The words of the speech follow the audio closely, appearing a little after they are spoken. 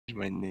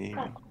my name.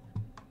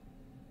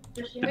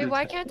 Wait,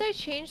 why can't I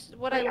change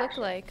what I look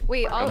like?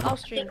 Wait, I'll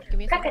stream. Give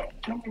me a second.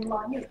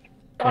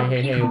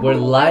 Hey, we're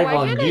live Why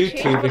on can't I change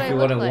YouTube what if I you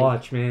look want to like?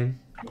 watch, man.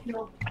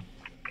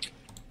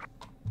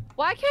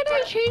 Why can't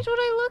I change what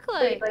I look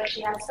like?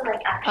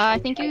 I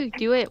think you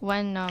do it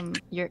when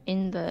you're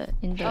in the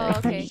Oh,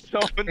 okay.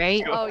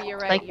 right? Oh, you're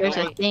right. Like there's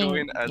a right. thing.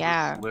 Going as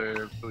Yeah. a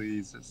slur,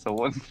 please.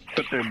 Someone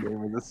put their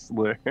name in the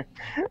slur.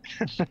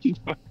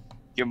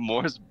 Get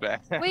Morse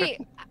back. Wait,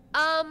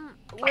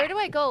 where do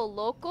I go?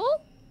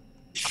 Local?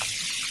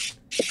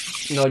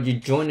 No, you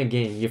join a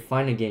game. You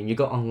find a game. You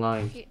go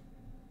online.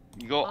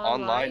 You go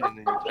online and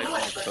then you type in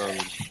the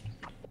code.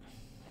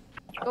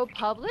 Go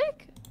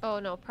public? Oh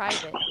no,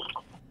 private.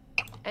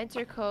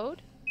 Enter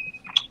code.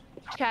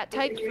 Chat.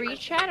 Type free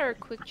chat or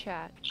quick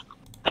chat.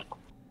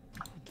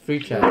 Free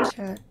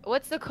chat.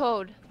 What's the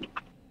code?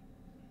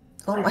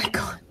 Oh my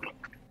god.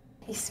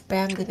 He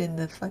spammed it in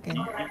the fucking...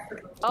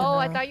 Oh,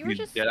 I thought you were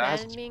just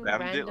deadass spamming spammed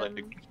random... it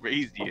like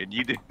crazy and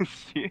you didn't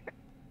see it.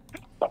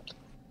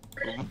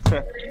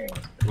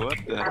 What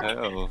the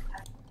hell?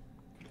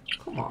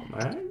 Come on,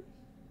 man.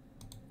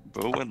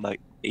 Bro went like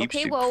apeshit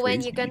Okay, well, when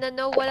crazy. you're gonna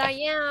know what I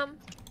am.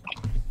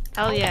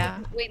 Hell yeah.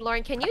 Wait,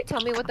 Lauren, can you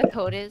tell me what the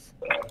code is?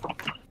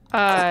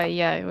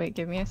 Yeah, wait,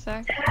 give me a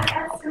sec.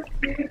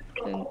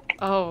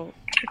 Oh,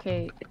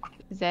 okay.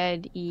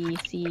 ZECHWG.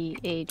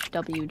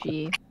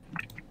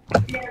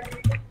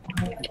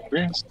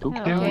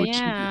 Okay,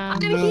 yeah.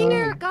 I'm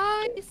here,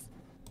 guys!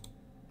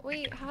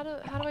 Wait, how do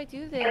I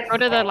do this? Go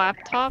to the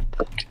laptop.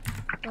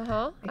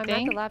 I'm at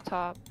the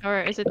laptop.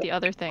 Or is it the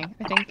other thing?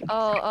 I think.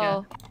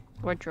 Oh.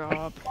 Or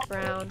drop.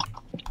 Brown.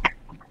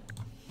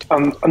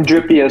 I'm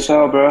drippy as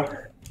hell, bro.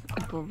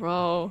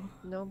 Bro.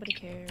 Nobody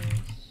cares.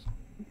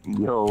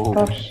 Yo,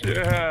 shit.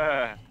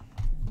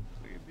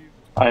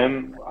 I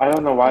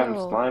don't know why I'm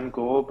Oh. slime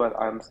cool, but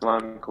I'm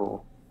slime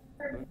cool.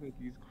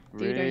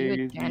 Dude, are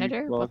you a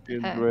janitor? What the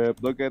heck?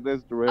 Drip. Look at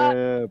this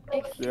drip.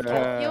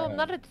 Yo, I'm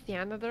not a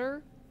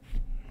janitor.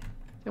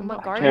 I'm a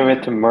Can't gardener.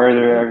 wait to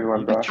murder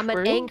everyone, bro. I'm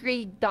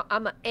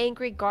an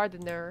angry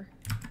gardener.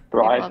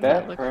 Bro, I love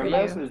that bet look for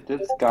Hermes you. is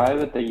this guy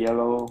with the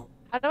yellow,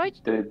 How do I?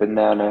 the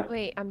banana.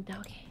 Wait, I'm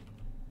okay.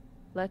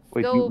 Let's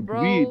Wait, go,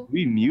 bro.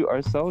 we mute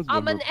ourselves?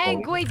 I'm when an we're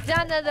angry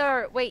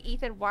janitor. Wait,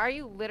 Ethan, why are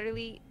you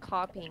literally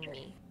copying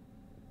me?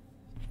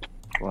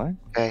 What?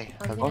 Hey,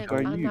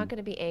 I'm not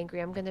gonna be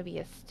angry. I'm gonna be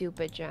a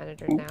stupid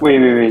janitor now.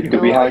 Wait. Do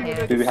we No,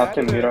 have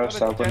to mute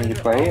ourselves when you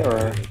play,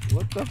 or?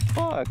 What the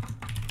fuck?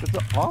 That's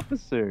an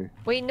officer.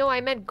 Wait, no, I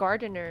meant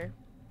gardener.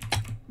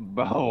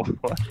 Bro,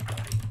 what?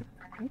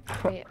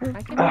 Wait,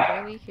 I can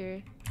barely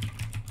hear.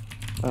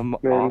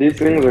 Man, these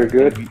things are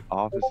good.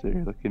 Officer,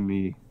 look at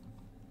me.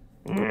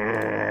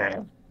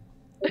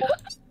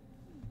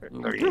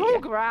 Who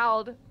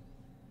growled?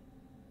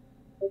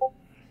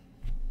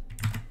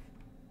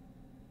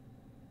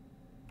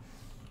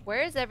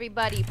 Where is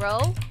everybody, bro?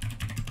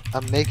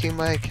 I'm making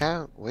my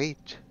account.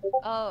 Wait.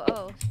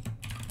 Oh.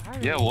 Sorry.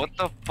 Yeah, what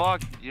the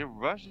fuck? You're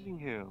rushing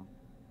him.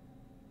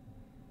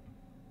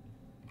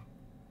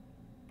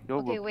 Yo,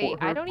 Okay, wait.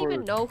 I don't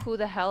even know who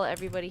the hell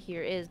everybody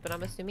here is, but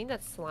I'm assuming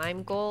that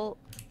Slime Ghoul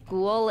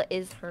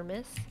is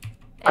Hermes.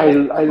 I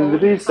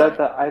literally Code- said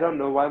that I don't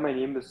know why my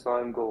name is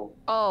Slime Gold.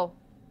 Oh,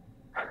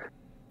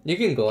 You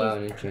can go out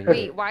and change it.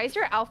 wait. Why is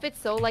your outfit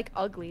so like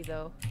ugly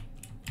though?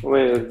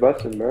 Wait, it's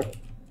busting, bro.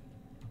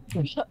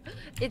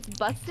 It's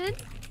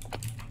busted.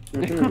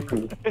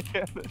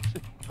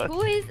 Mhm.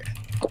 Who is?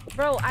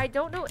 Bro, I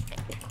don't know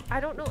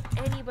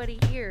anybody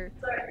here.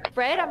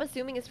 Fred, I'm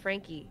assuming is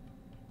Frankie.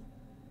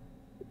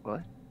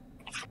 What?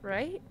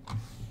 Right?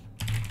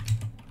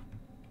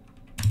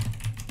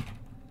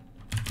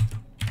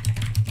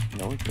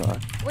 No, it's not.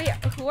 Wait,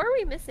 who are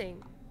we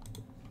missing?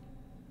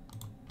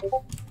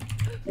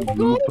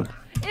 Goop.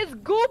 It's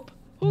Goop.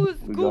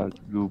 Who's We Goop?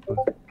 got Goop.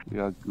 We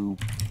got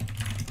Goop.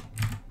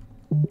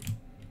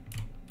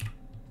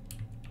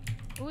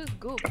 Who is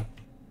Goop?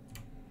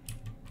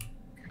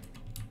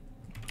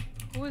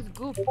 Who is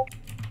Goop?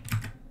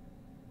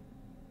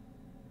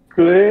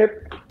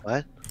 Clip.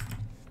 What?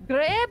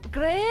 Grab.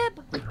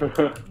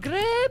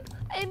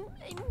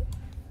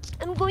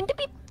 I'm going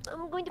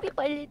to be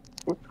pilot.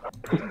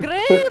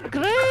 Grab.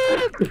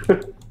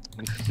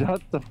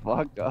 Shut the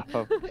fuck up.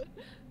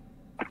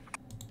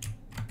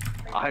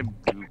 I'm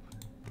Goop.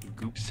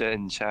 Goop said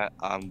in chat,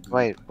 I'm Goop.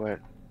 Wait, wait.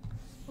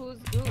 Who's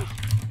Goop?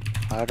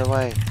 How do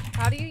I?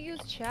 How do you use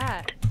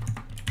chat?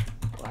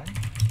 What?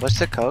 What's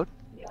the code?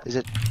 Is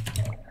it?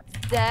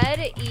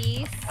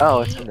 ZECH.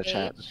 Oh, it's in the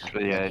chat.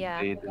 But yeah,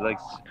 Yeah. they like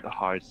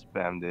hard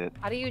spammed it.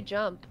 How do you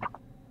jump?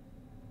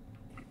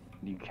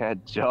 You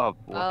can't jump.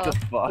 What Oh. the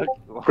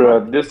fuck?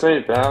 Bro, this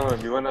ain't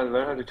balance. You wanna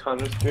learn how to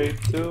Counter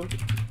Strike too?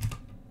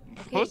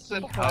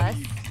 Listen, how do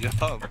you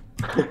jump?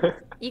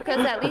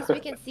 Because at least we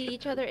can see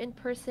each other in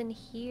person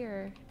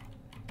here.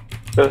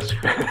 That's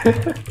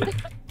great.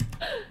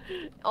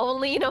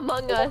 Only in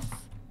Among Us.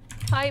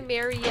 Hi,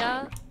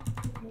 Maria.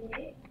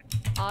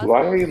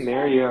 Why are you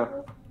Maria?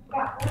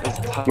 It's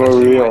For touching my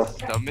real.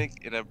 stomach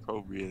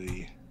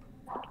inappropriately.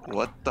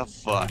 What the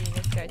fuck? Reading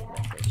this guy's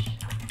message.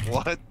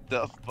 What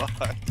the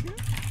fuck?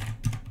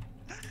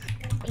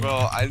 Bro,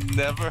 I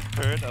never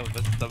heard of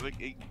a stomach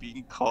ache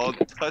being called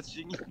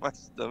touching my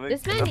stomach.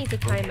 This man needs a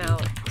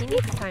timeout. He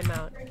needs a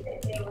timeout.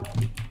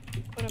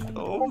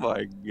 Oh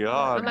my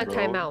god, I'm a bro.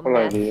 timeout, Hold on,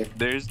 mess. dude.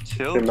 There's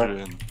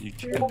children. You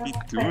can't be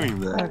doing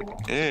that.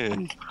 Eh.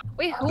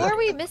 Wait, who are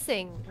we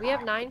missing? We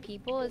have 9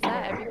 people. Is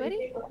that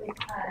everybody?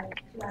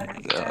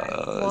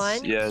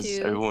 One, yes,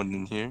 two, everyone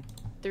in here.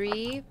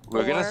 3,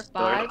 We're gonna 4,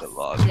 start 5, the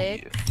lobby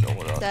 6, if no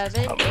one else is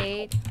 7, coming.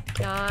 8,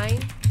 9.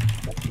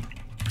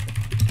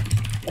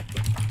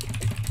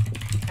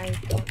 I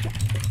don't.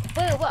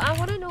 But well, I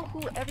want to know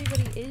who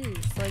everybody is.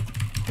 Like,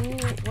 who?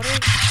 What is?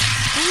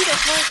 Who the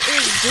fuck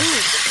is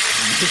Goop?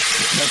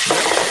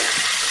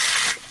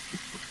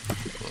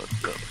 What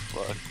the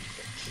fuck?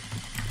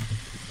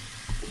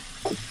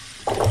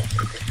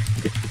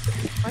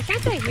 Why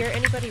can't I hear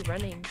anybody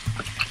running?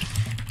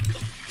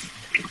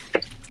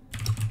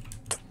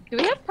 Do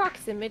we have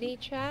proximity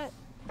chat?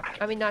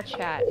 I mean, not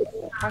chat.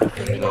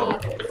 Proximity. No.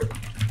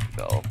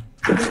 No.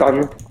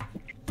 Done.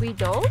 We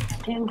don't?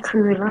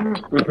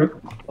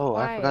 Oh,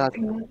 Why? I forgot to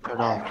turn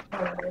off.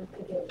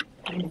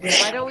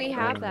 Why don't we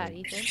have that,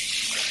 Ethan?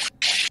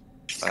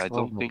 I Oh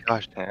don't my think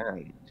gosh. I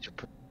can.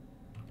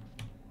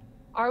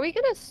 Are we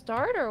gonna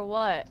start or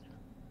what?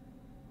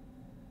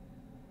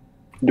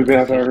 Do we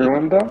have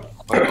everyone though?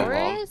 For a long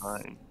Boris?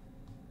 time.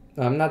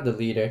 I'm not the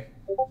leader.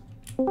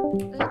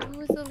 Then who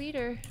is the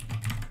leader?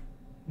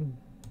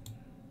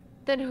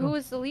 Then who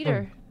is the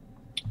leader?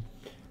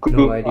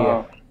 No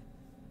idea.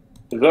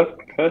 Is that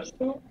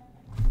Pesto?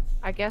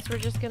 I guess we're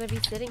just gonna be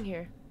sitting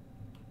here.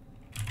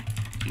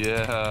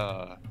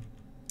 Yeah.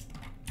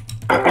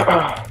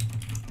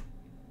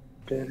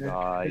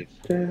 Live.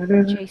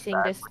 Chasing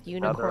this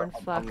unicorn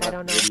fuck, I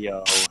don't know.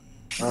 Video.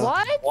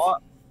 What? Are you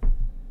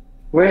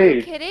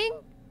Wait, kidding?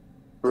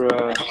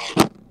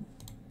 bruh.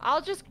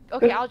 I'll just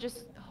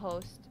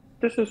host.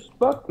 This is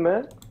fucked,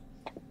 man.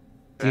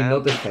 Do you know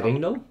the setting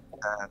though?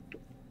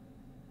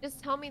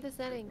 Just tell me the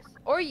settings.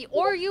 Or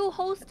you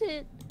host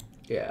it.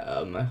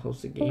 Yeah, I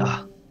host a game.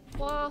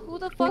 Wow, who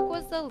the fuck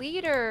was the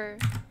leader?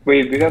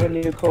 Wait, we got a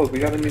new code.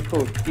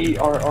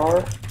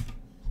 ERR.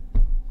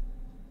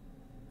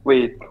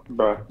 Wait,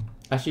 bruh.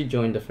 I should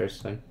join the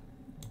first time.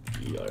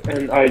 ER.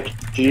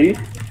 NIG.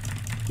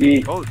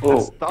 Oh, Oh.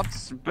 stop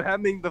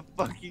spamming the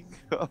fucking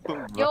code,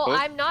 bro. Yo,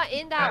 I'm not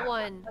in that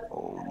one.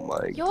 Oh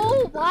my Yo,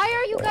 goodness. why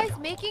are you guys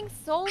making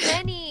so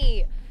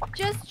many?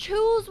 Just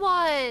choose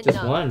one.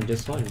 Just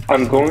one.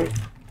 I'm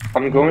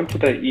going to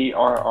the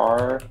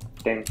ERR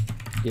thing.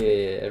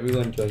 Yeah,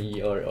 everyone join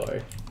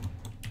ERR.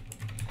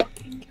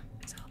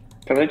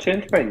 Can I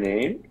change my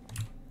name?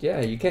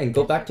 Yeah, you can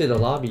go back to the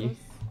lobby.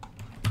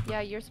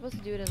 Yeah, you're supposed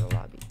to do it in the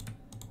lobby.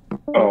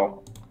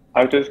 Oh,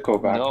 I'll just go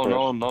back. No,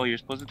 first. no, you're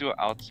supposed to do it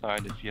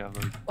outside if you have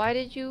a... Why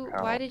did you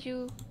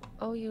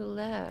oh, you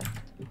left.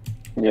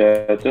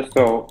 Yeah, just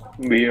so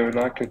we are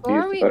not Who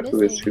are confused we about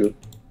who is missing? who.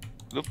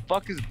 The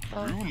fuck is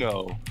Oh.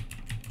 Bruno?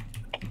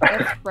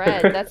 That's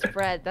Fred,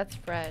 that's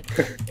Fred.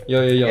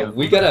 Yo, Who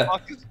we the gotta.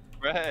 fuck is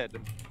Fred?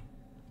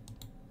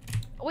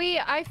 Wait,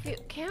 I feel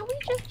can't we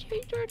just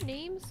change our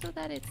names so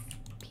that it's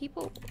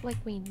people like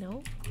we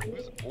know?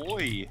 Who's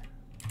Oi?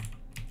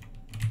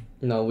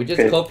 No, we just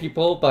Okay. call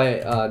people by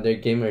their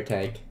gamer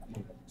tag.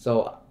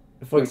 So,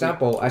 for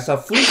example, I saw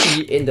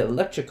Fuji in the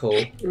electrical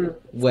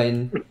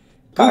when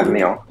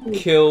Meow.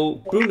 kill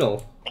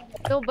Bruno.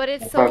 No, but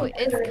it's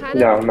it's kind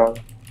No, of no.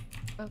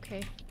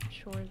 okay,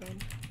 sure then.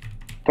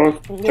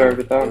 Don't start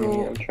without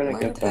me. I'm trying to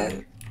get that.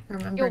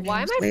 Yo,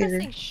 why am I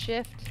pressing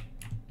shift?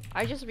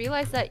 I just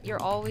realized that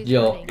you're always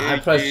Yo, running. I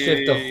pressed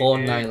shift the whole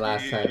night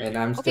last time, and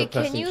I'm still Okay,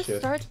 can pressing you shift.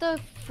 start the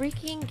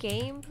freaking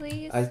game,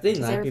 please? I think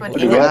Is 9 everyone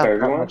people. in Do we it? have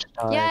everyone?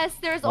 Yes,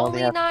 there's Only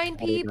only have 9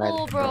 29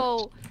 people,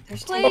 bro.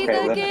 There's Play Okay,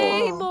 the let's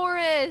game, go.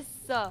 Morris.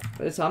 So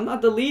I'm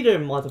not the leader,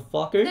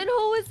 motherfucker. Then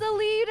who is the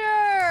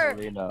leader?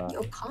 Selena.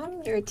 Yo,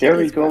 calm your There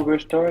we titties, go. bro. We're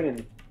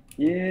starting.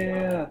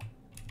 Yeah.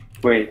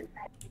 Wait.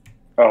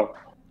 Oh.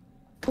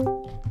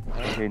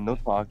 Okay, no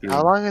talking.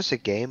 How long is the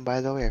game,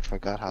 by the way? I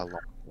forgot how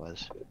long it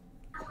was.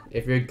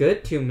 If you're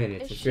good, 2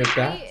 minutes. It If you're should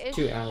bad, be-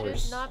 2 It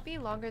hours. should not be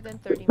longer than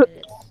 30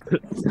 minutes.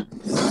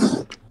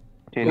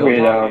 Okay, no Wait,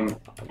 talking.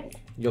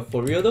 Yo,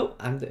 for real though,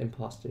 I'm the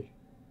imposter.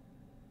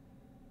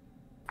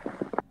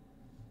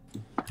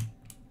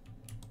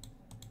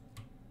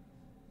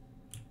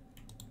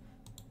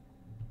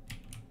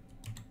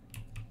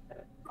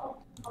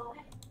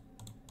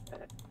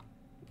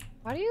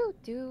 Why do you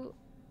do?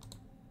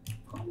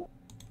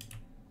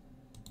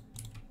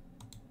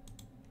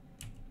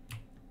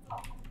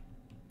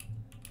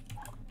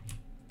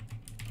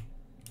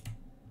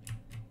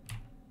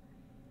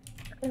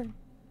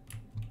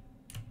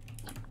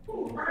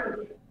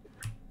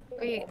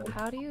 Wait,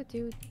 how do you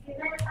do?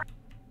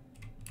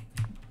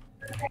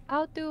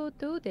 How do you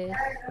do this?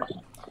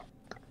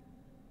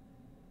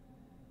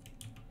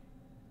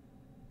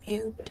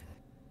 Mute.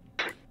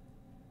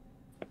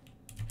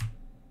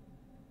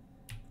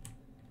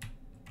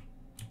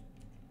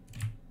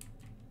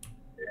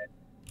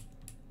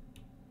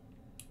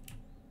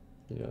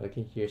 You know, I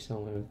can hear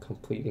someone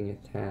completing a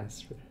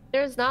task.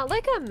 There's not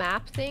like a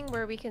map thing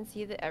where we can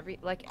see the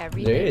everything.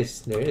 There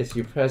is.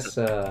 You press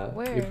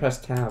Where? you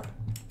press tab.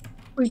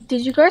 Wait,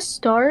 did you guys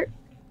start?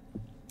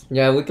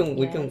 Yeah, you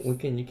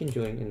can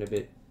join in a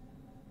bit.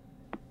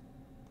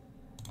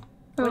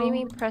 What do you Oh.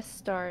 mean press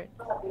start?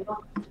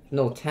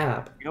 No,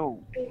 tab. Yo,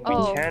 we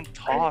Oh. can't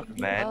talk,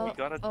 man. We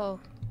gotta Oh.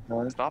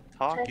 stop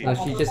talking. No,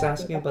 she's just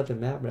asking about the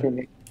map,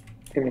 right?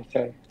 Give me a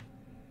sec.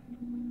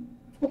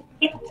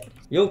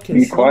 Yo, can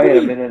Be quiet, I'm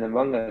somebody in an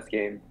Among Us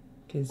game.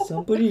 can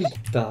somebody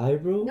die,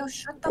 bro? No,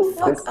 shut the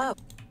fuck up.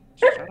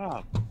 Shut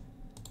up.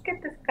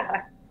 Get this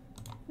guy.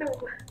 No.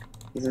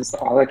 This is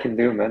all I can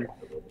do, man.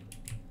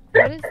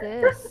 What is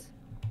this?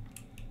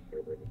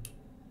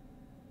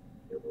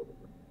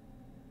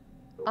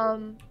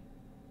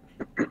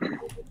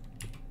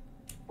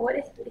 What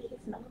is he's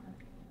not?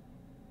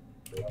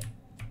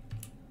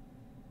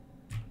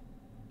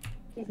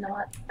 He's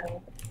not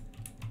though.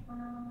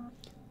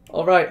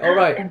 All right.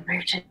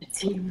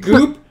 Emergency.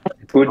 Goop.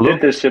 Who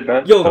did this shit,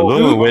 man? Yo, Hello,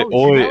 Goop. wait,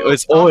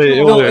 it's No,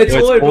 it's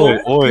Oi, bro.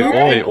 oi, Goop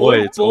and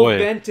Oi it's both oi.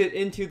 vented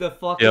into the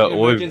fucking Yeah,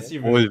 emergency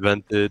room. oi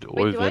vented,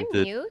 Wait, oi do I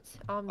vented. mute?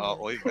 I'll mute.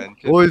 Oi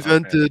vented. Oi Okay.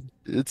 vented.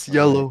 It's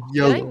yellow,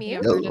 Did I yellow,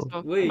 mute?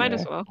 yellow. Wait. Might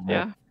as well.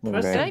 Yeah.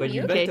 Press Did I it, but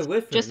you mute? vented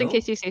with her, Just in no?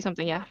 case you say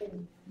something. Yeah.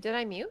 Did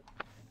I mute?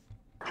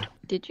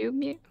 Did you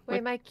mute? Wait,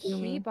 What my do you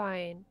mean?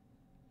 keybind.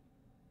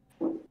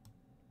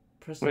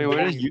 Press Wait, the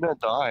where did button. Yuna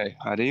die?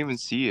 I didn't even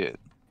see it.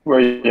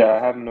 Yeah,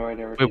 I have no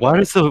idea. Where she Wait, why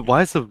died.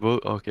 is the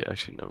vote? Okay,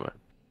 actually, never mind.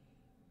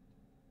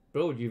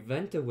 Bro, you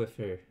vented with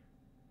her.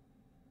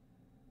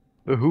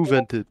 Who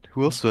vented?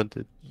 Who else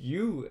vented?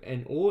 You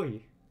and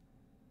Oi.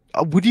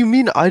 What do you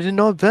mean? I did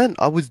not vent.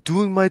 I was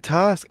doing my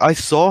task. I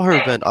saw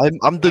her vent.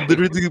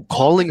 Literally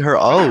calling her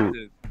out.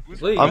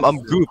 Wait. I'm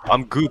goop.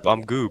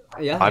 I'm goop.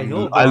 Yeah, I I'm-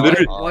 know. I but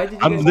literally- why did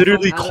you I'm guys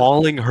literally come out of-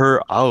 calling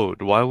her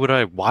out. Why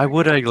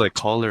would I like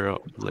call her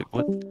out? Like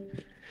what?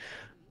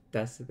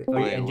 That's the thing. Are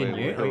you Wait,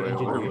 engineer? Are you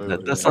engineer?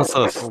 That's not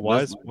sus.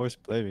 Why is Morse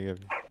blaming him?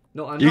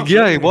 No, I'm Yeah, not.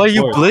 blaming why are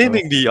you Morse,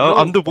 blaming me?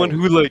 I'm the one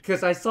who like.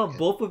 Because I saw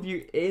both of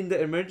you in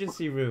the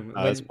emergency room.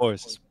 It's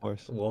Morse.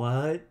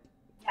 What?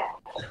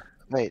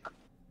 Wait,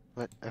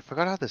 what? I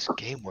forgot how this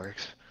game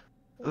works.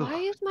 Ugh, Why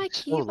is my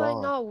it's so keybind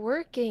long. not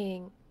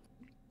working?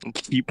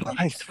 Keep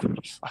eyes for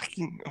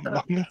fucking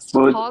Among Us.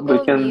 We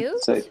Toggle can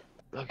mute? say.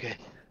 Okay.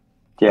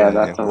 Yeah, Okay,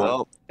 that's the one.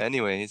 well,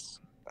 anyways,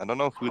 I don't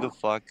know who the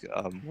fuck,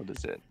 what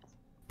is it?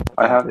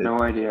 I have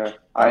no idea.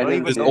 I don't didn't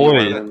even It's see know anyone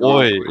where in did the- oi,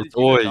 Where it's did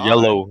you oi, die?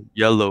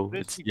 yellow, Where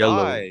did it's she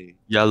yellow, die?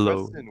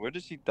 yellow. Preston, where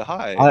did she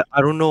die?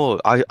 I don't know.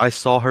 I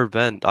saw her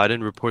vent. I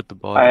didn't report the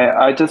body.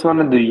 I just want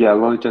to do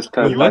yellow just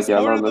cause You like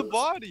yellow reported the looks.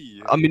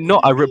 body! I mean, no,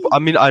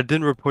 I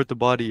didn't report the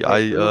body. I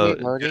Wait, who are we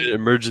did voting? an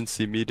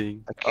emergency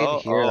meeting. I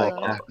can't hear like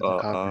oh, half of the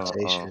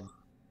conversation.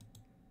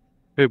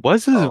 Wait, why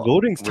is this Oh,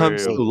 voting time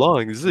so we're-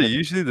 long? Is it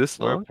usually this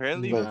We're long?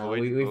 apparently Nah,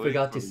 voting- we voting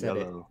forgot to for set it.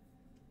 yellow.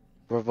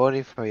 We're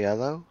voting for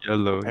yellow?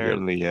 Yellow.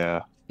 Apparently,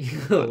 yeah.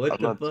 What I'm the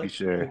not too fuck?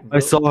 sure. I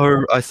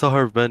saw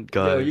her vent,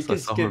 guys. Yo, you I can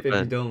saw skip her if you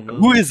vent. don't know.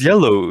 Who is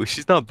yellow?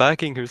 She's not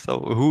backing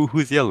herself.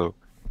 Who's yellow?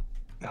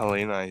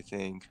 Helena, I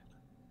think.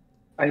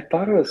 I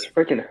thought it was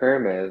freaking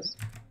Hermes.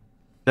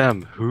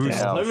 Damn, who's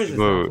Damn. Hermes is not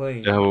vote?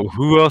 playing. Yeah,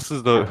 who else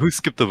is the who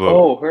skipped the vote?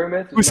 Oh,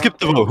 Hermes. is Who not skipped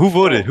the playing. vote? Who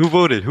voted? Oh, Who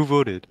voted? Who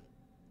voted?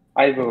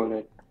 I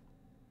voted.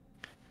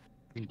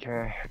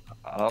 Okay.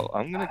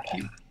 I'm gonna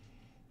keep.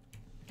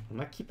 I'm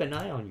gonna keep an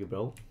eye on you,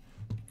 bro.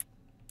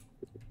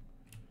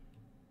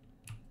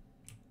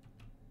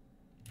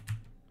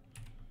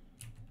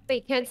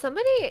 Wait, can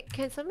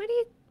somebody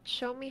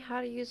show me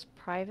how to use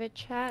private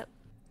chat?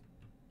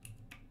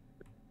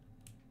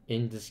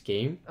 In this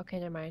game? Okay,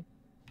 never mind.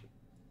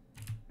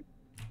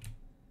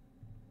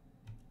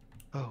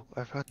 Oh,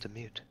 I forgot to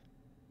mute.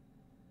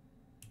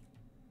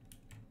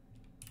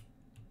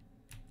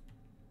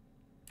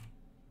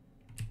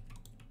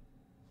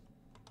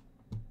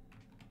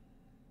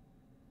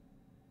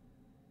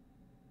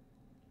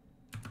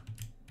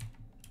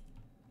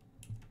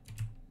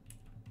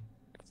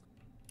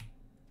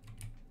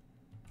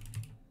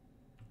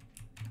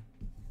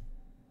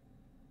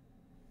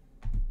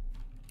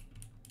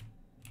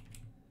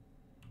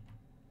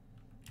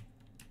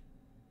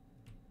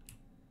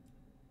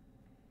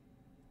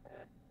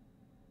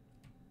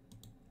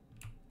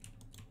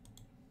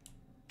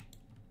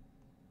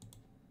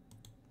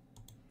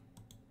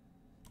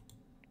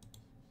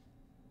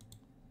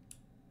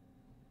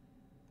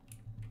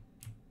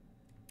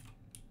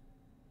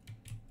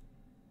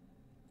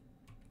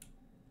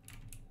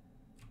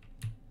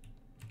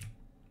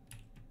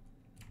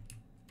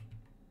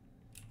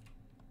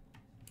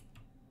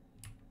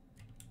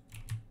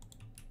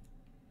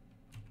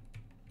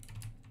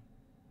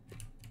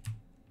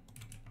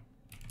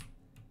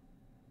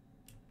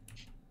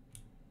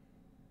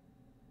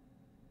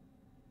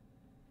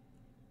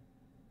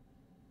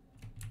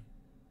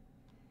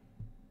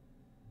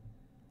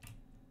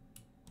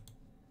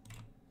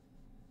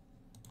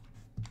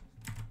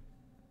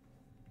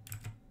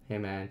 Hey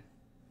man.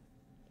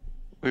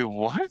 Wait,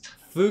 what?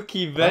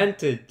 Fuki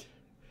vented.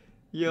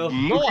 Yo,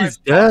 No, I He's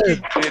dead.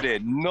 fucking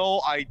didn't.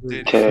 No, I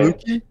didn't. Okay.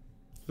 Fluky?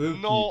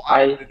 Fluky. No,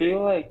 I I didn't.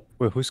 feel like,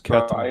 Wait, who's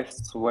bro, Kato? I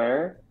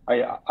swear,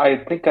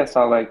 I think I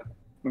saw like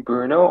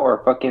Bruno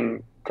or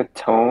fucking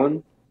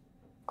Catone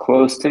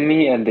close to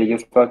me, and they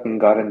just fucking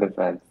got in the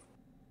vent.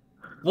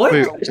 What?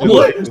 Wait,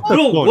 What? who's Bro,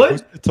 Catone? what?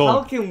 Who's Catone?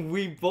 How can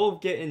we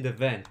both get in the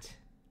vent?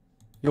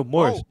 Yo,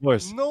 Morris,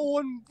 Morris, No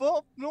one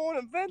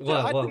invented. What,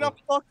 I what, did not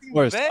fucking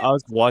Morris. vent. I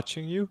was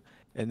watching you,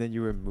 and then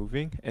you were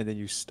moving, and then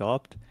you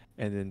stopped,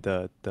 and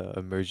then the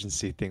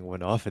emergency thing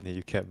went off, and then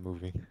you kept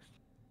moving.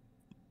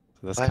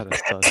 So that's What? kind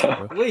of sus,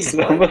 bro. Wait,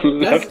 Someone what?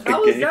 That's, left the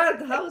how is game.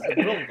 that? How is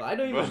bro? I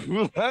don't Bro, even.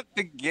 who left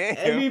the game?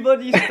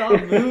 Everybody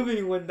stop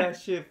moving when that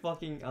shit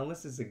fucking.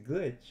 Unless it's a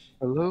glitch.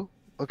 Hello?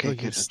 Okay, No,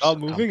 good. you I'm stopped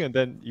so dumb. moving, and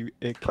then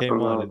it came on,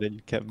 Hello. and then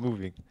you kept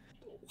moving.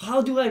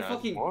 How do I Yeah,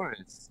 fucking?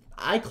 Morris.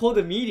 I called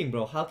a meeting,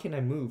 bro. How can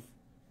I move?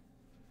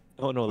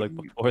 Oh no, like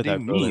What before do that,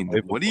 you bro. Like, mean?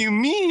 way What do before. you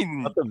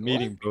mean? Not the What?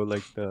 meeting, bro.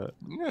 Like the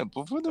Yeah,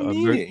 before the emer-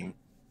 meeting.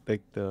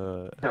 like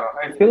the No,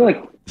 I feel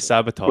like,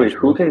 sabotage, wait, bro.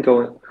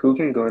 who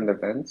can go in the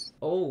vents?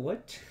 Oh,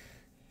 what?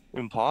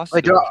 Imposter.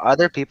 Wait, do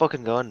other people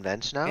can go in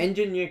vents now?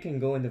 Engineer can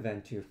go in the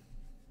vent too.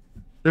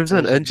 There's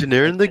an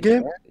engineer in the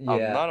game. I'm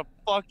Yeah. not a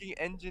fucking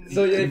engineer.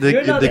 So if the-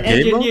 you're in not the the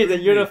game mode? engineer,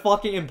 then you're the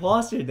fucking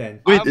imposter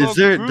then. Wait, I'm is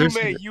a there? There's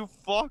crewmate, you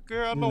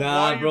fucker. I don't know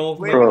Nah, why bro,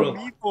 you're bro,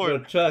 blaming me for bro,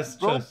 it. trust,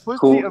 Bro, trust. push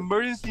Who- the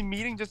emergency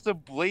meeting just to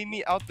blame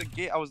me out the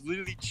gate. I was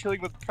literally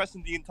chilling with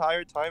Preston the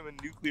entire time in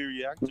nuclear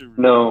reactor room.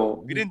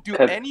 No, We didn't do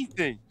Ted-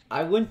 anything.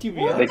 I went to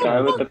What the reactor.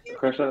 guy with fuck? the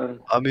cushion.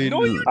 I mean,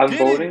 No, you I'm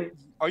didn't. voting.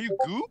 Are you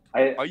goop?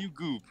 I Are you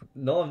goop?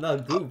 No, I'm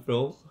not good,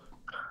 bro.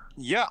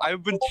 Yeah,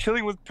 I've been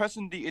chilling with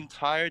Preston the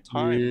entire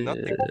time.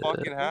 Nothing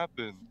fucking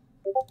happened.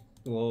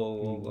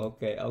 Whoa,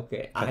 okay,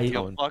 okay. I Yo,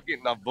 don't-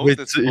 fucking, now vote Wait,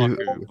 this so you-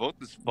 fucker. Vote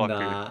this fucker.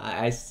 Nah,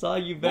 I saw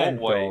you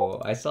vent, white.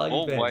 though. I saw you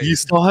All vent. white. you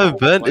saw him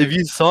vent. Why- If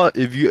you saw,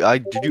 did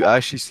you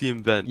actually see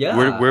him vent? Yeah.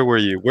 Where were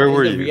you? Where In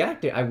were the you?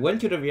 reactor. I went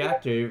to the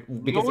reactor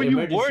because No, the you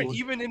emergency. weren't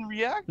even in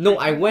reactor. No,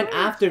 I You went weren't.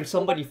 after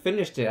somebody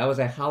finished it. I was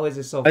like, how is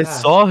it so I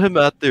fast? saw him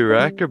at the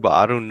reactor, but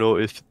I don't know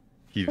if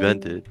he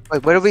vented.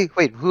 Wait, what are we?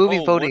 Wait, who are we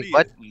Oh, voting? do you-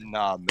 What?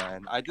 Nah,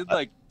 man. I did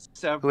like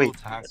several Wait.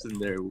 tasks in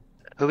there. Who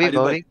are we I did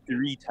voting? like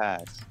 3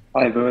 tasks.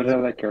 I voted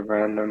like a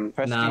random.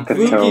 Preston Nah, Good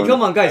Fluky, tone.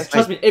 come on, guys.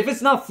 Trust me. If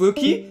it's not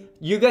Fluky,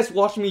 you guys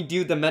watch me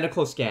do the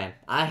medical scan.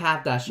 I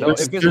have that shit. No,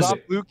 There's- if it's there's- not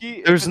Fluky,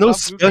 if There's it's no not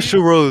Fluky-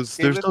 special roles.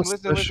 Okay, There's listen, no listen,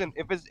 special.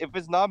 listen. If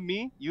it's not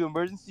me, you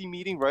emergency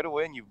meeting right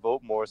away and you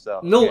vote Morris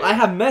out. No, okay? I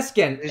have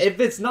Mescan. Is- If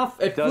it's not,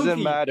 if Doesn't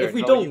Fluky, matter. if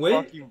we No, don't you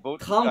win, fucking vote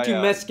this come guy to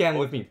out. Mescan Vote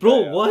with me, this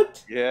bro. guy out.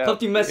 What? Yeah. Come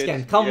to Mescan.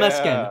 bitch, Come yeah.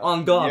 Mescan.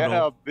 On God, yeah,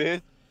 bro.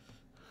 bitch.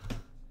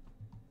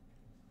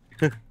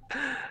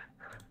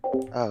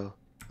 Oh,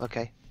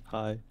 okay.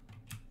 Hi.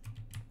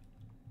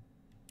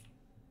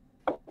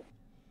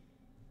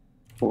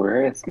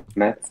 Where is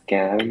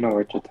Metzgan? I don't know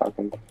what you're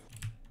talking about.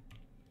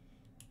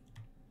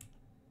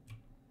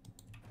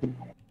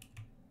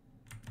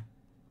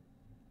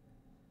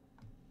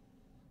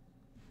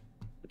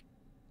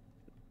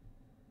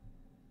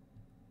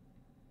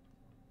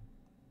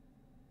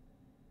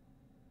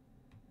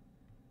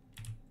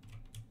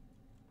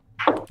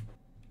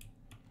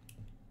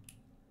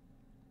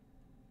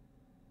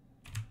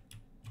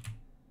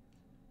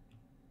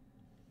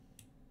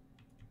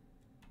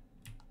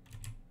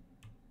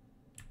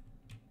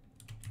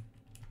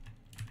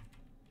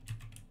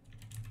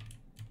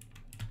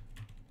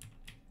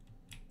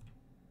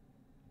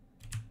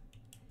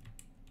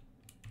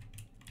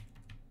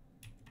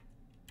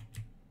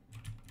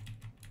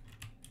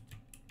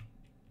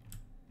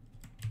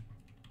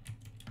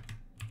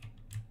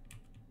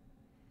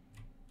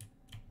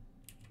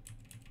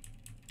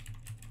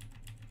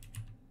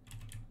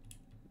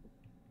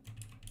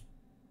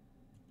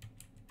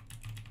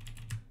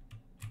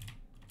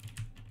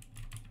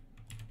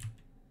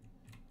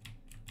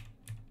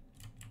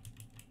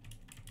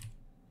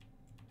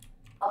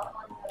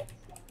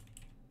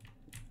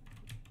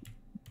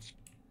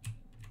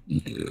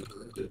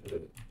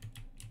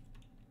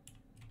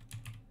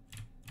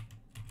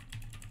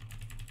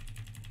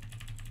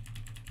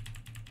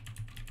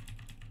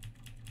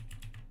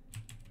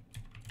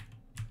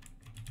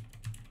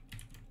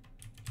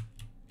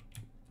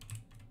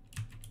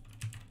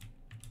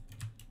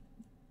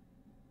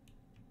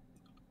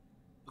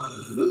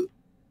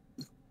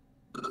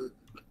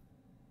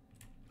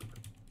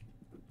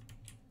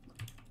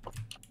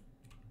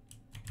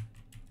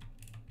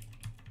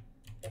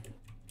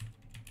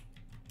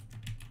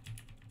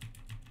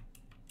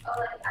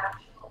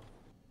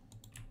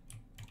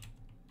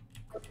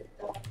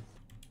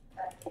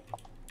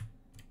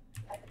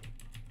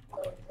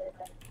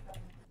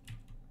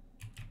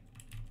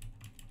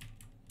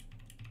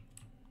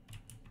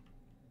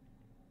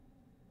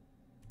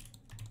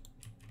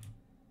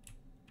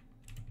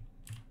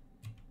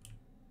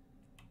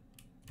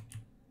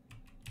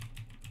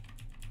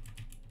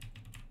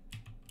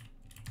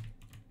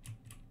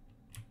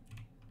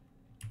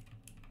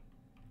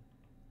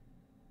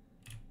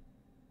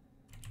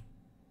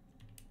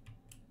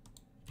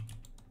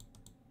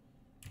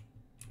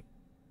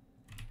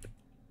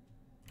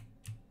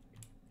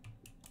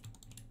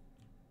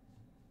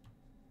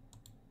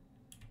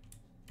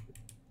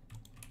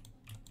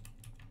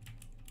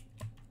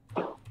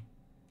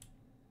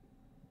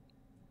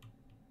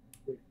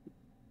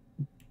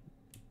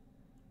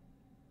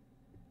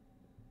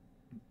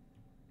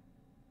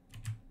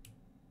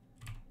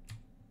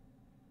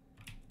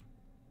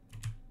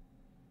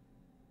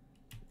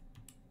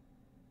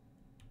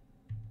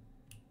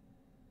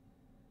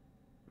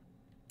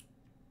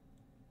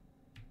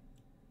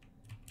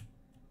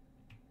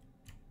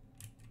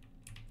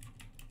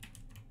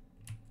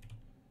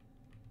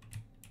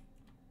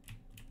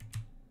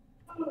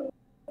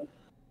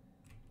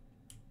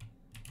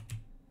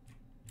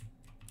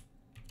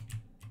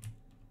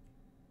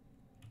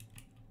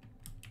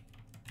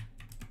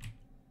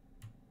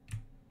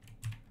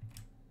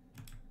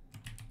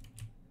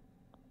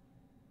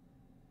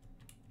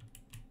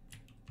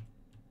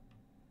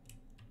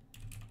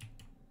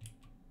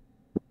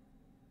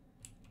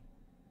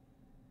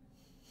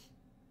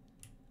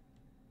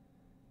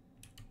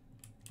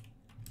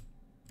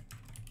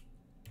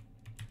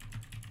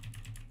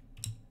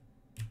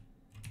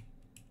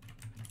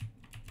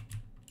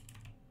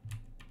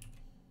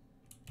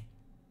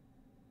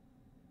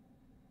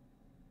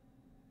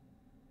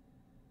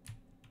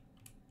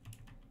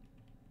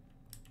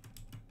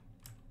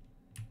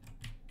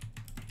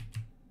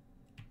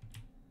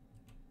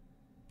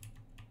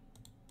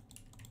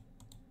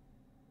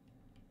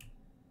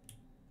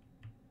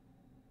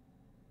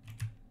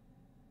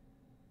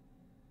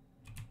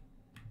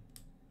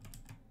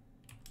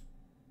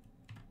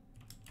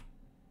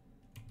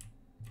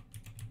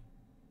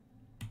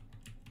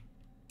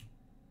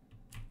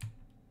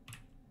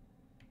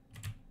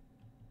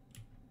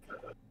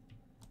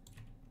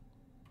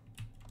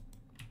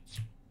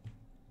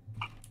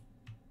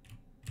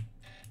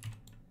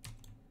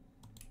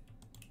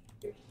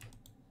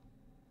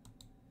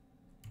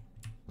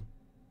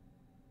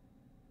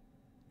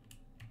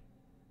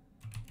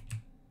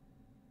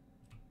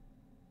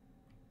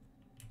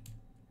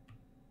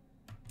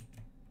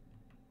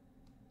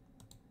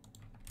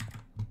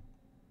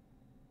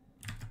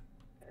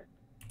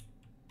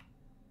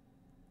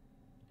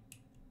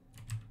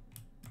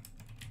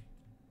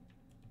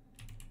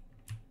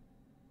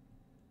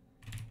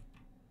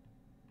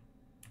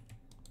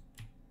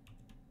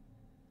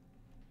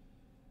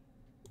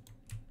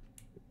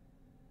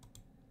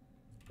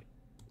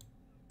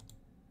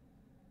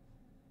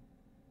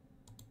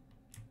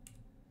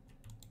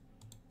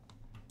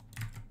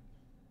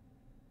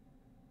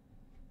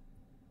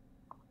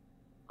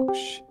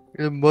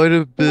 It might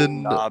have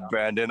been. Nah,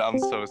 Brandon, I'm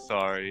so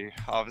sorry.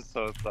 I'm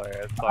so sorry.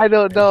 I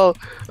don't know.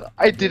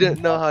 I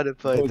didn't know how to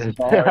play I'm that.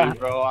 sorry,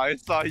 bro. I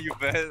saw you,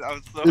 man.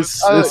 I'm so It's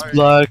sorry.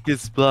 black.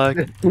 It's black.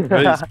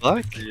 Right, it's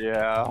black.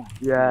 Yeah.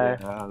 Yeah.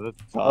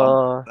 That's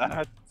tough.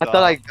 That's I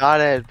thought I tough.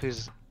 got it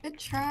because Good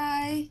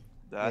try.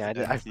 That's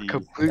I empty.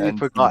 completely Empty,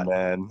 forgot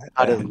man.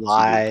 how to Empty.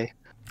 lie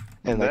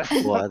and like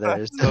fool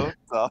others. That's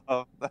so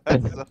tough.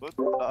 That's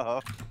so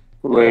tough.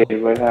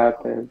 Wait, what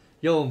happened?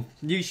 Yo,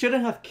 you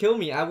shouldn't have killed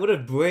me. I would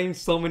have blamed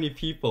so many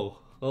people.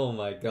 Oh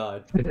my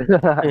god.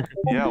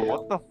 Yeah,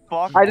 what the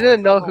fuck? I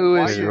didn't know don't who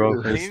why was you're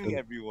wrong blaming person.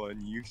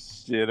 everyone, you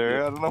shitter.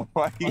 I don't know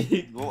why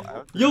you go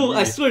after Yo, me.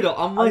 I swear though,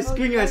 on my Bro,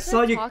 screen you I guys saw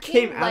are you talking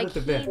came out like of the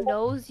he bed.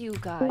 knows you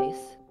guys.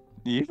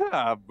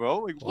 Yeah, bro.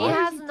 Like, He what is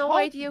has he no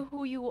talking- idea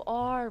who you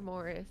are,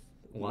 Morris.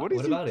 What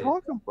is he about it?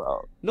 talking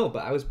about? No,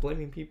 but I was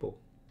blaming people.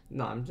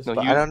 No, I'm just. No,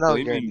 But he I was don't know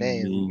your blaming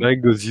name. me.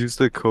 Mangoes, use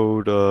the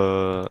code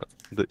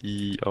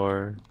the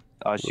ER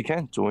She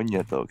can't join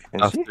yet though, can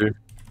she? after.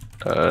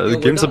 Yo, The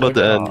we're game's done, about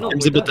we're to done. end. No,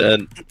 Game's we're about to done.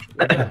 end.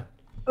 We're done.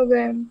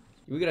 Okay.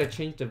 We gotta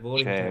change the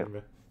voting Okay. time,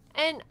 bro.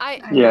 And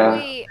I Yeah.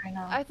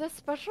 wait, the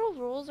special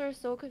rules are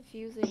so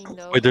confusing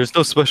though. Wait, there's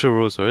no special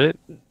rules, right?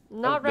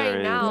 Not There right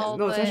is. now,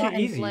 No, it's but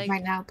actually easy. like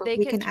Right now, but they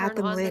we can can add turn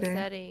them on the later.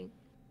 setting.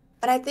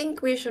 But I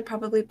think we should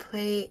probably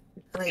play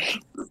like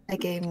a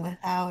game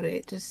without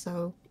it, just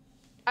so.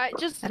 I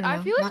don't I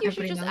know, feel like not you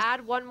should everybody just knows.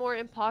 add one more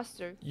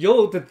imposter.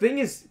 Yo, the thing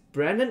is,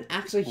 Brandon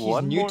acts like he's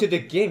One new more- to the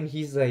game.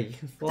 He's like,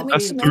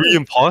 That's Fucking three no.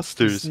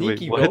 imposters. He's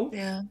sneaky, Wait, what? bro.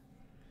 Yeah.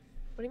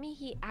 What do you mean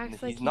he acts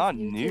He's like he's not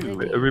new to new. the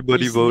Wait, game?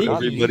 Everybody He's vote. sneaky.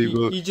 Everybody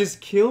vote. He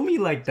just killed me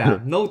like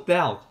that. No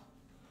doubt.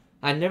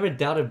 I never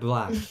doubted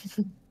Black.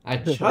 I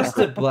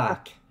trusted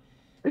Black.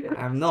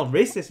 I'm not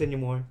racist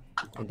anymore.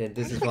 And then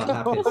this is what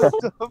happens.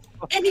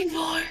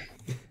 Anymore.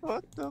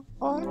 What the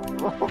fuck,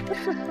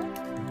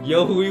 bro?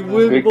 Yo, we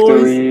win,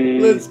 Victory.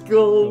 boys. Let's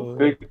go.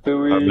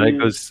 Victory.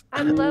 Mangoes,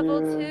 I'm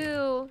level Yeah.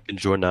 2. can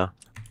join now.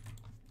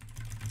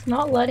 It's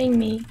not letting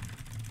me.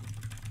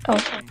 Oh.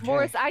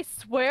 Morris, I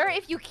swear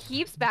if you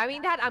keep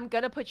spamming that, I'm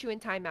gonna put you in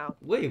timeout.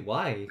 Wait,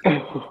 why?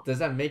 Does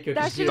that make your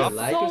That shit computer is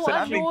lag or so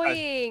something?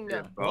 annoying.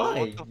 Bro, Why?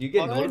 what the You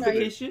get fuck is this,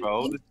 notification?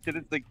 bro? This shit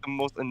is like the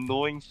most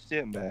annoying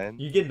shit, man.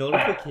 You get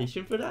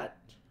notification for that?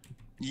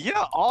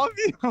 Yeah,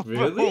 obviously.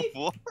 Really?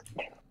 What?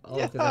 Oh,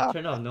 because I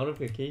turned off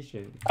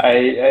notification.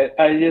 I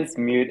just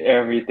mute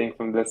everything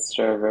from this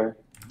server.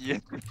 Yeah,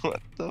 what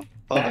the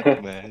fuck,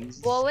 man?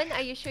 Wowen,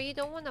 are you sure you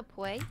don't want to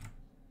play?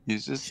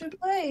 He's just Should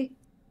play.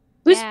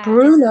 Who's Yeah.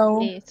 Bruno?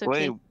 Okay, it's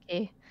okay. Wait.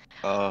 Okay.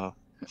 uh.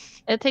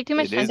 It'll take too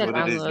much It time is to what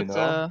it is, download, you know?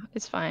 so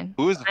it's fine.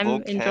 Who is I'm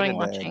enjoying Volcanon,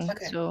 watching, man?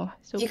 Okay. so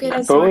it's You okay.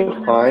 guys Both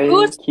might fine.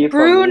 Who's Keep on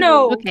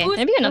Bruno? moving. Okay, Who's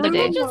maybe another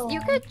day. Bruno?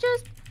 You could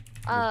just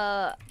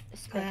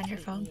Play on your spectate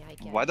phone. me, I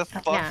guess. Why the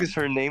fuck Yeah. is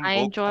her name I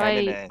enjoy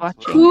Volcanon?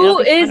 watching. Who It'll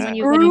be fun is when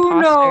you get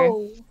imposter.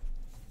 Bruno?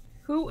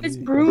 Who is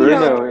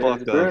Bruno? Bruno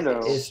Fuck is up. Bruno.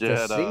 It's the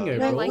Shut singer, up.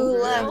 bro. Like Who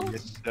Bruno?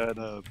 left? Shut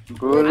up.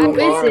 Bruno I Who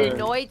is have it?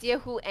 no idea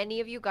who any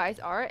of you guys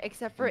are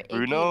except for Iggy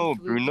Bruno, and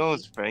Fluky.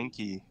 Bruno's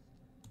Frankie.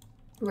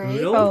 Right?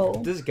 Bruno?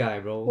 Oh. This guy,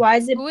 bro. Why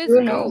is it Who is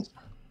Bruno? Goop?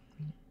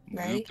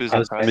 Right? Goop is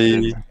That's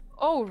Preston. me.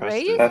 Oh, Ray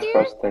Preston. is That's here?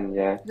 Preston,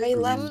 yeah. Ray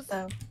Who's- left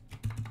though.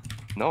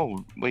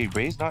 No, wait,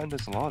 Ray's not in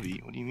this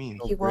lobby. What do you mean?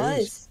 He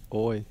was.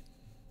 Oi.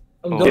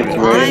 Oh, Did Ray-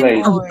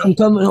 Ray, like, I'm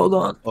coming, hold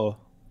on. Oh.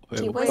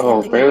 He Wait, was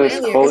Oh, in the Ray game was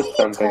earlier. close I think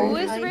he something. told Who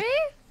is me. Ray?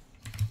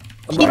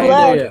 I'm He not in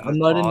left. there yet. I'm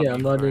not in yet.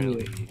 I'm not in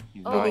yet.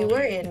 Oh, we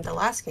were in the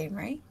last game,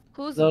 right?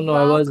 Who's No,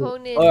 I wasn't.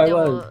 Valkonen Oh, I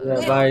Don- was. Yeah,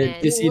 Wait, by you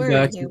DC were,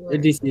 back. you were.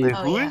 DC. Wait,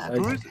 Oh, who yeah, is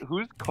okay.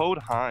 who's Code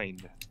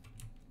Hind?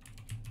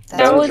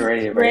 That was was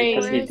Ray, right? Ray.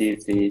 Because he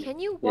DC'd. Can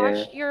you Yeah.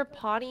 watch your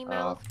potty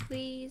mouth,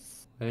 please?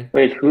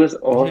 Wait, who's Yo,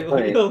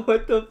 Oi? yo,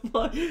 what the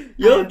fuck?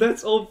 Yo,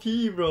 that's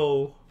OP,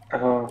 bro.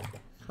 Oh,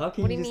 How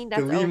can What do you you just mean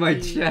that's delete my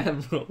OP?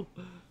 chat, bro?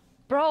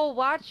 Bro,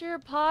 watch your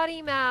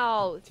potty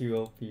mouth. Too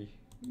OP.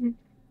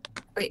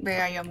 Wait, Ray,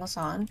 are you almost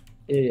on?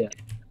 Yeah.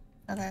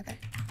 Okay, okay.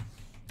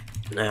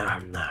 Nah.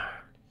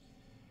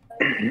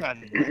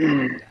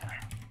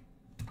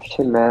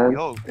 shit, man.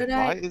 Yo, Should why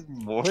I- is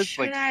Morris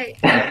Should like I?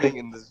 spamming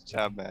in this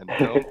chat, man?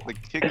 No,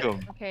 like kick him,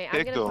 Okay, I'm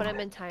Kick gonna put him. him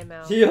in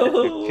timeout.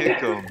 Yo, kick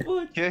him,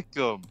 what? kick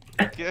him,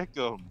 kick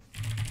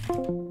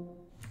him.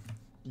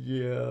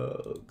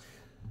 Yo.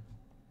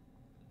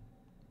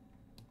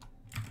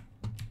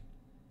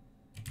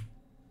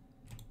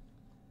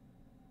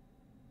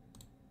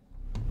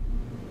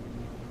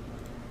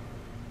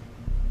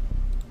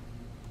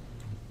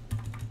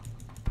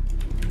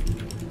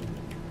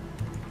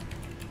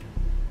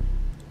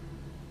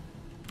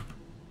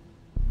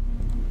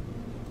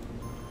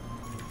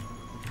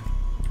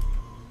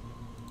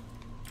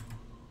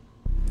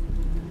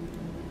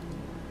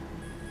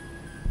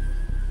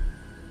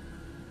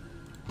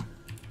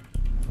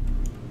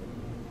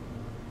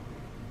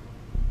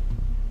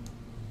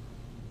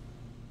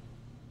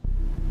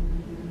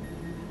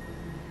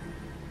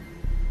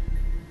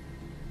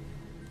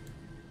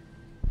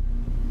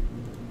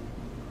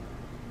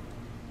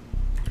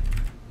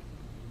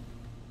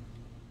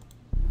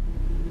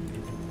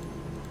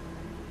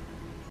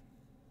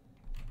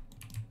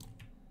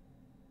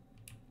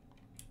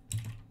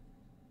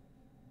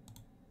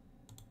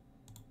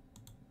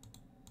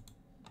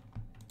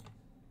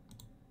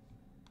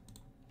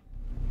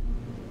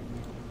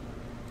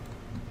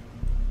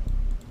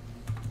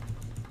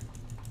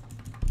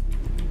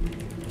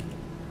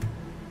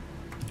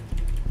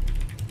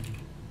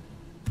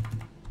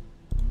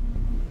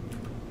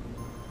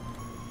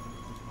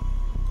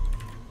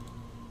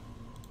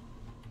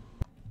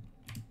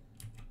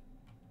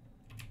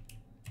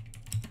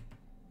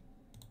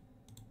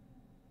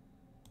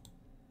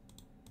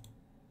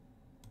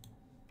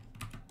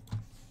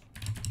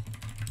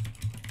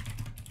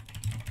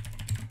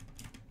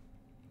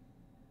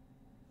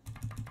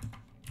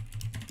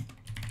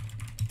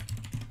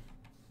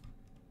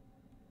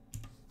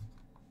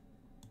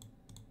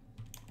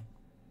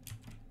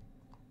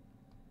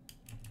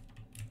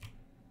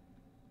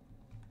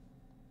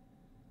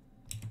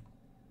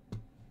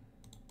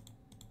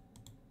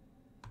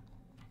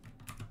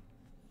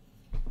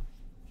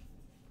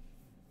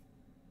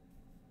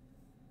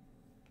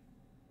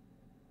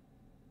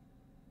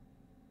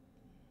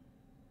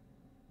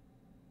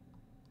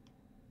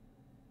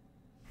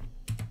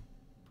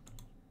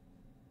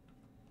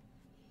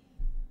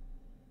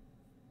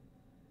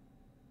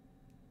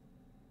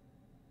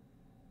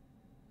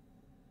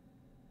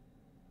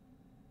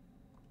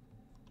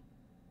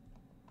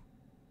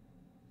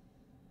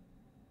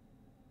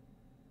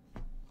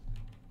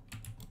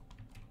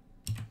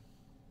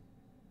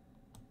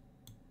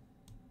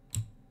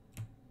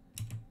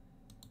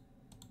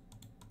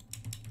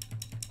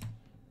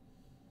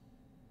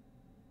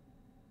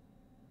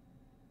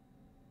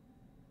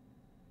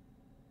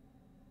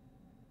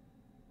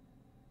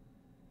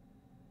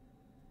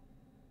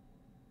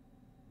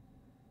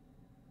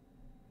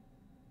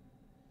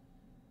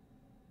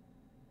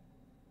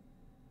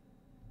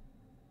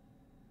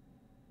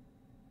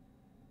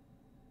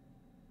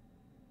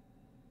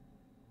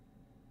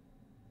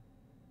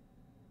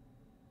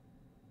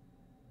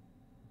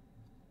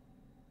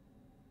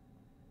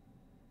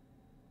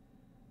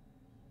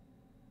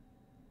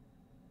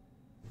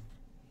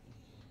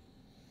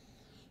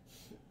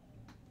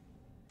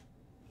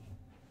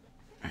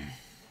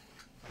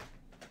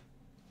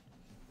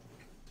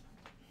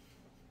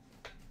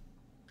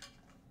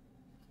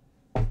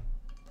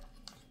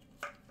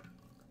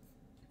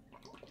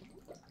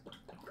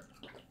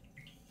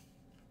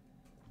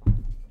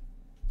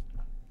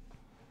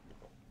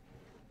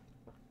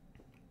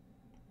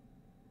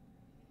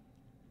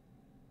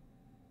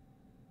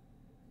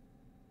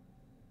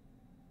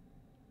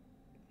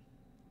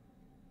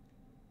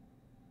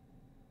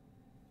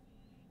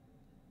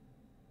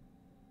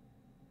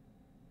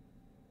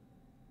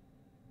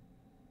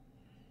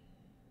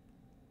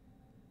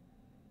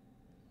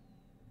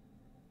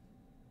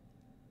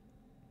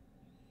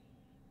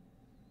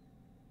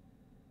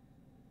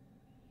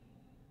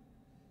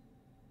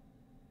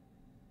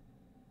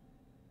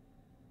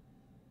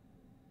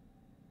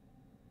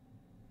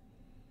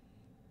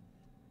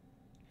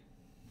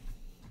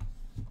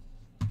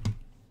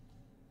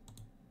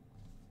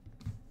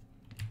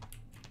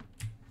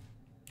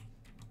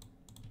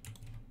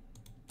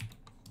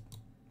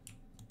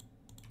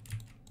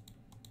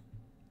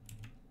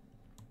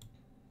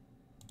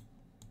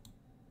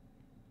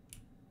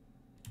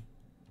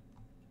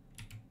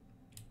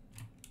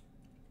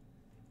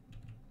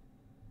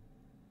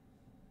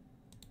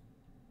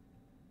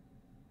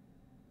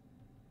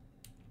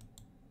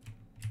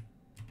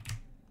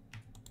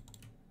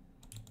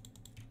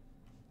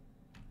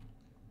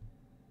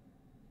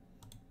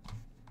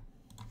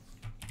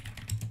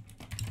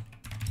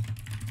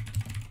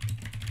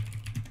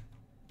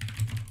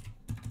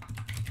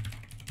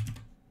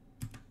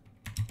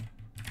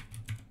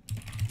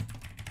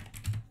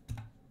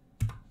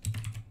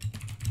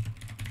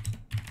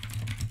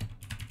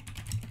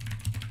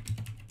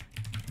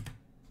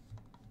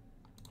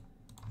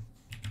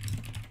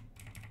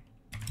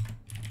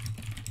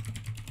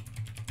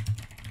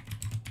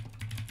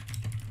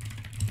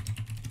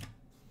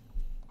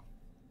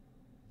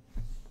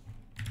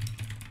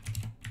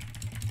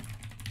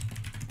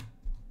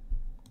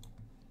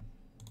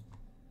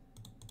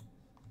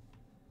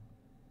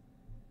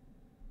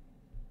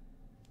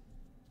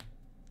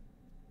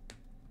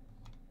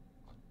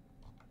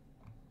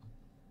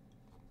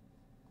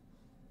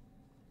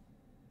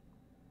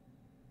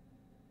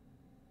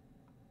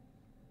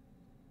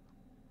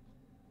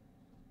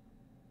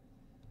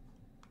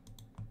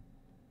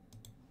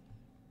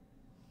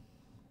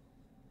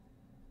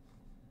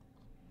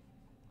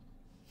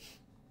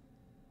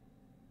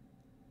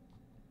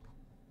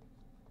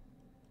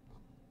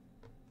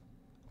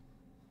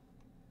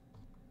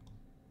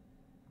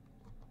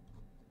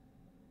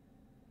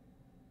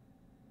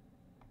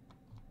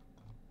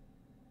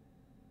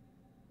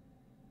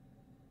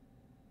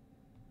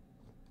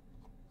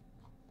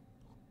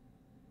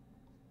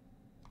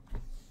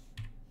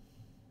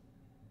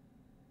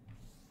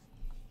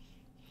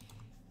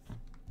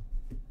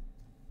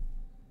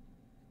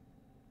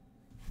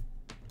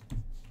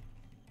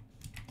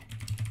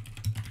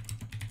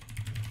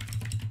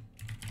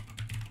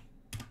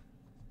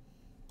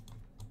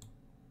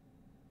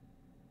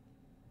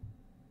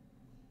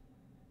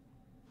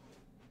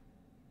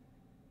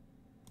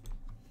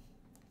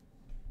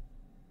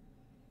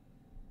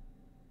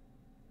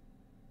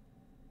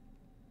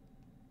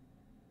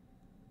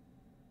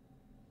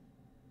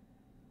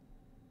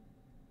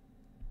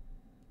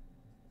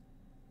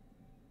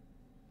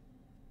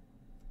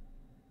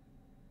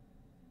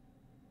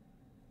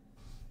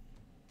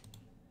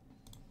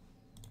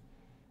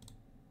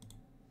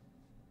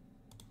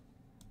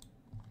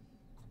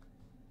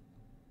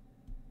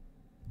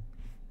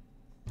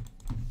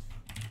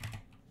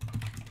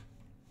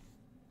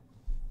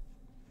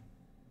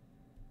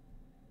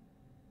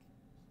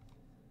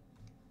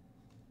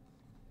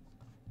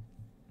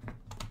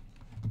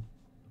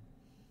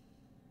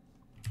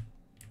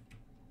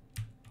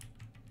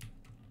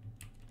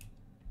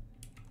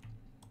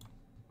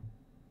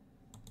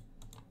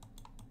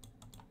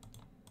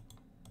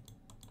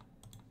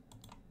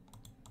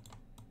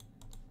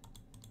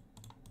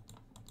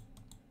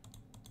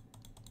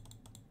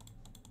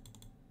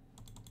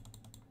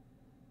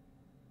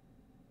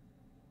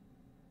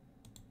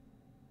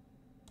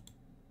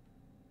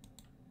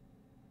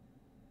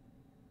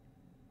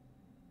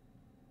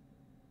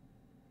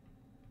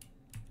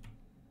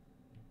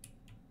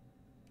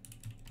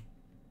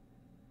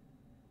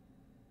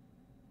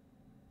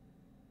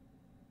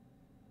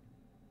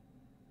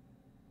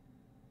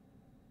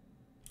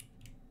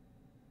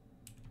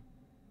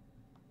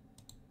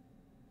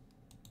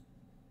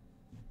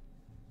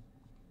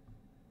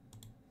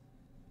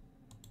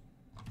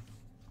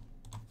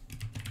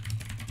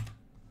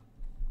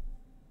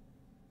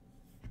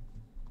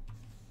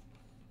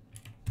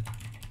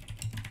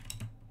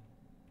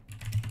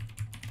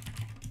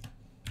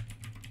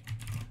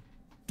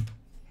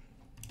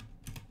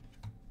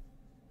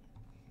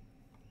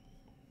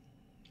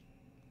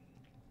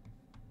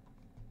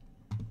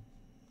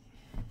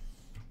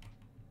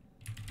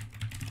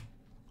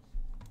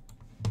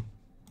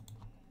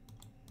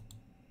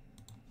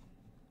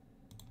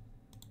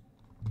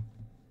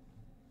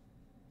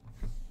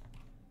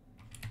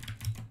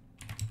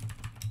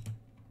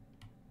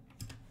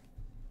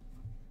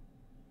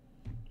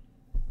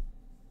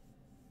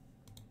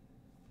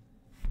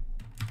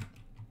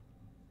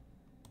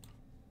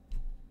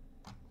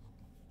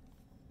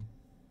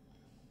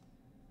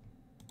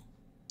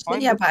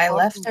 find Yeah, the but I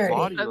left fucking already.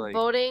 body, I'm like,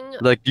 voting.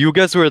 Like you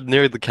guys were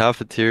near the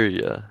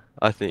cafeteria,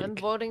 I I'm think.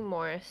 voting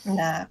Morris.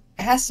 Nah,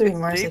 it has to be it's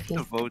Morris safe if he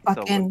to vote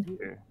someone fucking.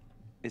 here.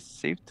 It's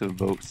safe to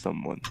vote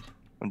someone.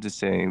 I'm just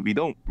saying, we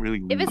don't really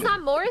If lose it's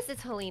not Morris,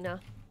 it's Helena.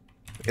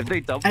 If they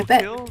I double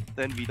bet. kill,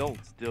 then we don't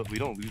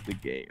lose the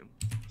game.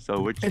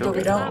 So we're But chilling we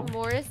If it's don't. not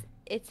Morris,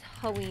 it's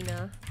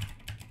Helena.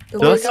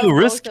 But Or That's no, so both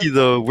risky of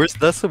though. them.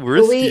 That's so But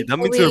risky. That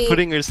means we're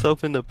putting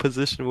ourselves in a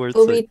position where it's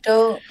but like, we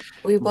don't.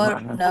 We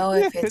won't Wow. know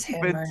if it's It's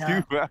him been or 2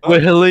 not. rounds.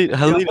 wait, Helena,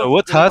 Y'all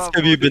what still task not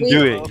have you voting,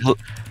 been We- doing?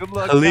 Good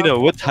luck, Helena,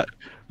 Paffort.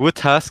 what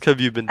task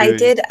have you been I doing?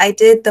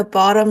 did the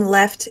bottom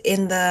left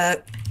in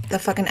the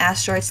fucking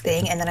asteroids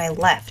thing, and then I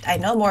left. I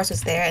know Morris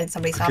was there, and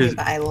somebody saw me, Okay.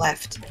 but I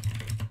left.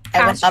 I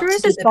went up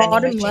Asteroids to is the vending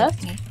bottom machine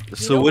left? thingy.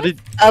 You So know what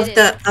what's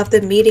did of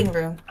the meeting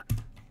room.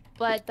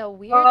 But the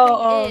weird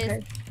Oh, thing is,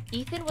 okay.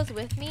 Ethan was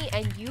with me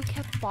and you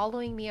kept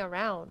following me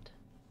around.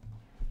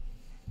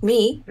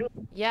 Me?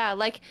 Yeah,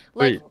 like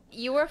Wait.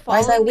 you were Why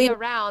is that following me weird?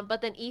 around,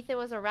 but then Ethan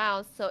was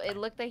around, so it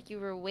looked like you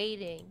were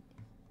waiting.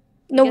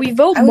 No, Because we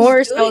vote I was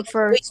Morris doing out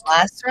first.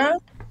 last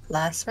round.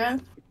 Last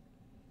round.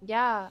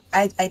 Yeah.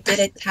 I did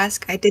a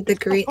task. I did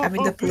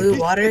the blue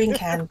watering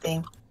can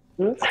thing.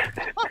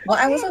 Well,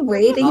 I wasn't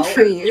waiting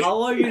for you.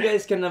 How are you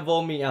guys gonna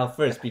vote me out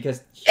first?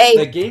 Because Hey.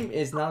 the game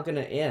is not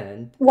gonna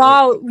end.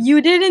 Wow,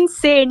 you didn't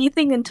say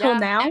anything until Yeah.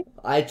 now?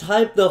 I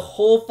typed the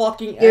whole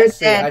fucking You're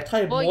essay. dead. I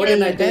typed Well, more your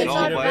than I vote did is in No,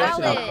 not but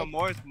university.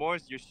 valid.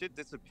 Morris, your shit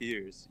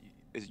disappears.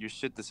 Your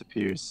shit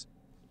disappears.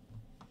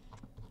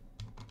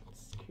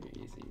 It's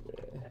crazy,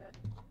 bro.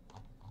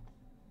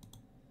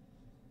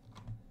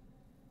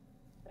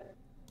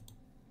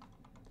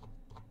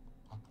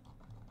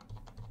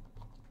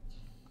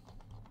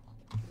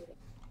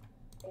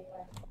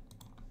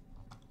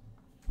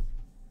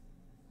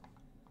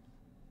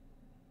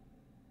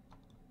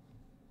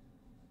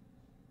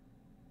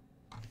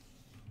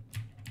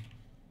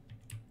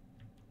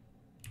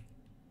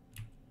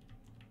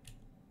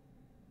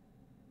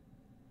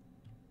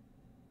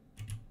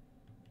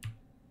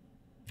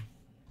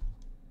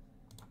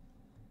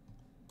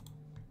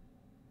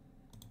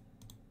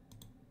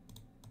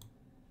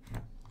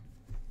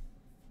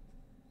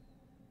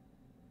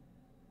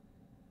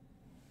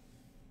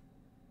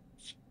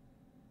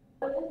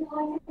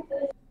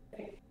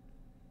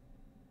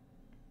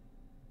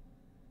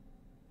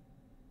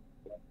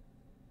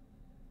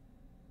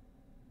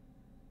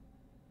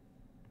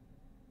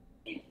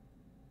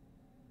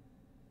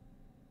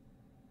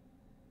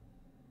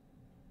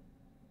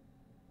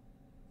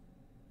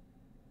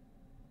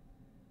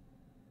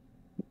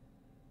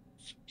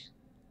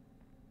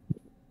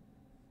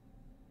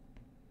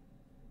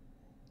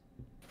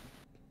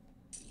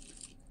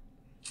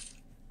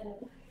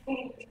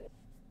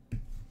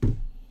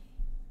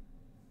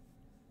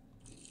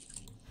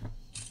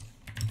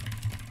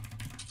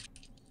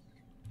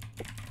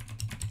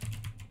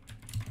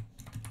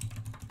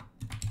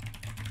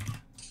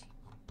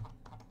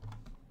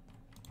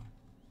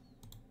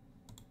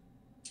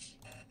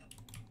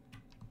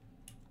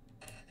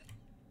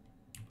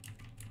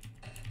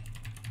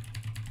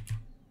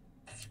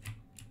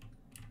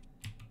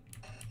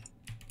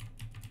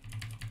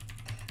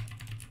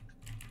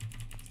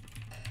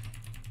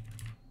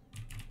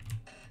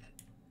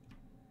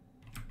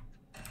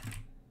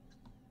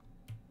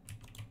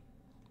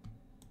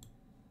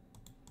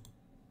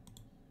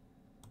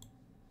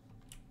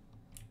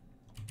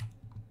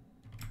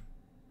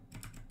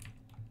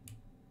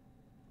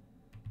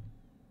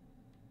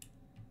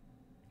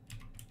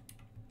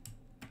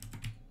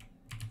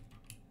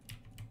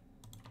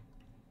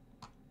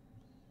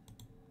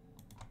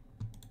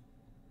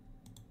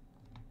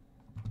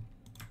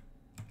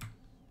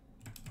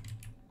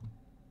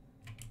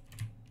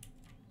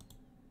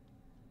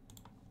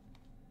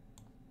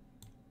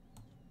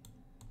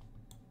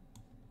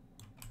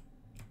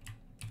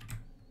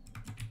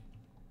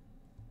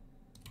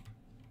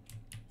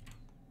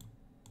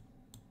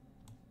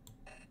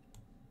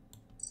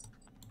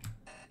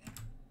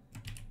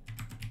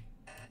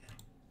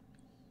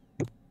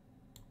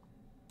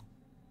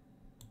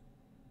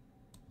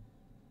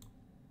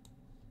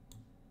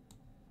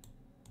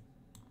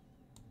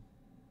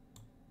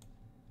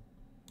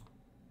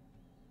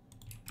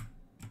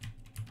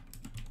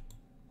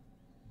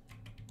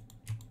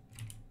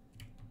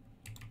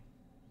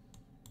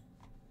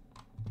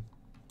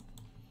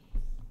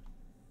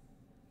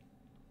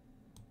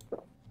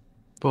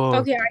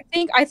 Okay,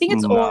 I think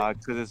it's Oi. Nah,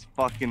 cause it's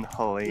fucking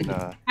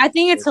Helena. I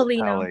think it's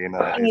Helena. Helena.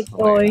 I think It's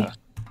it's Oi. Helena.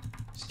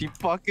 She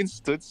fucking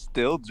stood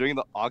still during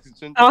the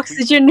oxygen.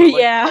 Oxygen, depletion for,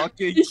 like, yeah.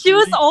 fucking She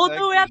was 3 all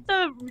the way at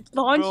seconds.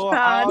 the launch Bro,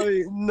 pad.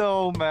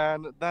 no,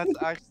 man. That's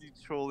actually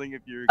trolling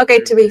if you're. Okay,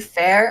 to be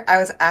fair, I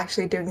was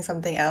actually doing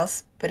something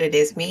else, but it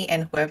is me,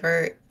 and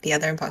whoever the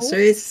other imposter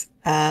is,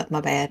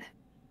 my bad.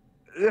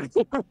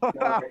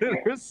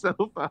 You're so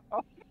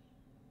foul.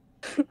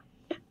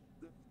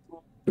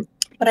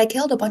 But I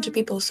killed a bunch of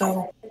people,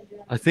 so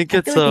I think I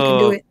it's feel like you can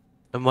do it.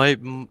 it might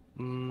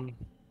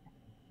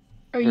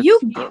Are you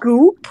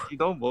goop? You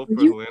don't vote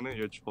for You- Helena,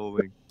 you're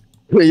trolling.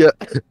 yeah.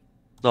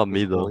 Not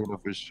me though. Helena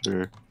for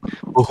sure.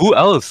 Well, who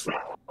else?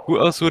 Who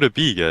else would it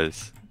be,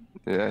 guys?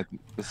 Yeah,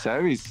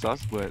 Sammy's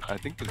sus, but I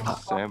think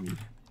it's Sammy.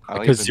 I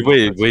don't Because even know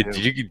if wait, that's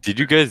him. did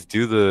you guys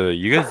do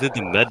you guys did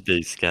the med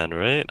day scan,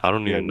 right? I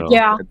don't Yeah, even know.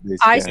 Yeah,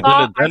 I scan.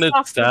 saw. Then I saw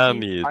it's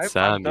Sammy, I've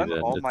Sammy, done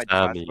then all it's my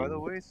tasks, Sammy. by the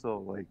way, so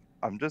like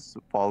I'm just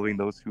following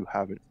those who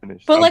haven't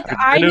finished. But their like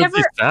tasks. I Then it would be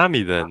never,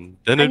 Sammy then.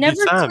 Then I it'd be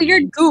never Sammy.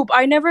 cleared Goop.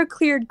 I never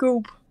cleared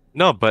Goop.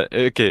 No, but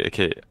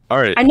okay,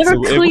 all right. I never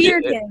So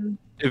cleared him.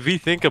 if we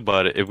think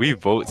about it, if we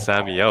vote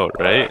Sammy out,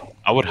 right?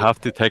 I would have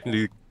to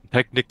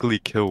technically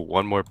kill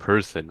one more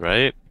person,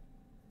 right?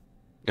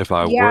 If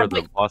I Yeah, were the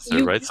but imposter,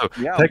 you- right? So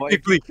Yeah, but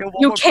if technically, you kill one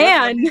You more person, that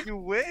can. means you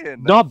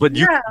win. no, but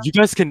Yeah. you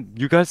guys can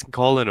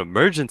call an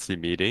emergency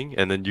meeting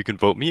and then you can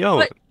vote me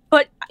out.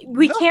 But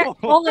we No. can't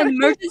call an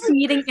emergency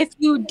meeting if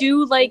you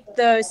do like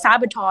the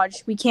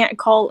sabotage. We can't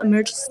call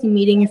emergency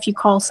meeting if you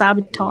call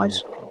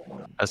sabotage.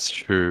 That's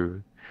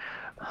true.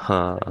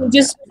 Huh. We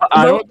just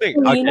I vote don't think.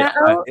 Helena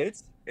Okay, out.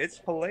 it's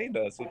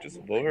Helena, so just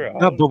vote her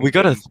out. Yeah, but we and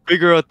gotta then-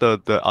 figure out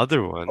the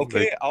other one.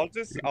 Okay, Like,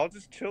 I'll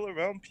just chill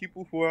around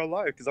people who are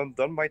alive because I'm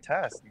done my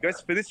task. You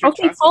guys finish your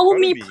Okay, tasks follow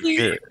in front me, of please.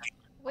 yeah.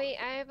 Wait,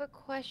 I have a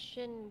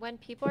question. When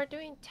people are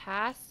doing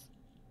tasks,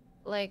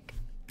 like,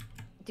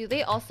 do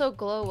they also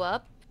glow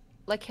up?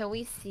 Like, can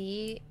we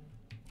see?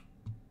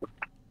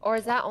 Or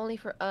is that only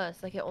for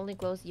us? Like, it only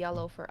glows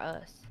yellow for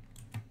us,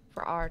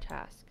 for our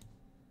task.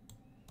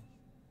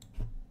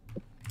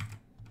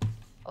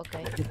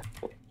 Okay.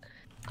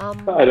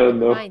 I don't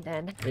know. Fine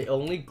then. It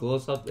only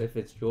glows up if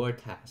it's your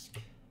task.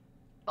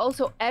 Oh,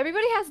 so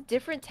everybody has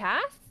different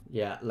tasks?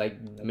 Yeah, like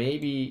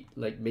maybe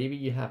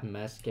you have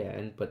mass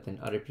scan, but then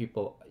other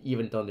people,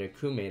 even though they're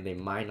crewmate, they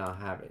might not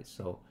have it.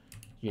 So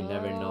you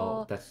never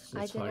know. Oh, That's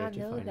I it's did harder not to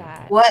know find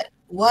out. that.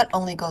 What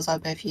only goes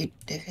up if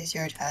it's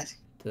your task?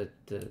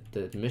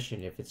 The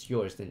mission, if it's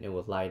yours, then it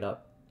will light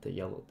up the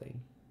yellow thing.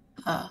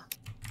 Oh.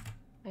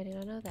 I did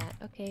not know that.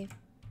 Okay.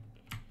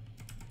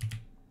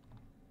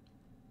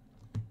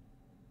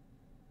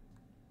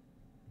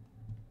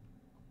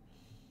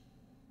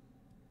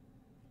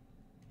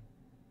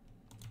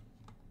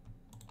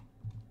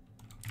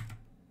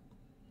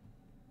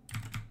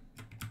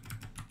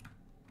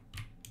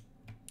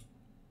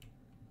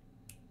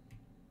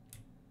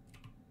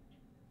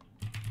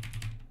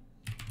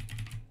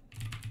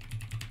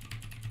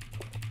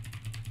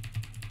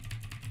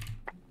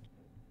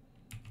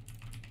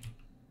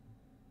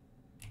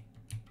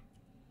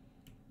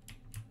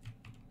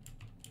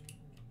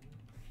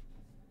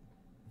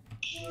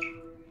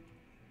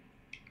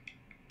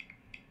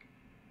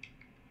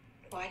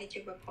 Why did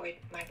you report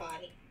my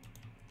body?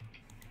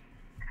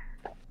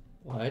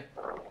 What?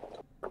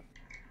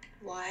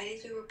 Why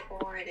did you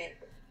report it?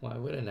 Why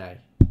wouldn't I?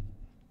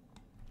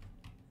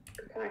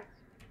 Because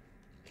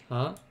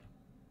Huh?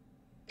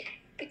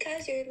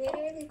 Because you're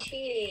literally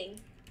cheating.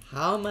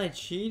 How am I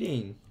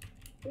cheating?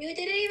 You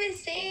didn't even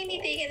say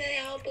anything and then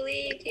I all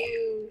believed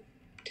you.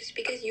 Just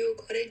because you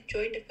couldn't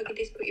join the fucking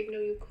Discord even though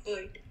you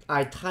could.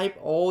 I type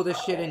all the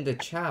shit in the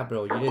chat,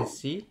 bro. You didn't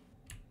see?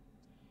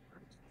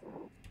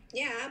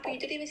 Yeah, but you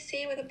didn't even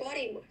say where the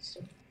body was.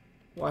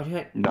 Why did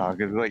I? Nah,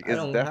 because like I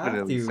it's don't have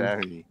definitely to.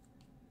 Sammy.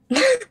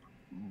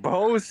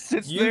 Bro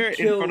sits You there in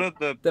killed front of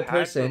the the pad for,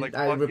 person. like,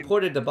 I fucking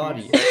reported the 2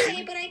 body.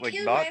 seconds, but I like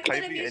killed not right in front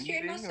of typing you, so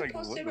you're not anything. Like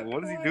supposed to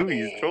what is he report doing?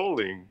 He's it.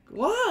 trolling.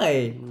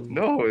 Why?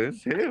 No,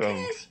 it's him.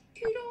 Because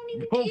you don't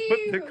even Don't put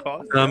the care.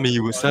 cost.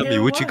 Sammy,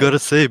 what you gotta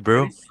say,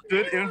 bro? He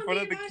stood in front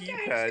of the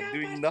keypad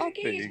doing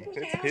nothing.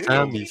 It's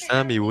him.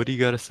 Sammy, what do you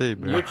gotta say,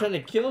 bro? You're trying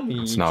to kill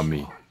me. It's not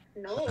me.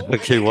 No.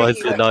 Okay, why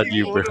is it not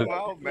you, bro? Vote him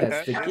out, man.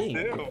 That's the It's game.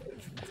 him.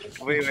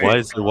 Wait. Why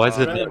is it Right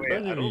not? in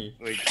front of me.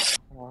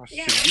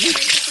 Yeah,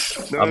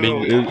 Should we? I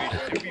mean, No,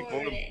 should we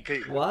vote him? Okay,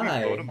 if Why?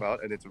 we vote him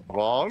out and it's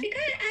wrong.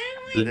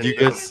 Then you then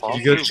guys the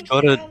just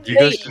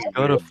imposter-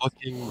 gotta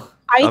fucking.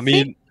 I I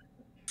mean, think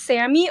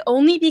Sammy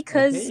only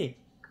because Okay.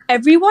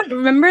 everyone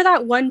remember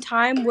that one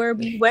time where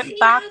we went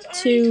back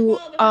to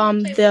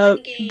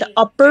the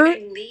upper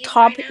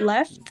top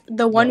left,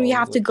 the one we No,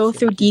 have to what's go it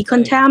through keep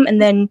decontam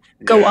and then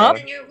go Yeah. up.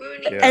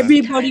 Yeah.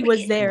 Everybody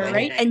was there,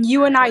 right? And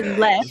you and I I'm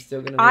left.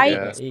 still gonna I make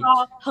it at 8.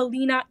 saw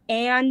Helena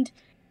and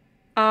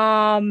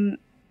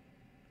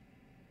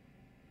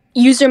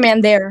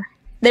Userman there.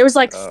 There was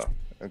like Oh,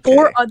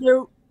 4 okay.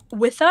 other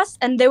with us,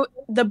 and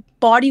the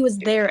body was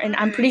there, and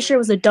I'm pretty sure it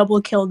was a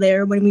double kill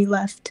there when we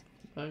left.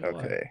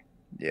 Okay.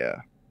 Yeah.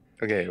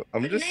 Okay,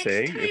 I'm just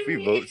saying, if we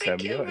vote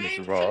Samuel and it's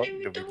wrong,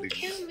 then we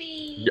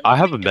lose. I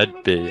have a med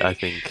bay. I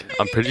think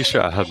I'm pretty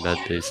sure I have med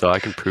bay, so I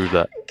can prove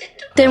that.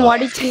 Then why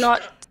did you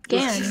not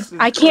scan?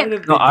 I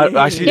can't. No,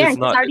 actually, scan it's 'cause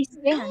not. I already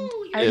scanned. I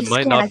already It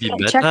might scanned. not I be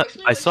can't med. check.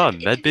 I saw a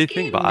med bay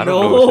thing, but I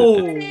don't know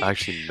if it's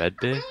actually med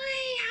bay.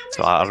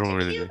 So I don't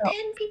really know.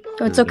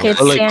 No, it's okay. It's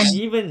But, like, Sammy.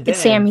 Even then, It's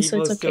Sammy, so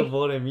people it's still okay.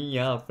 voted me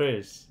out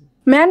first.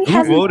 Man Who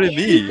hasn't voted said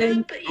me?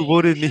 anything. Who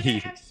voted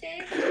me?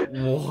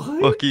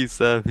 What? Fuck you,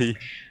 Sammy.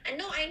 I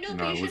know,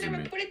 No, it wasn't me.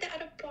 reported the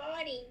other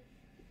body.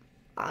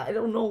 I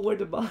don't know where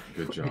the body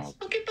Good job.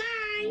 Okay,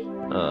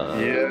 bye. Uh,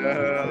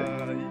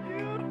 Yeah.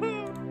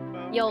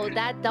 Yo,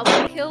 that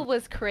double kill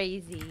was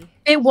crazy.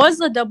 It was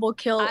a double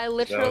kill. I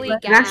literally was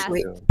gasped.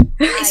 Actually,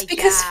 I it's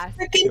because gasped.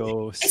 freaking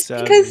Yo, it's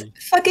because Sammy.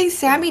 fucking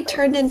Sammy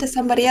turned into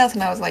somebody else,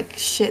 and I was like,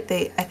 shit.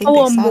 I think Oh, they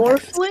a saw that.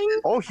 morphling?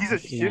 Oh, he's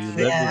a You let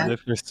shifter. Yeah. me live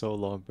for so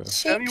long, bro.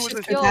 Sammy was a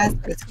Shapeshifter Yo, has,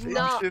 but it's shifter.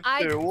 No,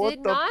 I What did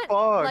the not.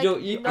 fuck? Like Yo,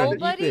 Ethan,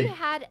 nobody Ethan.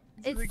 had.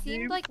 Is it It a seemed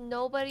game? like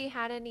nobody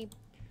had any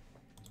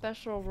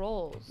special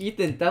roles.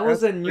 Ethan, that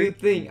was That's a new crazy.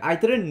 thing. I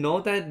didn't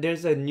know that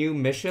there's a new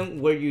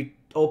mission where you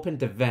open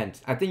the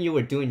vent. I think you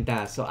were doing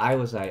that, so I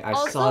was like, I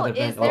saw Also, the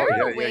vent is there open.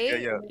 a Yeah,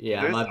 way?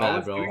 Yeah, There's, my I bad,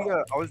 was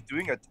bro. I was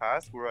doing a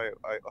task where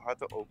I had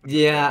to open. the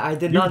Yeah, vent. I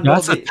did Dude, not know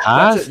that's a the.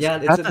 task. That's a, yeah,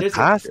 it's That's a, a there's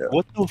task. Yeah.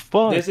 What the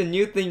fuck? there's a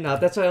new thing now.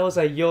 That's why I was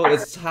like, yo,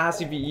 it has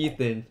to be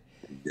Ethan.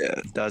 Yeah,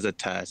 that was a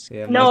task.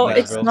 Yeah, my No, bad,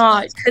 it's bro.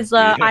 not. Because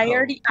Yeah,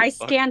 I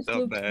fucked scanned up,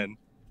 Fluky. man.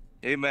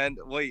 Hey man,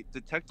 wait,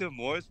 Detective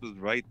Morris was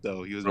right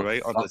though. He was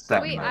right on the fuck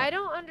that, Wait, man. I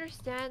don't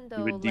understand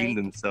He though. redeemed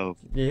Like, himself.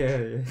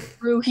 Yeah,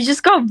 Bro, he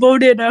just got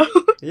voted out.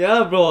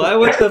 yeah, bro.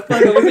 What the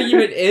fuck? I wasn't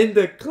even in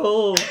the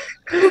call.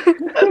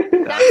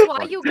 that's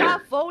why you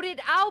got voted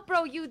out,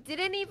 bro. You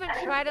didn't even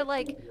try to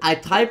like. I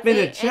type in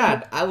say the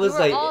chat. I we was were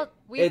like, all-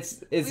 we-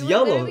 it's we were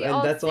yellow, literally and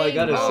all that's all I saying,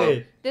 gotta "Oh,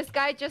 say. This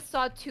guy just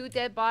saw 2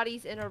 dead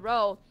bodies in a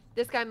row.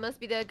 This guy must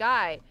be the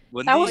guy."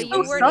 When That the- was But so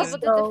you weren't sus, able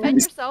to though.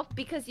 defend yourself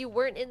because you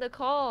weren't in the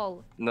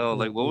call. No,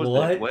 like what was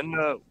What? it?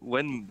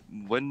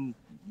 When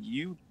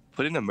you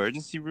put in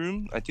emergency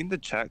room, I think the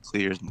chat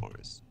clears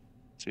Morris,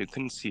 so you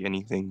couldn't see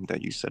anything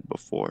that you said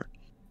before.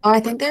 Oh, I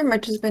think there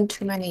might just been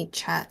too many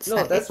chats. No,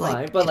 that that's it, like,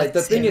 fine. But made like it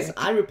the thing is, serious.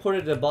 I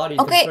reported the body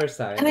Okay, the first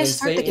time can I and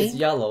start the saying it's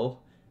game? yellow.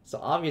 So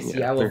obviously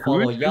Yeah, I will wait, who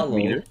follow is yellow.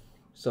 leader?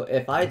 So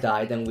if I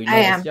die, then we know I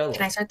it's am. yellow.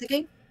 Can I start the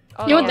game?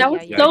 Oh, You know,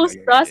 yeah, that was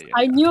yeah, so yeah. sus.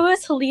 I knew it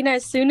was Helena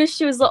as soon as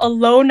she was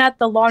alone at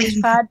the launch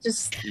pad,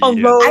 just Yeah,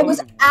 alone. I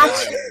was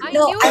actually I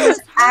no, knew I it was was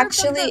her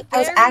from actually the I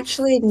was very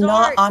actually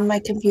not start. on my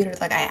computer.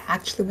 Like I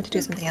actually went to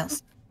do something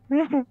else.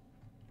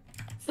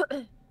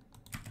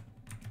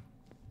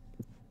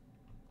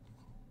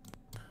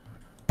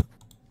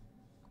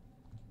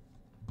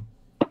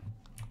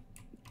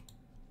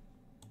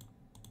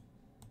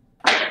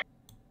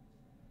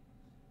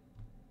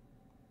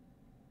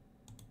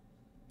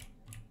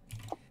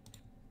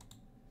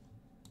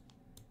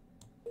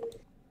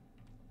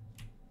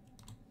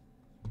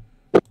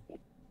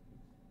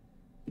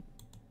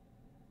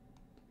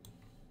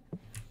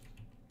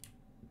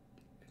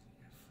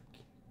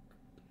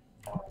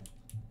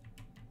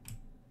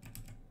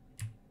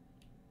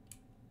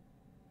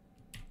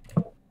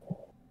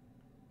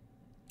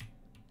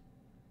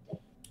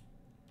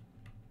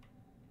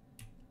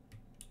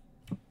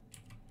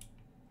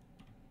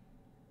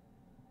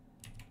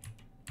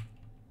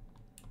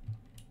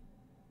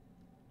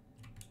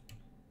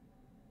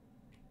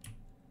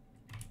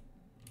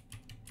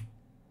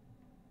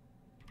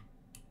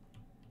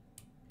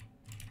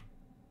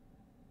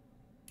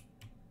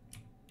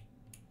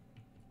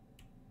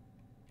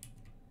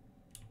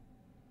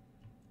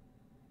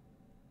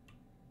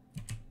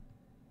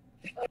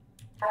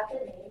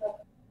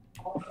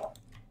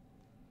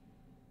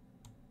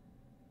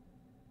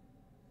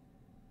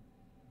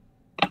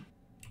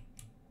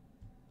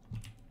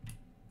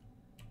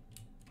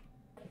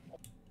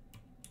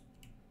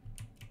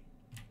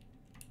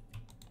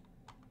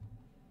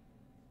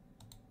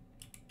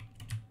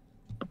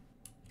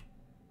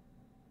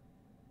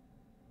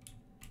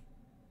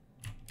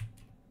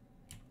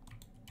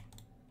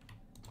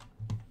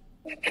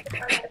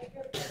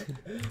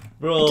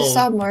 Bro. I just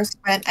saw Morris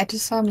went. I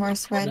just saw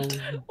Morris went.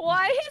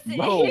 Why is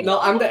it? No,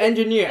 I'm the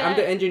engineer. I'm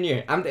the that?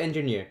 engineer. I'm the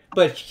engineer.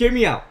 But hear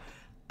me out.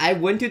 I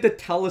went to the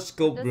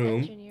telescope What does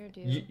room. engineer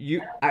do?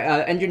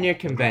 Engineer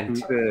can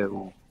vent.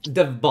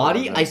 The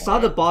body, I saw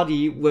the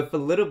body with a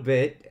little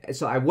bit,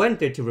 so I went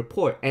there to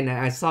report, and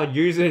I saw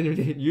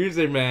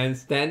user man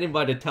standing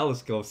by the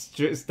telescope,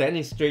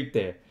 standing straight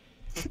there.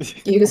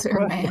 User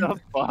man.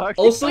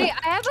 Also, Wait,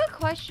 I have a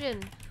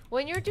question.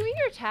 When you're doing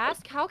your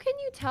task, how can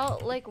you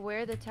tell like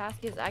where the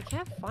task is? I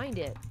can't find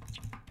it.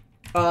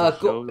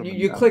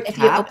 you click If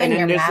you tab, open and then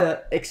your there's map-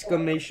 a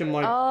exclamation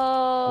mark.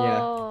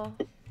 Oh.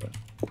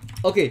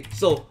 Okay,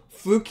 so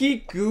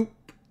Fluky, Goop,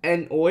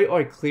 and Oi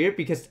are clear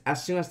because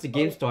as soon as the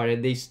game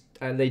started,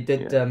 they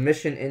did the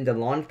mission in the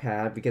launch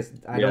pad because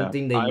I don't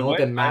think they know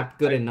the map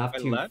good enough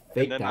to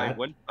fake and then that. I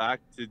went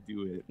back to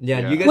do it.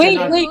 Yeah, you guys Wait,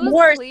 are not. wait, Who's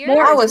Morris, clear?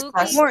 Morris, I was Fluky,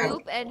 plus Morris.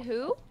 Goop, and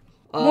who?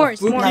 Morris,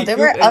 Fluky, Morris. No, there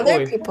Goop, were and other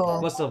Oi.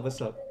 people. What's up?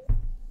 What's up?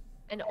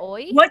 And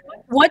Oi?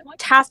 What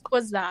task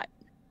was that?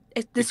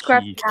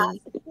 Describe key. the task.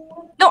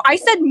 No, I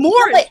said No,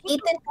 Morris. but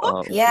Ethan.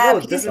 Oh, Yeah, No,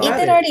 it because doesn't Ethan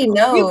matter. already You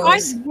knows.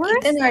 guys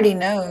Morris? Ethan already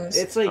knows.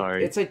 It's like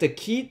Sorry. it's like the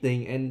key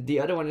thing, and the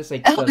other one is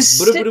like Oh,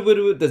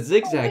 shit. the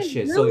zigzag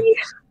shit. So Really?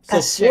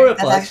 That's four true. of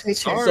That's us. actually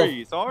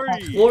true.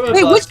 Sorry. Four of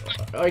Wait, us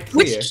are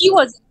clear. Which key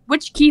was it?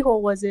 Which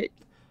keyhole was it?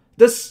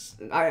 This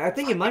I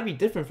think it might be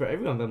different for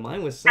everyone, but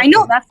mine was I second.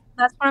 know that's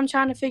what I'm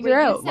trying to figure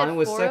Wait, you out. said Mine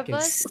was 4 second.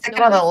 of us? Second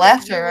No on the one said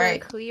left you or were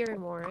right? Clear,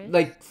 Morris.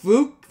 Like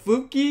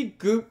Fluky,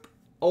 Goop,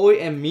 Oi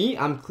and me,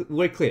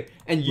 we're clear.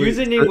 And Wait,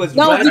 username was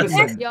No, right we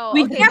beside. can't. Yo,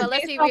 We okay, can't but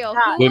let's be base off real.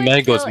 that. Who Wait, would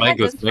mangoes, kill in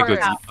mangoes, this mangoes.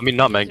 first? I mean,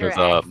 not User mangoes.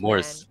 X,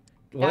 Morse.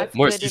 man. What? That's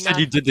Morse, good you said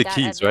you enough. did the That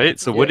keys, evidence right?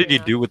 is So what good did you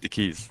enough. do with the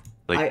keys?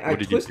 Like, I what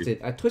did you do?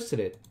 twisted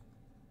it.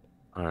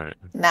 Alright.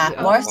 Nah,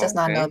 Yeah. Morris does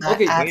not know Okay. that.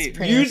 Okay, That's wait,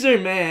 pretty. user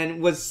man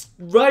was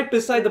right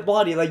beside the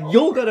body. Like,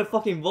 yo gotta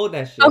fucking vote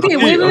that shit. Okay,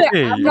 wait.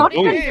 Okay, I'm you not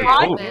vote, even you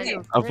lying. vote.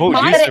 I vote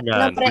No, user but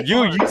man. it- But you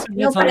no, user but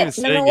man's not even no,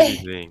 saying wait.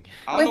 anything.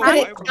 I Wait, don't but know it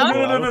why does.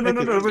 we're No,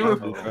 picking no, Mango, wait.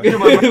 bro. Yo, my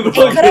Bro,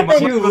 microphone. get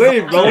back you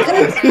lame, bro.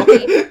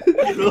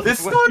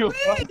 It's What not you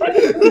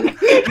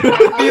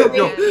me.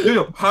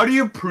 Yo, how do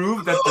you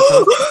prove that the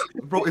toast?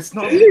 Bro, it's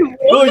not me.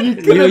 Bro, you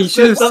could Yo, have you should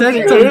said have said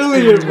something something,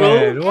 earlier,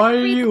 bro. man. Why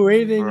are you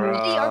waiting?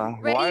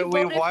 Bruh, why are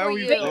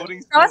we Wait,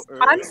 voting sus? so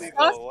I'm early sus.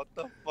 though? What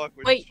the fuck?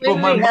 We're Wait, Bro,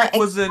 my wait. No, mic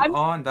wasn't I'm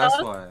on. That's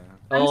sus. why.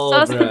 I'm Oh,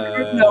 sus to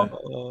Bruno.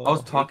 bruh. I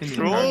was talking the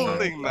entire time.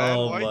 trolling, man.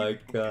 Oh Why are my you...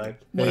 god.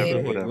 Whatever,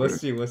 Hey, whatever.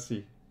 we'll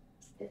see.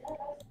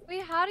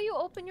 Wait, how do you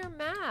open your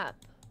map?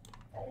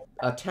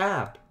 A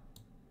tab.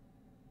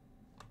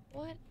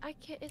 What? I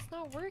can't. It's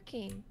not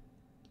working.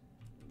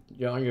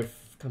 You're on your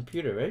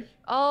computer, right?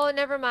 Oh,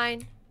 never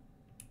mind.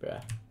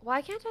 Bruh.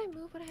 Why can't I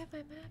move when I have my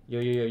map? Yo,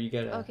 you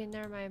gotta. Okay,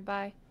 never mind.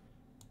 Bye.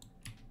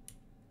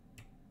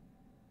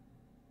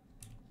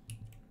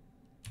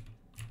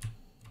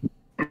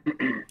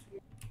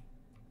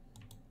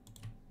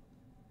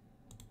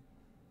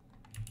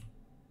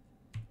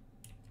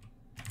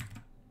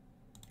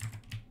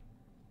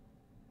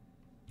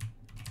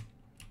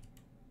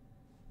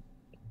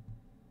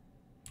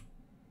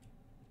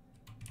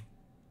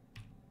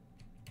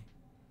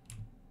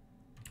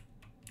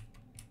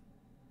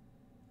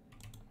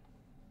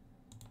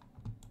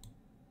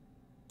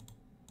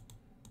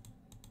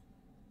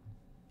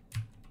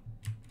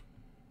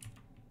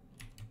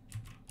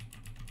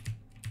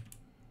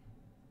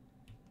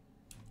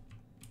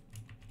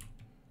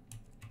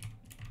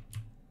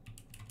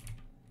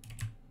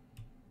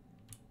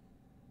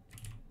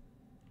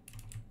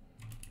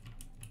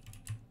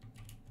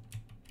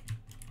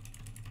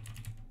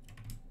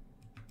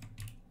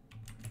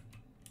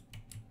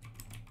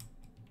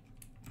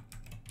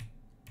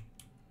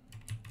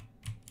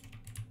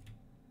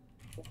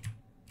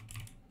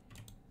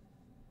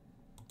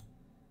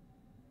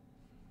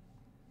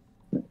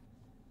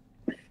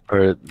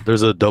 Alright,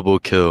 there's a double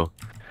kill.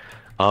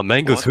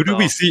 Mangoes, What who did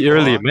we the see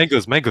earlier? fuck?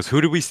 Mangoes,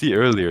 who did we see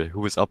earlier? Who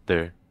was up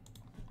there?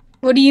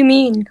 What do you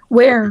mean?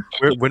 Where?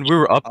 When we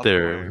were up Up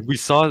there, where? we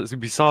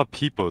saw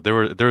people. There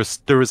was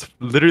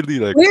literally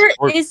like Where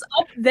four- is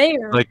up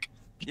there? like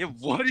Yeah,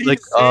 what are you like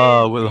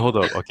saying? well, hold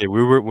up. Okay,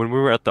 when we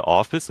were at the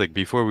office, like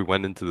before we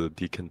went into the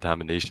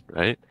decontamination,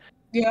 right?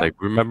 Yeah. Like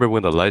remember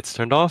when the lights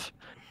turned off?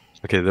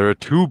 Okay, there are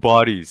two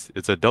bodies.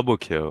 It's a double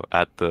kill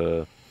at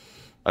the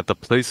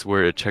place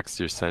where it checks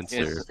your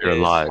sensor if you're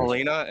alive.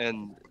 Helena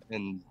and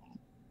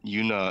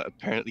Yuna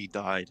apparently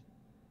died.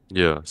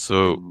 Yeah,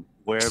 so in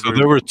wherever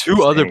there were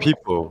two other staying.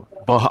 people,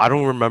 but I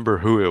don't remember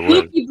who it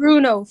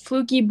was.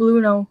 Fluky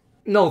Bruno.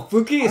 No,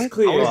 Fluky is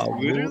clear. I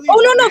was literally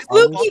Oh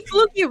no, saying-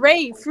 Fluky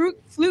Ray.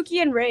 Fluky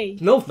and Ray.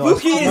 No,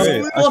 Fluky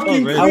is I saw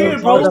fucking Ray. clear,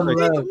 I bro. was on the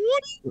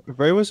left.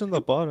 Ray was in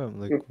the bottom,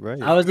 like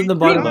right. I was in the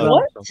bottom Wait,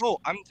 left. what? Bro,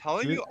 I'm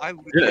telling you, I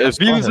Yeah, if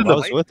he was in I the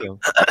was with him.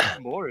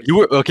 you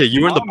were okay.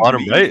 You were in the Not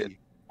bottom, me. right?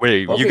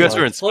 Wait, Okay, you guys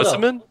were in hold up.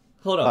 specimen.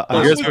 Hold up.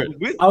 I You was guys were.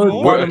 with I was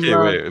Morris. Where, bottom okay,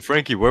 left. wait,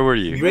 Frankie, where were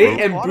you? Ray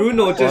Where- and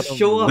Bruno just bottom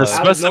show up left. the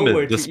out of specimen,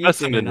 nowhere the to Ethan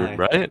specimen and room, I.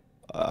 right?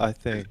 I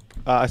think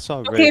I saw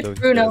Ray. Okay, though,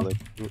 Bruno. like,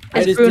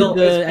 I just Bruno.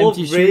 did the It's both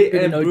empty Ray chute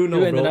and and O2, Bruno,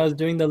 and then bro. I was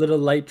doing the little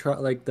light,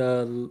 like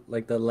the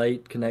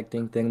light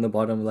connecting thing in the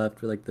bottom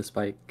left with like the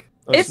spike.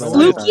 oh, If no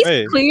way it's Fluky's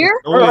Ray.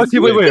 clear, No way it's Okay,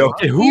 wait, Ray.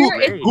 okay.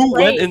 Clear is Who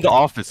went Ray. in the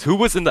office? Who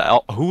was in the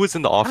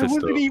office I though?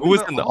 wasn't even Who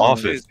was in the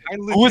office? I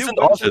Who was in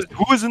the legit office?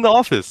 Who was in the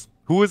office?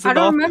 Who was in I the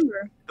don't office?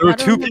 remember. There were I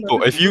don't two remember.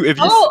 people. If you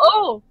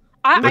Oh,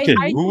 Okay,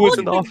 I who was told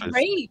in the you office?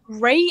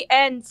 Ray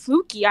and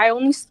Fluky. I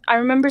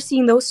remember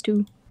seeing those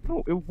two.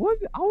 No, it was.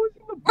 I was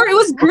in the. Or it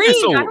was green. Okay,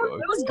 so I don't,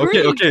 it was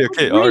green. okay. It was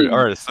green.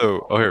 All right.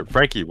 So,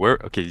 Frankie, where?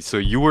 Okay, so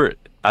you were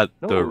at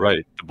the No.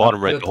 right, the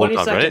bottom right, Yo, the whole 20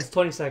 time, seconds, right?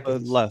 20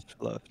 seconds. Left.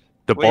 The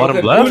Wait, bottom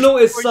Okay, left. Bruno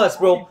is sus,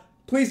 bro.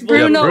 Please vote.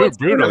 Bruno Yeah, is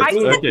Bruno. I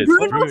said okay,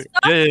 Bruno is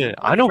yeah.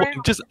 I know. Right.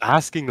 I'm just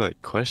asking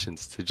like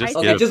questions to just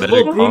Okay, get a just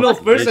better vote Bruno first and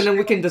confirmation. then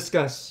we can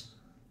discuss.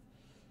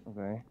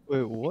 Okay.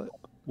 Wait, what?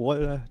 What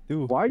did I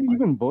do? Why are you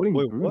even voting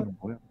Wait, Bruno?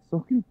 I'm so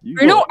confused.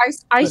 Bruno,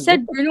 I What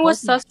said the Bruno was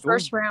fuck is sus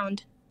first going-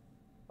 round.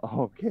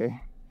 Oh, okay.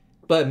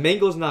 But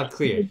Mango's not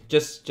clear.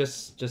 Just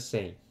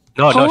saying.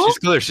 No, Huh? she's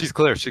clear. She's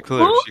clear.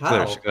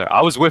 How?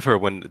 I was with her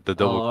when the Oh,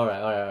 double.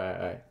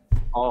 alright.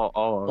 Oh.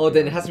 Oh,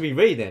 then it has to be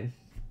Ray then.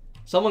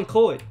 Someone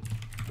call it.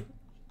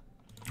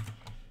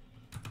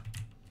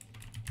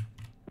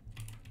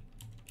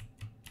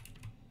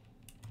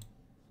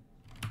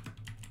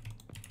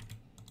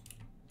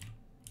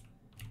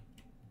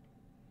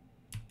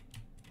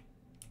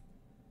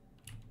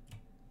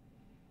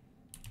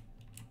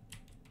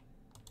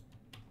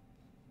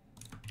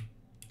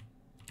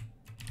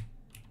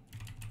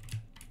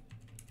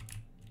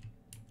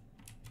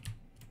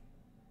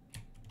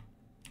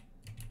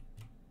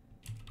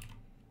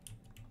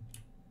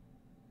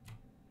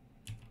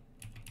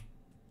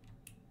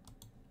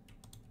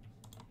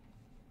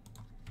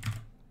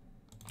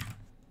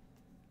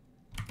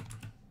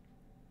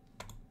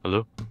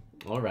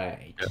 All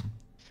right.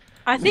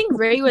 I think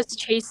Ray was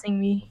chasing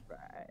me.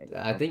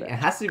 I think it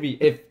has to be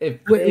if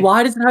Wait,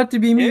 why does it have to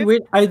be me?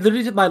 Wait, I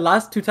literally did my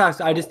last 2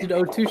 tasks. I just did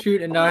O2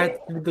 shoot, and now I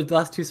have to do the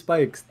last 2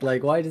 spikes.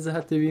 Like, why does it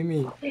have to be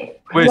me?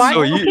 Wait, Why-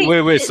 so you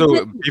okay, wait,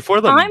 so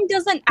before the Time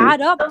doesn't add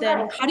up then.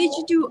 How did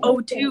you do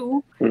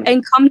O2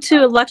 and come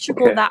to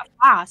electrical Okay. that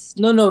fast?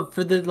 No,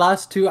 for the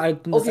last 2,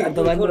 at the wait, end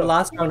of hold the on.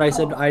 last round, I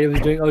said I was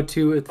doing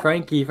O2 with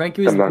Frankie.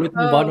 Frankie was Come on. with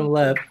me bottom Oh.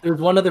 left. There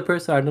was one other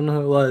person, I don't know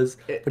who it was,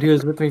 but he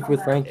was with me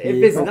with Frankie.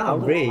 If it's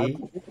not Ray,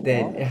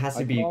 then it has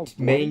to be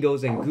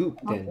Mangoes and Goop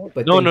then.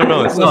 But No, then no, no,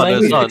 Goop it's was not, Mango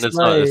it's Ray. not, fixed it's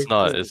not, it's my-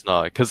 not, it's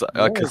not,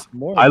 because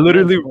Morris, I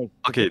literally Morris,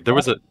 okay. if There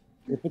it's was a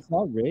If it's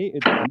not Ray,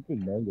 it's Goop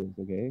and Mangoes,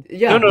 okay?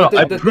 Yeah, no,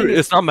 but the thing is,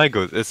 it's not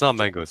mangoes. It's not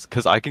mangoes,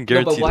 because I can no,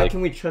 guarantee. but why like,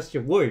 can we trust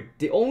your word?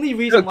 The only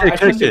reason why Okay, I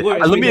trust okay, your word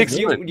let is me because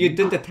explain. you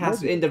did the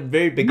task in the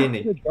very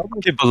beginning.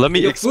 okay, but let me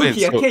Yo, explain.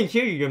 Fluky, I So, can't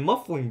hear you. You're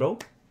muffling, bro.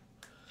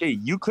 Hey,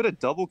 you could have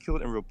double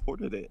killed and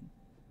reported it.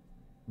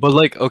 but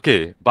like,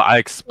 okay, but I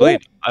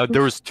explained.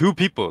 There was 2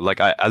 people. Like,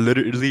 I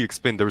literally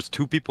explained there was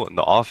 2 people in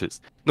the office.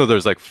 No,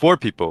 there's like 4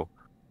 people,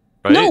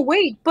 right? No,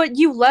 wait, but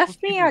you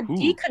left me at Who?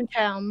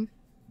 Decontam.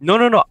 No,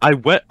 no, no.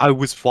 I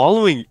was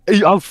following.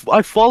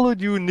 I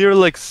followed you near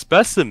like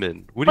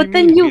specimen. What do But you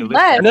then mean? you Okay, listen,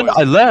 left. And then Morris,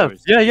 I left.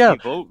 Morris, Yeah, if yeah. you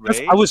vote Because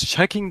Ray, I was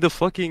checking the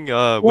fucking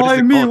what Why is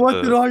it me? called?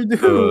 What did I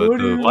do? What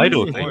do the you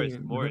vital mean?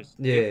 thing. Morris,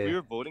 Yeah. if we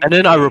were voting And for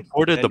then I Ray,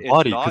 reported then the it's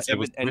body not, because it and,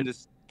 was. and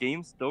this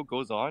game still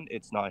goes on,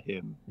 it's not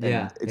him. Yeah,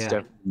 And it's yeah.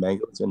 definitely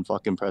Mangoes and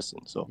fucking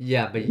Preston. So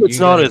Yeah, but It's you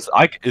not guys,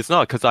 as it's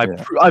not because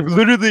Yeah. I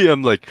literally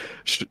am like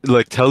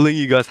like telling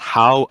you guys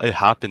how it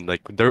happened.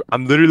 Like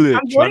I'm literally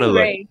like, I'm trying to voting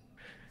like Ray.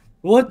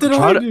 What did I'm I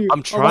trying to do? I'm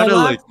Oh, trying my to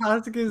like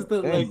last task is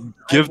that like Hey,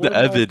 give the would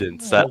have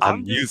evidence that known.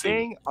 I'm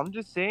using. I'm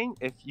just saying,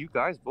 if you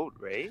guys vote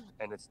Ray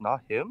and it's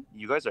not him,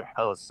 you guys are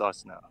hella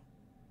sus now.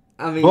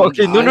 I mean, Well,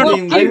 okay, no, I no, no.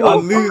 think we will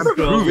I'm lose,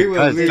 bro. We proving, will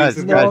guys, lose guys,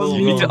 if we guys. vote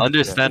You need to wrong.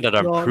 understand that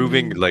I'm Johnny.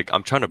 proving. Like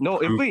I'm trying to No,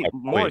 if prove we my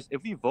point. Morris,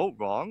 if we vote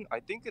wrong, I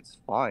think it's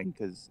fine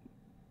because,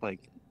 like,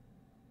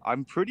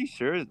 I'm pretty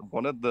sure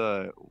one of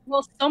the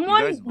Well, guys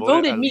someone voted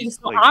voted at me, least,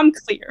 so like- I'm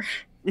clear.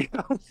 yeah,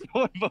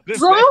 someone voted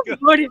Someone Mangoes.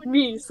 voted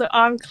me, so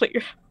I'm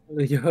clear.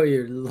 Yo,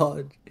 you're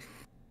lodge.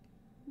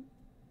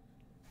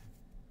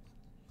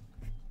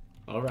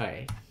 All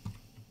right.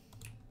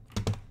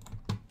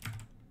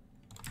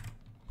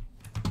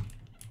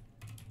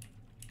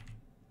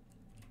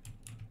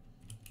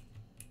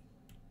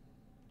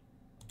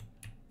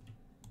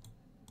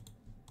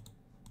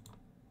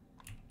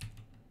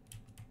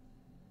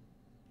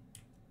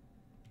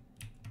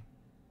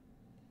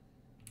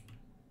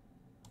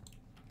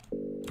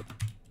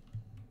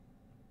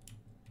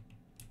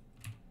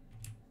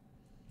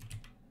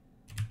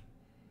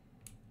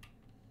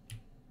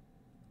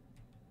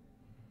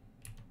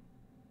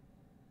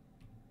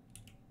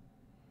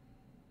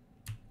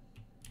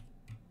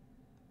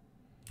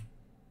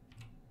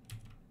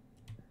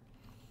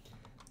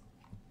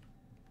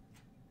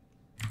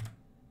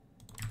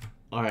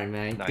 All right,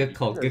 man. Nah, Good you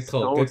call. guys Good are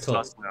call. so Good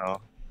call. sus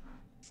now.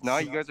 Now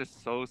you guys are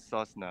so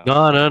sus now.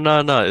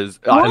 No. Is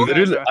I What? You guys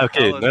literally are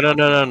okay? hella No. sus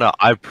now. No.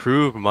 I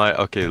proved my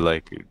okay.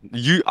 Like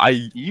you,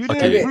 You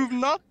okay. didn't prove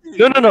nothing.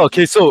 No.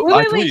 Okay, so I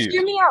Wait, told wait, you.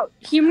 hear me out.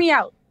 Hear me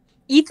out.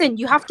 Ethan,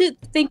 you have to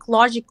think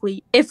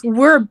logically. If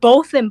we're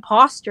both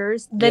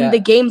imposters, then Yeah. the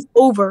game's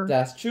over.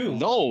 That's true.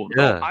 No,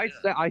 Yeah.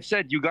 I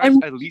said you guys I'm-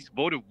 at least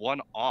voted one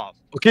off.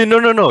 Okay,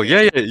 no.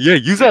 Yeah.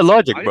 Use that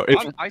logic, bro.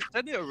 I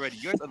said it already.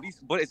 You guys at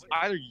least, but it's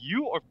either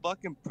you or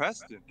fucking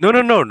Preston. No.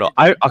 It's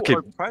I you okay.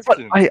 or But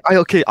Preston. I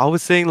okay. I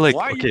was saying like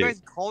Why are you okay.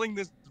 guys calling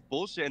this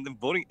bullshit and then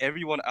voting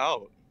everyone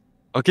out?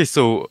 Okay,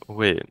 so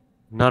wait.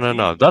 No.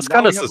 See, That's now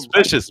kind of we have red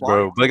suspicious,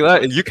 bro. flags Like and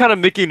that, red you kind of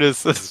making it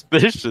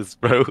suspicious,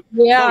 bro.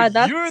 Yeah, No,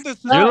 that's you're the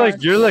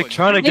You're like sus.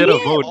 trying to get Maybe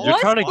a vote. it You're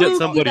was trying to get fluky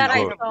somebody that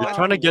I vote. saw. You're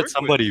trying to get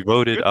somebody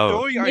voted You're out.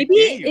 throwing our Maybe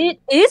game. it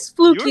is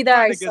fluky You're that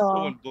trying I to get saw.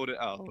 someone voted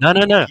out.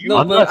 No. You No,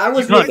 I'm but not. I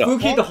was no, with no.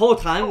 Fluky the whole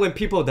time when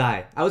people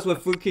die. I was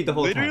with Fluky the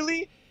whole time.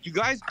 Literally, you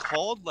guys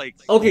called like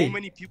Okay. so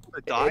many people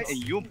to die, and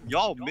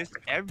y'all missed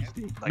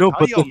everything. Like, No, how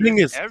but y'all the thing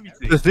miss is,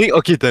 everything? the thing.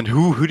 Okay, then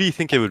who do you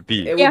think it would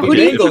be? It Yeah, would who be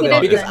do you Mango think it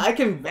then, is because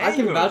then? I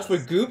can vouch for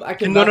Goop. I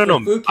can No. vouch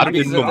for Fluky I because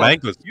didn't know of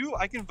mangoes. You,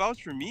 I can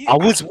vouch for me. I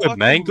was It's with fucking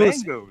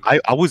mangoes. mangoes.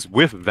 I was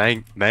with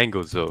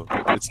mangoes though.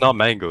 It's not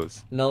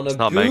mangoes. No, It's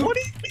not Goop mangoes.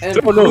 and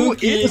No, no.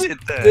 Fluky Who is it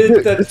then?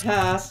 did the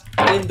task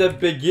in the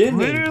beginning.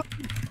 Literally,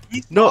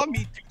 he No. saw me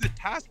do the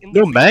task in the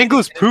No, beginning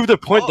mangoes and proved the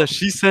point up. that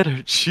she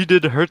said she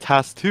did her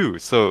task too.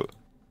 So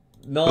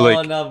No,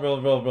 like- no,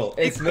 bro.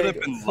 It's could've Mango.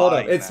 been Hold on,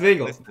 lying, it's man.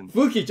 Mango. Listen.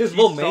 Fluky, just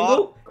He vote saw-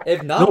 Mango.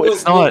 If not, no, we'll,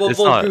 it's not. we'll It's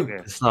vote not. Goop.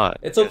 It's not.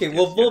 It's okay. Yes,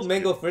 We'll yes, vote yes,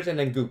 Mango yes. first and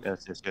then Goop.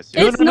 Yes.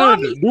 It's not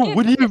me. No,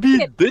 what do you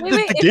mean? Skip. The Wait,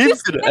 the if you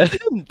game's gonna end.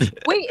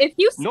 Wait, if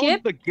you No,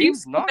 skip, the you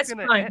game's skip, not it's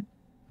gonna fine. end.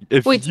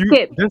 If Wait, you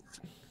skip. yes,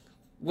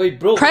 Wait,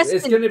 bro, it's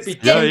Preston, gonna be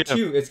Yeah,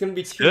 2-2. It's gonna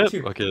be skip.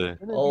 2-2. Okay.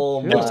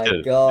 Oh Skip, my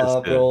skip,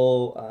 god, skip.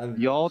 bro.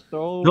 Y'all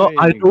throwing. No,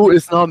 I know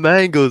it's not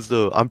mangoes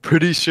though. I'm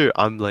pretty sure.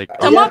 I'm like,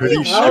 Some I'm of pretty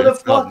you- sure How the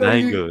it's not fuck are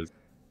you- mangoes.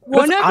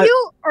 One of I-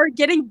 you are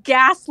getting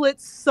gaslit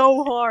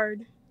so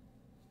hard.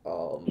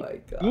 Oh my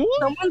god. What?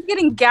 Someone's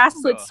getting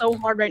gaslit so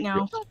hard right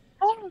now.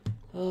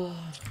 Oh,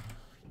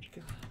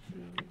 God,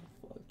 I'm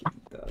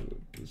fucking done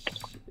with this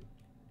shit.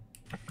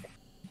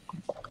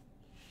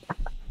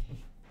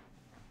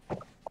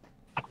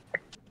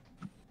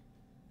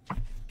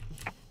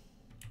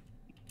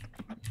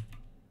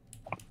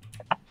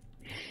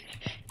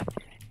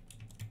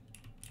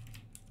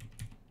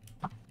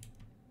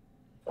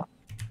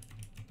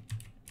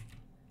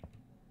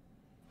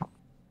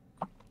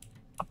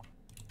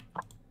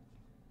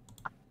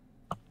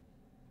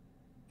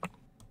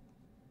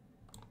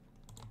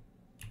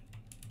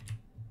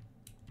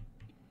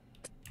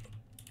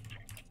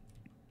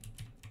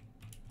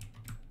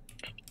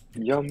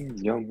 Yum,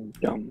 yum,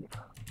 yum.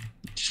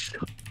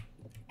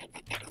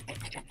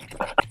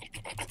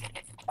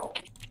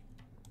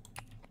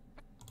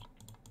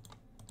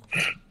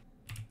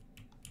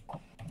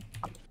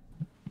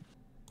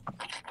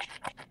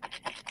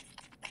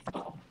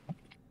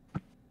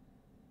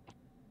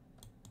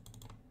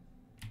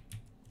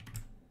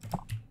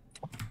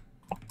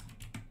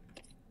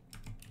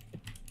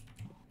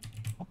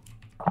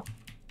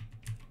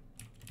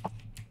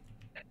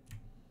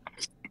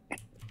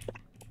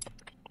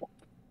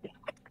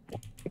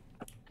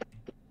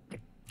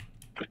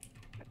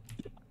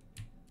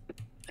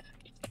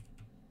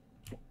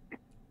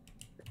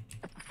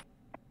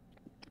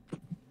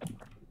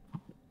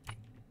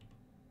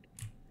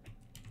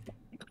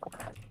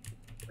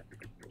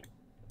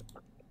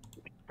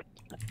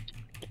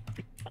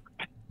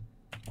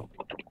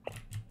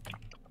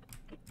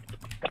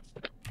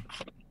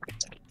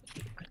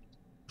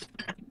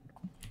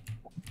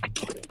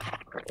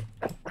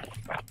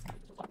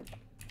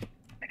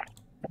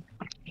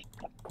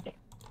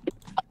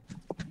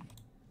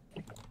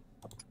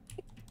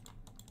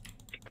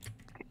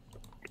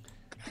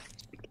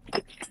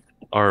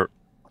 Or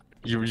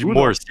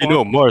Morris, you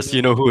know Morris,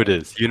 you know who it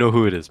is. You know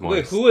who it is, Wait,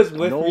 Morris. who is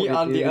with me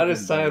on the other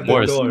side of the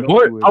Morris.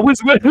 door? I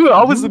was with who?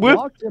 I was You with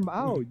locked him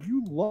out.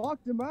 You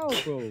locked him out,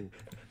 bro.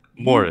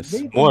 Morris.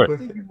 You Morris.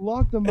 think you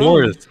locked him out.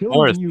 Morris. You killed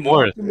Morris. him, you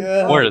Morris. locked him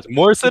inside. Morris.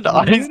 Morris and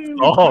I Literally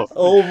saw.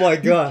 Oh my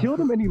You God. killed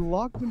him and he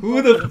locked him.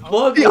 Who the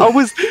fuck?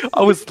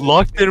 I was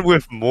locked in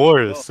with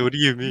Morris. What do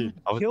you mean?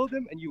 I was, Killed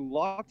him and you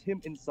locked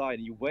him inside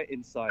and you went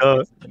inside. Uh,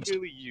 It's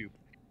literally you.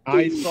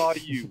 I saw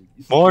you.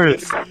 It's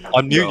Morris, literally you,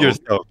 unmute bro.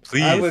 yourself,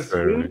 please. I was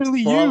bro.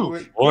 Literally you.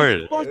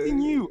 Morris. It's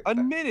fucking you.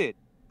 Admit it.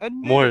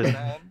 Admit Morris. it,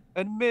 man.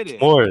 Admit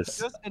it. Morris.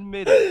 Just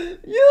admit it.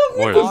 Yeah,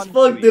 what Morris. the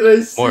fuck did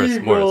I see, Morris,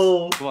 bro?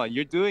 Morris. Come on,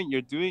 you're doing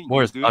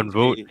Morris,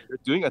 unvote. you're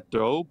doing a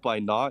throw by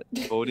not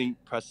voting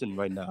Preston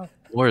right now.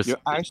 Morris, You're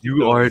actually you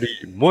throwing. already.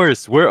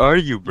 Morris, where are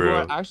you, You bro?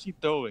 are actually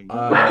throwing. It's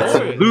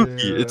Morris.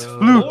 fluky. It's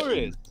fluky.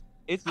 Morris.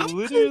 It's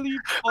literally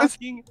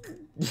fucking.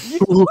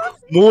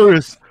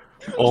 Morris.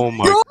 Oh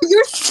my. Bro,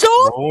 you're so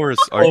Morris,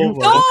 are you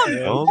dumb. fucking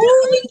dumb?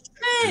 Holy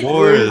shit.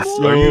 Morris,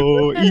 are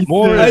you?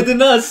 Morris. I did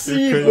not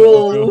see,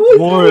 bro.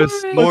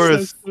 Morris,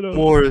 Morris,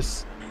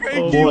 Morris.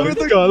 Oh my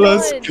God,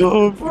 let's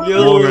go.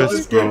 Yo,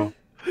 Morris, bro.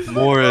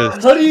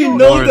 Morris. How do you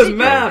know Morris, the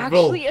map,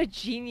 bro? Actually a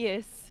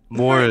genius.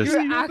 Morris.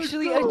 You're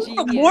actually a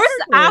genius. Morris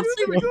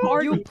actually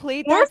retarded. You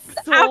played Morris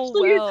that so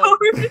actually well.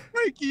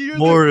 retarded.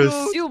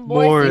 Morris. Dude,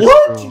 Morris, Morris,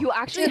 bro. you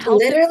actually Dude,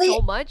 helped literally- him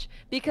so much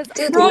because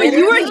Bro,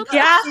 you were literally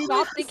gassing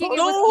stopped thinking it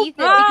so was Ethan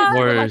because you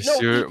were like, Morris, no,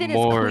 you're Ethan is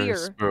Morris,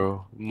 clear.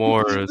 bro.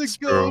 Morris,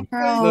 bro.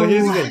 No,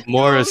 here's the thing.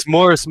 Morris.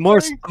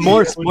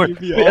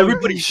 Wait,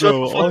 everybody shut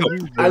the fuck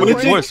up. I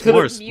literally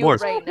Morris,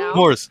 Mute right now.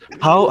 Morris.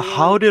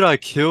 How did I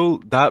kill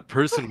that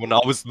person when I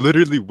was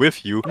literally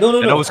with you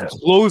No, and I was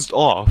closed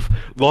off?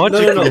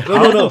 Logically,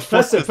 how no. the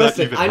fuck does that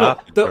Preston, even I know.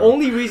 happen, The bro?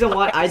 only reason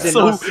why I did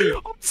not see.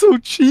 I'm so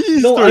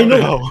cheesed No, right I know.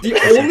 now. The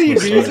only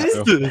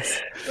reason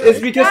is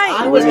because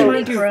I was It trying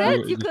makes to.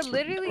 sense. You could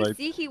literally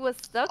see he was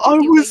stuck I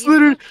with you, was but you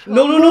literally-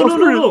 still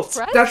No. chose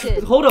That's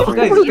Preston. hold up,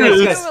 guys. You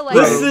were like,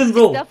 Listen, it's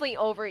bro. definitely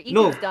over. Ethan's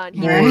No, done.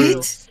 He Right? knew.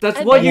 That's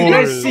And what then you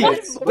guys Morris. see.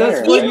 Morris.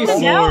 That's what you Ethan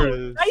see. out.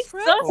 Morris. I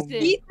sussed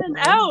Ethan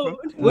out.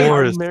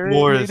 Morris,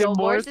 Morris, No,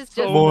 Morris is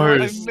just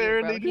Morris.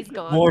 bro. He's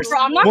gone. Morris. Bro,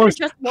 I'm not Morris.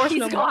 gonna trust Morris He's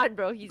no more. gone,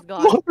 bro. He's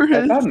gone. I thought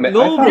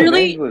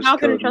Literally Manglers not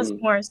gonna killed trust me.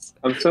 Morris.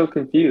 I'm so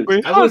confused.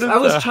 Wait, I was how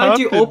does trying that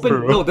to happen, open.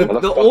 bro? No, the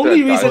Motherfucker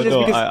only died. reason Oh is no,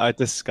 because I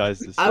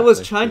disguised this. I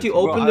was trying to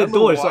open the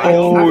door, so I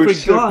Oh, shit,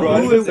 forgot bro,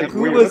 who it's like,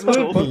 who wait, was what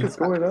the with fuck me. is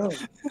going on?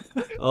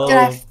 Dude,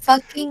 I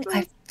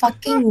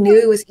fucking knew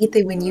it was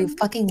Ethan when you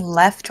fucking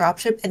left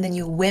dropship and then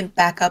you went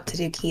back up to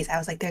do keys. I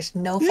was like, there's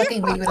no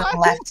fucking way you would have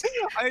left.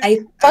 I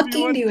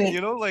fucking knew it.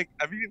 You know, like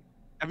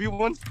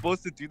everyone's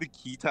supposed to do the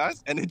key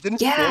task, and it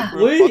didn't. Yeah. show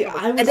for a Wait, fucking-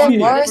 I was And then here.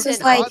 Morris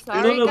is like,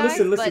 Sorry, No, guys,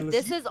 listen, but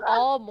this is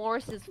all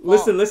Morris's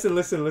fault.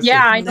 Listen.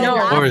 Yeah, I The know.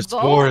 last Morris,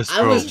 vote, Morris,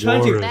 I was bro,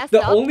 trying to. Morris. messed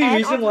The up, only and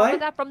reason on top why. of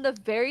that, from the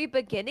very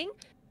beginning,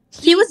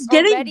 He was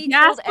getting already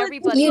told gaslit.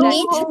 everybody You that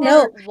need to Ethan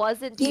know.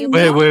 wasn't You the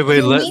need- Wait,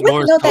 you let need to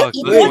Morris know that talk.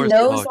 Ethan Let Morris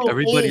knows talk. the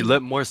Everybody, game.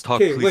 let Morris talk,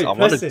 Okay, please. wait, I want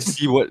to Preston.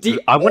 see what.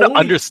 The I want to only-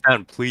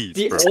 understand, please,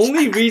 The bro.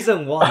 only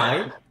reason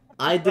why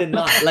I did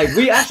not like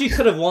we actually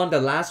could have won the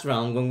last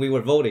round when we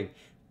were voting,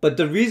 But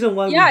the reason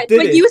why Yeah, we did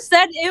but it. you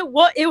said it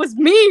was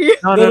me.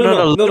 No, No, no, no, no,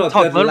 no, no. no, Let him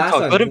talk. the Let him last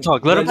talk. one. Let him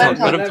talk. Let him When talk.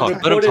 Let him I talk.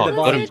 Let him reported the talk.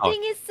 Let him body. The talk.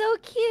 thing is so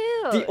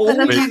cute. The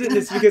only Wait. reason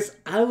is because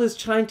I was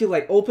trying to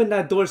like open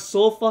that door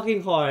so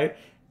fucking hard,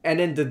 and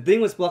then the thing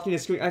was blocking the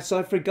screen. So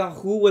I forgot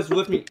who was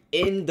with me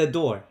in the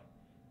door.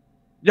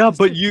 Yeah,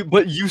 but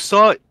you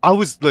saw I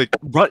was like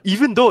run,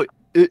 even though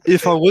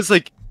if I was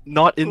like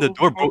not in the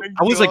door, bro,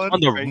 I was like on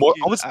the more.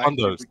 I was on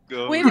the.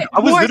 Wait, Dude, I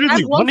was Morris, I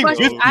have literally one running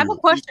question. with I have a you.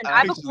 question. I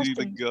have a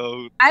question.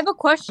 I have a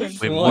question.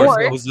 Wait, What? Morris, I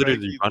Morris, was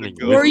literally running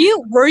with were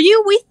you.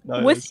 you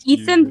with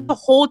Ethan the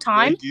whole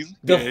time?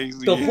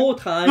 The whole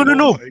time. No, no,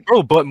 no,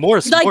 bro. But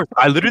Morris, Like Morris,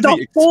 I the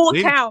literally whole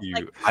explained count. to you.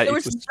 Like I there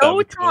was explained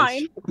no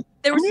time.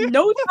 There was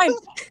no time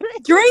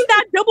during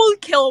that double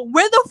kill.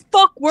 Where the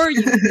fuck were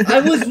you? I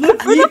was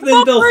with Where the Ethan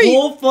fuck the were you?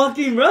 whole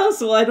fucking round,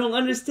 so I don't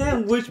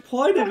understand which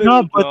part of it.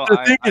 No, but No, the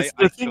thing is,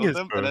 I the thing killed is,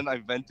 him bro. and then I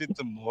vented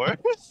to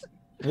Morris.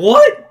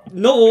 What?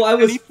 No, I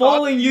And was he thought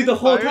following you the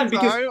whole time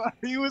because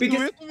he was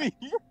because with me.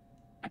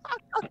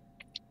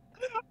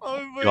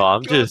 Oh my Yo,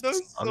 I'm god, just,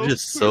 that's I'm so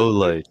just so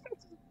like,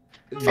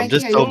 I'm Frankie,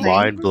 just are so you playing?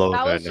 mind blown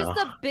That right was just now.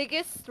 the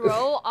biggest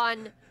throw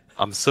on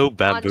I'm so on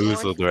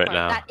bamboozled Morris's right part.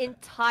 now. That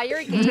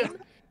entire game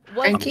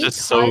was I'm Frankie? just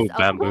because so of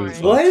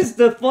bamboozled. why Morris. is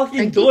the fucking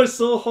Frankie? door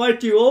so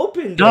hard to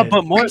open No, then?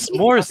 but Morris, Frankie?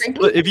 Morris, Frankie?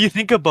 but if you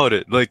think about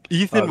it, like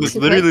Ethan was Is he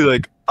playing? literally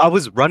like, I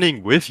was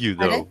running with you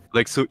Pardon? though.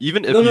 Like, so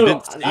even if No, you no, no.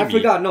 didn't see I me,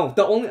 forgot. No,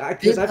 the only Are you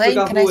because I playing?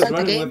 forgot Can who I was start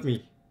the running game? with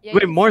me. Yeah,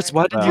 wait, you can Morris, start.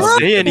 why didn't you Bro.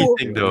 say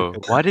anything though?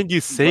 Why didn't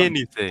you say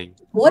anything?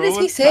 What is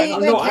he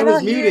saying? No, I I was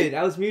cannot hear. muted.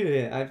 I was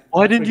muted.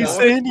 Why I didn't you forgot.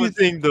 say Morris was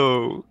anything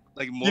though?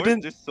 like You Morris.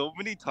 didn't. There's so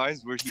many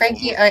times where he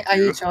Frankie, almost are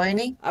you threw.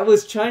 joining? I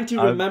was trying to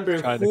I'm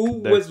remember trying to who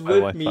connect was my with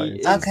Wi-Fi me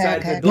instead.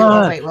 inside the Okay. door.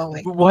 We'll Yeah, wait. We'll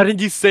wait. but why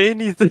didn't you say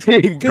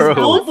anything, Because bro?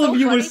 both so of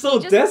you were funny, he so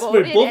just desperate.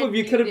 voted Both and of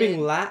you could have been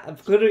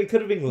muted.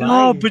 could have been No,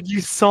 lying. but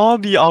you saw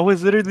me. I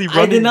was literally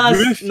I did running not.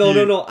 with No,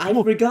 no, you. no. I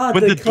No, forgot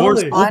when the the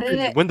doors color. Why did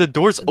opened, it? when the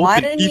doors Why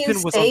opened, didn't you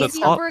Ethan was on say the He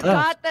top something?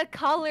 left. forgot the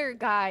color,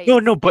 guys. No,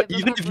 no, but Give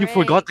him even a if you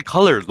forgot break. the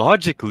color,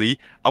 logically,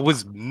 I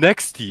was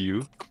next to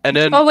you, and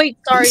then Oh wait,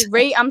 sorry,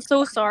 Ray. I'm so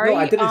No, I sorry.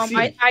 didn't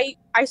see.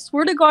 I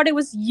swear to God, it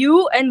was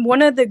you and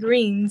one of the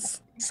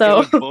greens. It So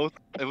was both.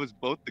 It was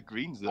both the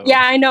greens though.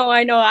 yeah, I know.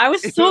 I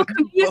was It so was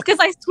confused both. because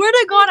I swear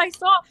to God, I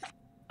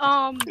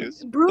saw It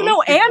was Bruno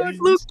both the and greens.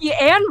 Fluky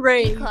and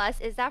Ray.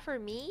 Nicholas, is that for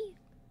me?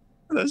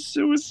 That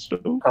shit was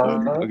so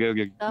funny.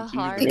 Okay. The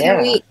heart.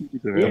 Hey,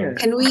 Yeah.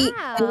 can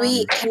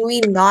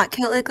we not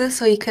kill Igloo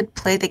so he could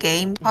play the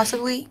game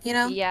possibly? You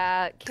know?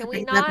 Yeah, can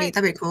we That'd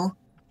not? be cool.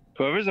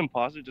 Whoever's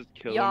imposter, just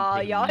kill him.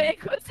 Y'all,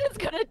 Nicholas is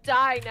gonna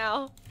die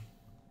now.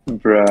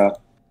 Bruh.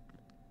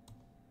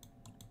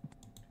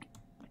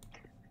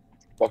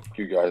 Fuck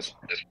you guys.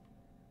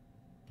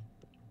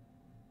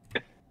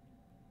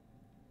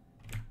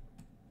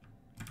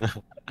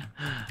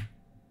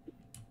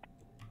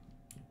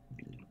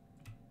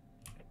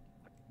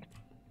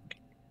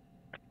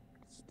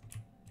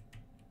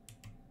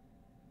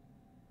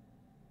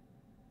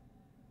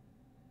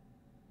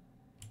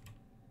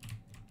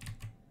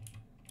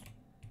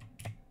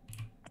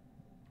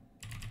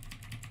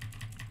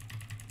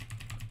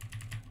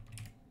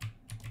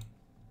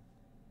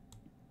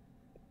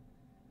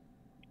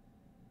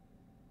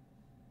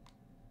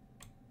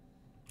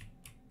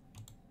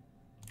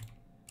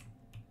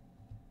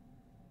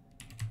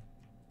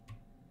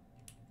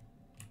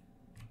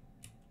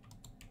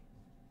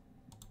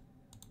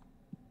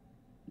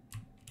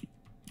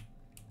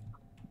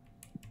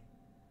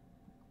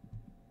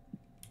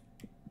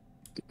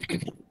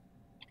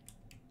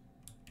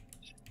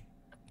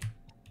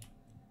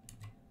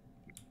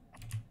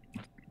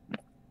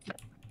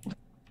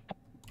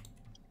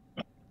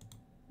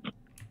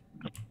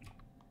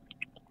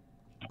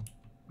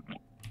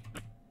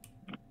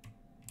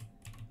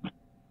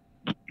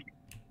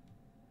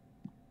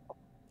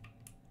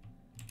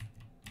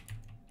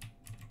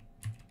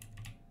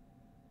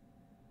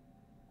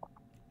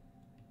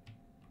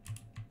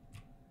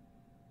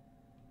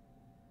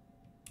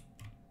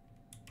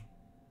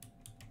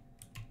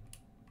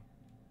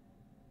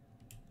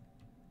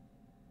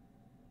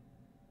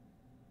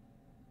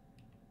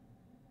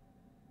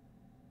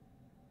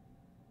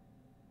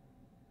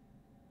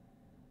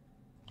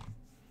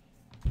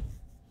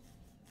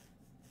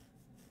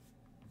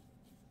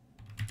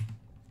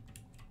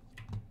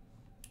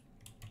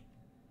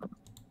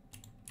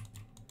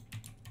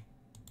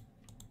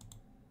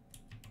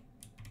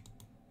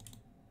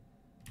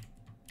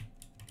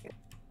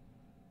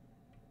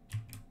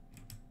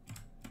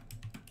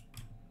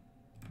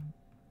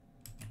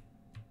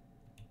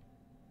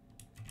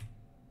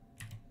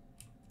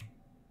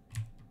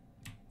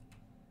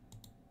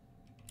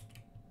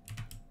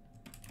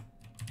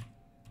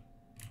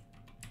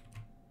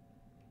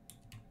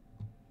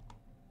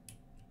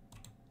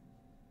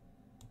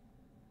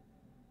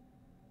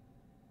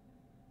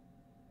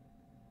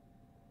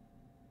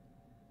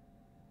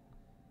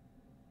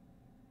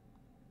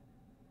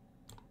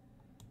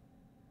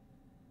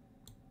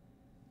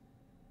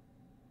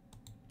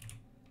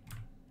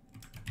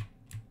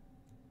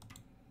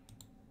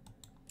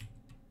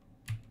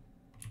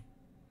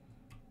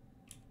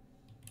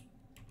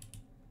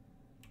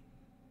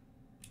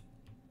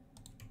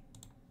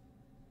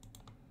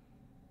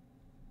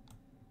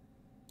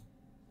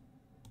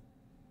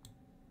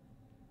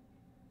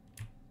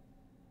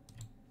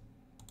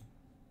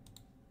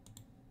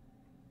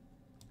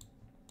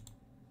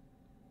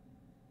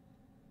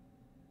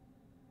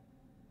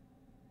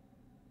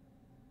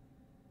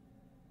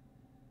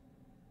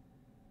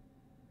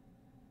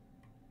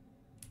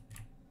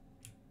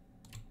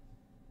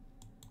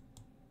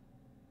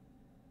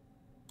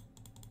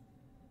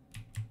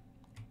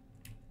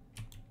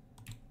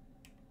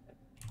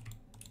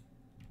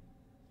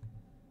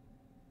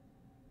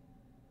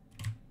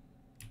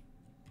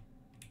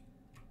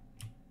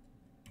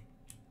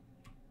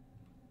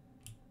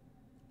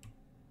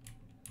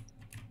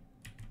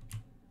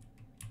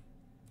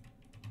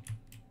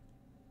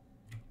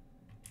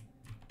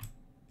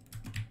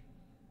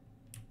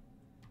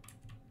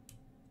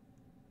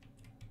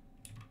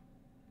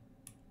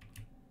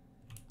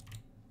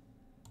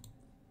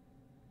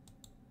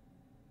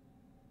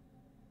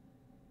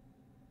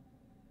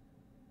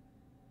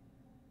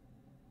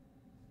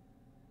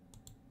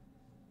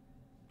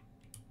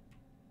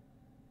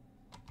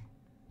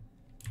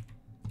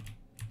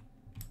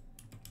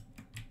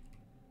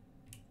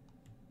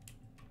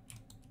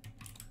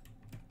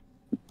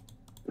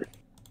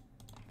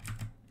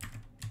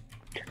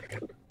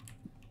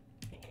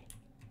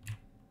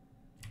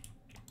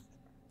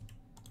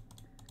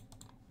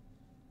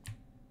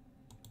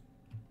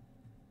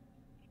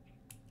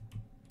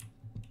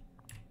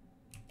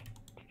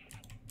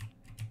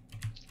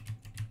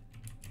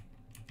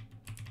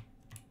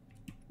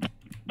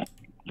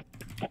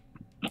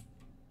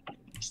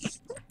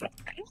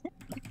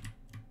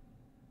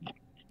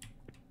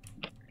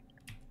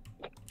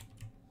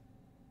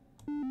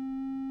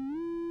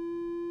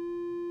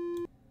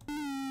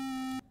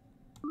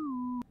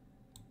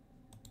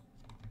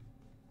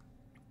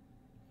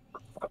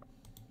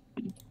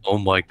 Oh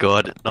my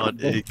god, not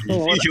Iggy.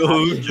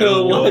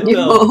 Yo, what the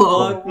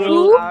fuck, bro?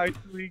 Who?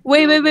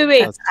 Wait.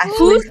 That's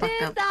actually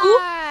fucked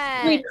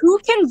up. Wait, who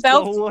can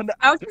vouch Someone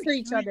for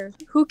each other?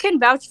 Who can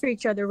vouch for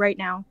each other right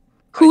now?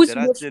 I Who's did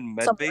with did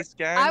someone? medbay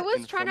scan. I was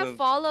in trying front to of-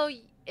 follow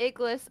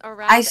Iglis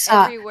around I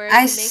saw- everywhere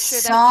I to make sure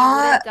that saw-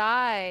 he wouldn't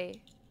die.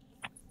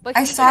 But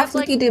I he saw kept,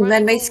 like, Fluky do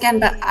running medbay scan,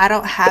 but I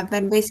don't have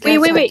medbay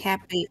scan, so I Wait.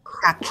 can't be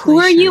actually Who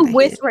are sure you that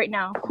with he- right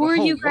now? Who are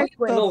you guys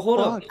with? No, hold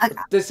up. I-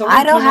 Did someone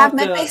I don't turn have off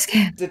medbay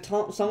scan. Did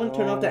someone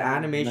turn off the Oh,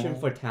 animation no.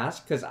 for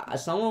task? Because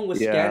someone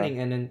was Yeah. scanning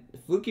and then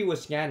Fluky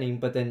was scanning,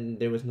 but then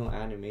there was no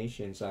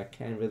animation, so I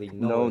can't really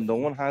know. No, if- no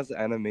one has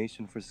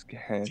animation for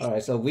scan. All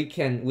right, so we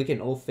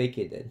can all fake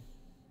it then.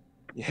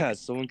 Yeah,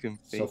 someone can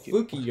fake So it.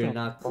 Fluky, you're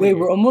not. Wait, clear.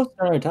 we're almost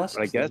done our tasks.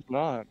 But I guess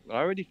not. I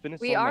already finished.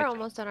 We all my are tasks.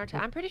 almost done our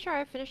time. I'm pretty sure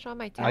I finished all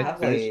my I tasks. have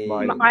finished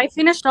mine. I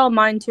finished all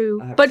mine too.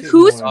 I have But 2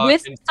 who's more.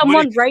 with Can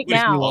someone somebody- right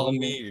somebody now? Follow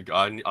me.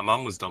 I'm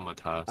almost done my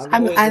task.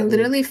 I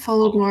literally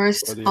followed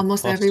Morris Are the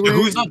almost imposters- everywhere.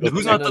 Who's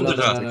not done the No.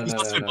 task?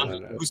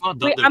 Who's not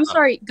done Wait, the I'm task?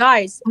 sorry,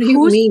 guys. What do you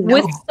Who's mean,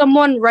 with no?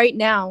 someone right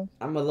now?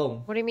 I'm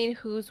alone. What do you mean,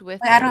 who's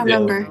with? Wait, I don't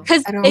them? remember.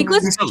 Because I don't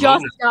Iglis remember.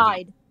 just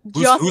died.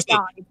 Who's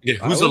died. Okay,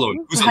 who's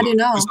alone? Who's How do alone? you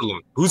know? Who's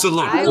alone? Who's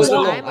alone? I I was was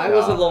alone. alone. I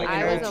was alone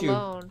I in was O2.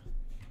 alone.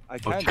 I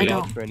can't Okay.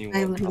 vouch I for anyone. I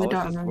I really was don't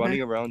just remember.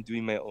 running around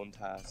doing my own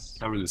tasks.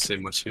 Can't really say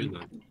much here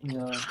then.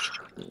 No.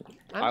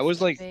 I'm I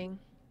was like, skipping.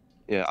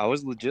 yeah, I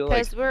was legit like.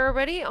 Because we're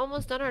already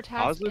almost done our was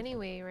task with-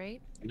 anyway,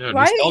 right? Yeah,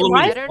 Why, just follow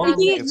why me. is Better Follow not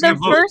me. he get If the you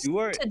vote- first You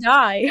are- to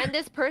die? And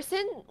this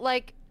person,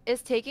 like,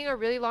 is taking a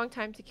really long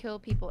time to kill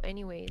people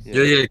anyways.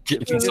 Yeah.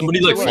 Can somebody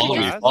So like we should follow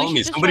me? just- Follow we me.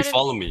 should just Somebody try to-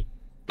 follow me.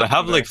 I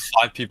have like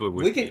 5 people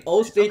with We me. can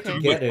all stay Okay.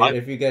 together Like,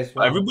 if you guys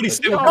want. everybody but-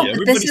 stay with Oh, me. No,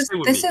 Everybody this is stay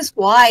with this me.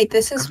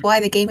 is why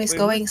the game is Wait,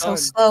 going who's so done?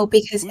 slow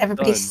because Who's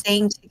everybody's done?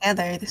 staying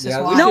together. This is Yeah,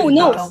 we why. No, should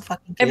no. not- Don't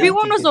fucking kill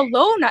Everyone was people.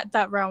 alone at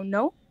that round,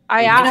 no?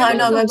 I No, asked no, who no,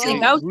 was I'm alone. saying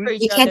Vouch for You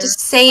each can't other. just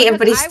say Because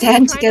everybody I was stand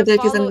trying to together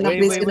because then follow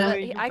nobody's Wait, gonna.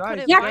 wait, I you couldn't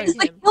guys, Yeah, find because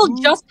the him. kill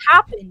Who- just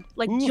happened.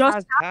 Like Who just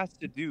has tasks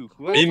to do?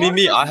 Who Who has Me.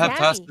 was I have Sammy?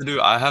 tasks to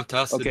do. I have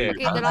tasks Okay, to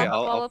do. Okay, then okay,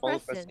 I'll follow follow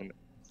Preston.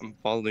 I'm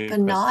following. But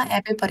not Preston.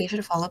 everybody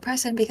should follow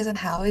Preston because then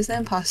how is the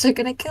imposter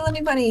gonna kill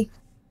anybody?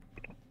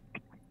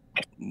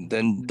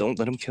 Then don't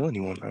let him kill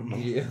anyone. I don't know.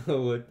 Yeah,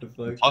 what the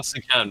fuck? Plus,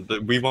 you can.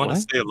 We want to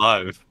What? stay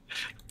alive.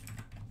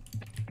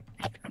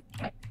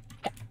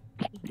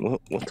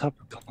 What type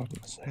of comment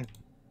is that?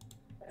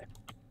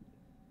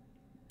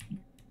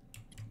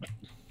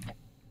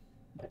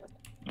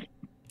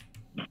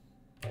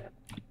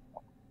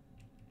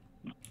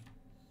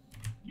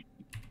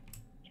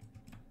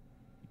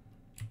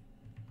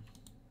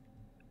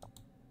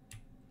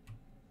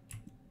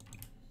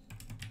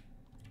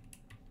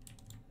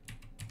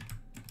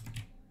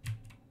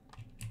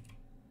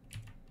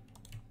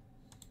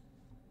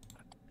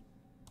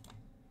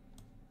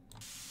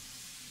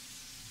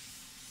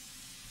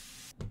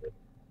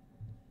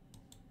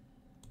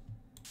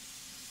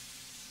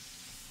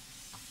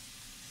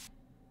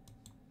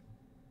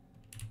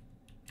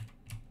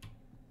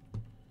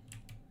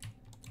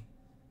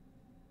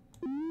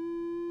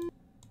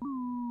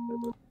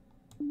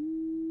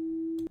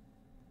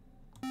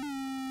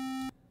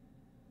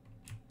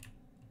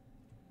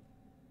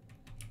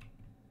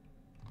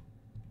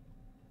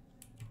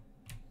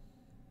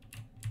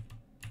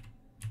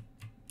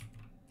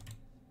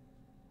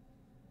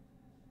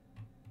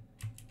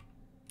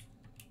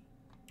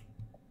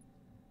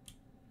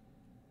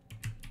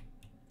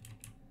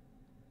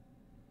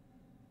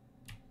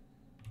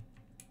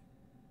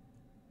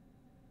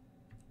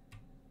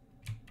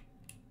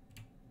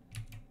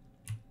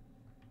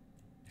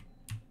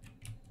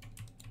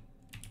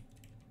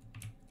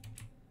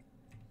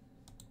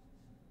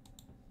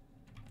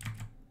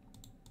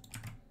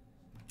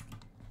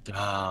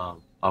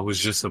 Damn. I was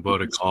just about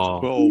to call.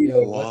 Bro,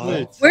 Yo,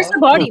 what? Where's the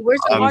body? Where's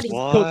the I was-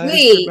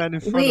 body?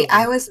 Wait,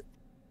 I was.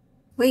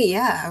 Wait,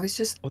 yeah, I was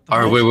just.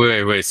 All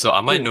right, wait. So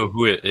I might know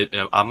who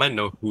I might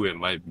know who it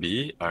might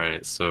be. All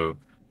right, so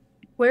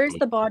Where's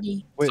the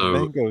body? Wait, So-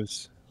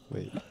 mangoes.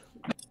 Wait.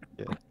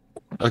 okay,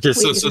 Wait,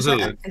 so is this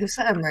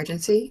an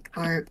emergency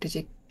or did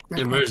you?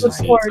 record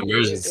emergency. sorry? It's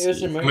emergency. It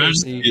was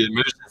Emergency.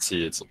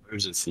 Emergency. It's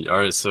emergency. All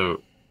right,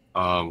 so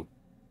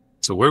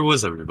so where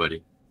was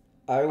everybody?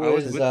 I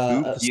was was with uh,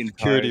 Goop the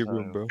Security entire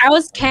room, time. bro. I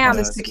was I Cam.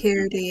 was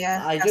security,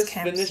 yeah. I was just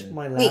Cam's. finished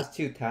my Wait. last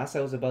 2 tasks.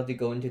 I was about to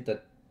go into the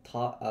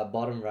top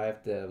bottom right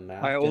of the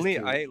map. I just only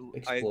to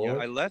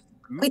explore. I left.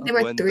 Goop Wait, there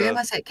were when 3 the of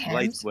us at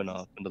lights Cam's. went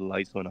off and the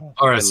lights went off.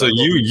 All right, I so left-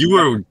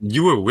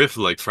 you were with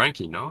like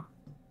Frankie, no?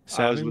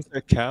 Sammy with- was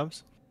at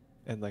Cam's,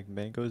 and like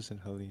mangoes and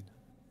Helene.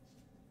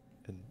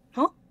 And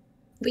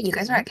Wait, you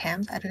guys are at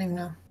Cam's? I didn't even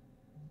know.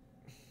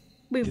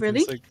 Wait, yeah,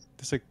 really?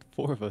 there's like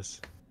 4 of us.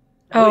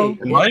 Oh. Wait,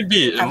 It might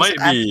be. It I was- might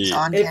I be. was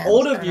on if Cam's,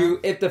 all I of don't you, know.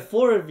 if the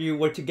 4 of you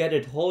were together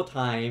the whole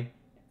time,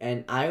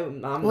 and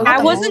I'm Well, not not I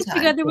the wasn't whole time.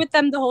 together with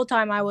them the whole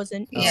time. I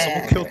wasn't.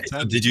 Yeah. Someone killed So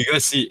Sam. did you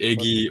guys see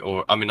Iggy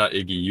or I mean not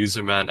Iggy,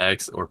 Userman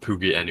X or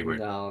Poogie anywhere?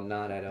 No,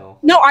 not at all.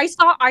 No, I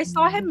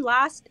saw him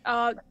last.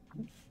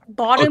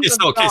 Bottom.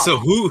 Okay, of so the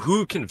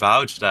who can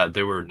vouch that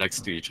they were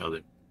next to each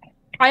other?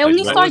 I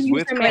only Like, saw was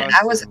with username.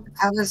 I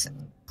was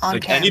on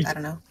Like, cams. any- I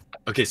don't know.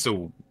 Okay,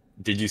 so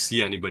did you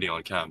see anybody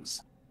on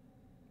cams?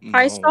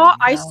 I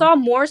No. saw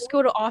Morse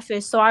go to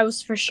office, so I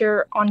was for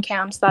sure on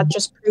cams. That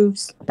just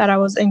proves that I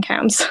was in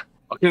cams.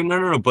 Okay,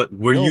 no. But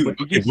were No, you? but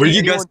did Okay, you were see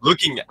you guys anyone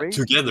looking break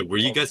together? Were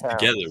you on guys cams?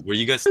 together? Were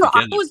you guys No, I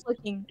together? was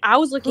looking. I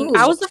was looking. Who?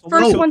 I was the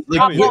first one to like,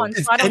 hop what, on,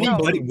 is so I don't know.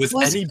 anybody was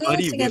Was who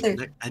anybody with together?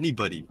 like,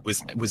 anybody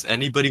was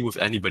anybody with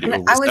anybody, or I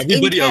was was in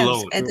everybody cams,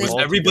 alone? and Was then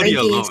everybody Reiki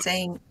alone? is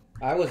saying,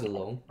 I was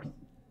alone.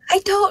 "I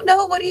don't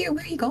know. Where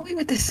are you going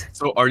with this?"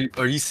 So are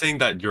you saying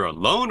that you're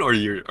alone or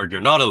you're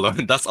not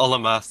alone? That's all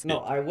I'm asking. No,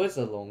 I was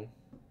alone.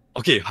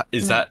 Okay,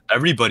 is No. that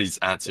everybody's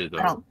answer I though?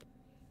 don't.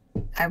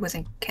 I was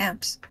in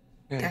camps.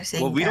 They're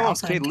saying Well, we they're don't.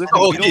 also Okay, in listen.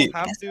 camps. We Okay. don't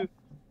have to.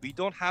 We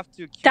don't have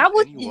to accuse That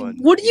was. anyone.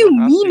 What do We you don't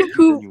have to mean? accuse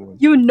Who anyone.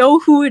 you know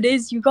who it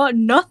is? You got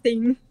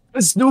nothing.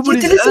 Because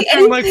nobody's didn't see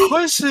answering my anything.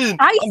 question.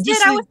 I I'm said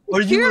just I saying, was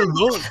are you secure.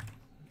 alone?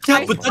 Yeah,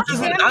 I but that saw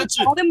doesn't him and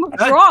answer. called him a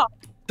That- drop.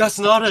 That's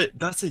not a.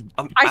 That's a.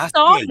 I'm I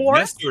saw asking a Morse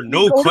yes or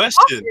no go to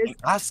question. office.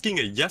 I'm asking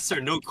a yes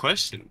or no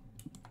question.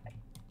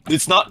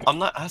 It's not. I'm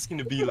not asking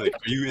to be like, are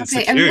you Okay,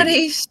 insecure?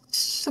 everybody,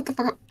 shut the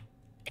fuck up.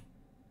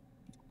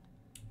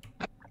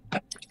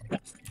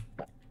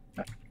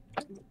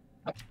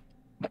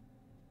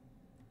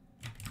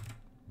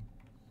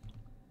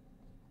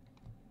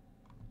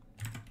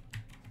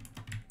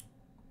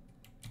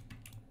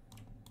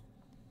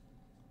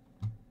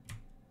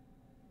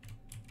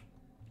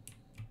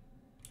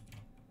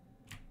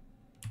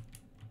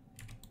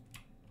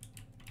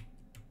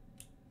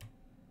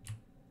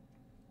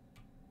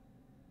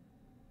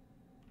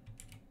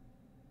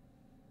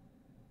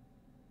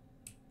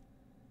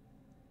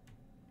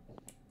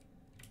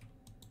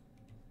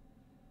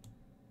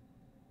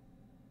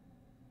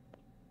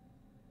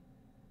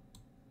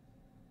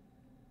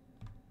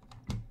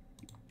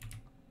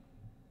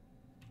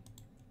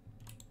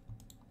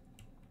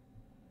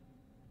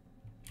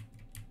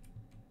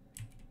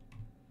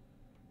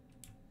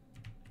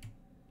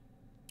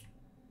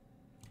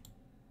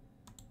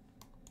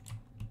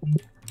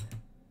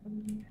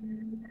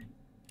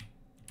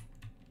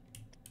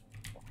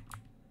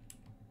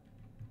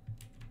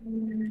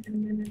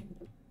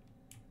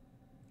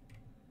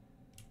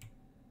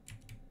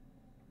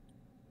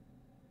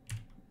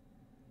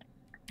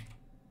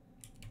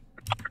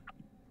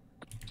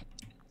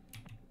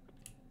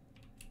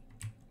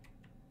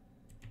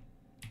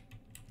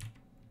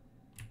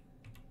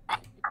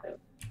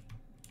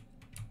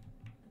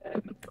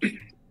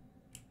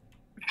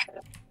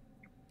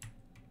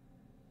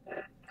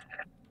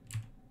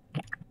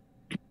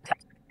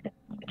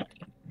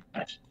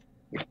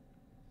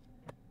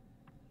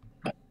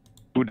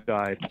 Who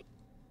died?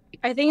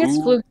 I think it's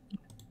Who- Fluky.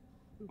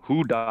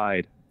 Who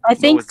died? I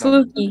think it's not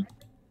me. Fluky.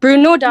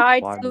 Bruno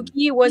died. Why?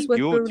 Fluky was with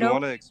Do you Bruno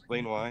want to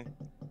explain why?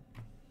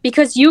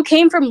 because you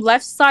came from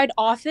left side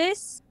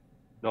office.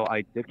 No,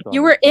 I dipped on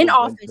You it. were in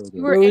Someone office. vent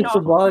You killed were it. in Where's the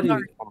office. body?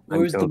 Sorry.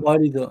 Where's the killed it.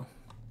 body though?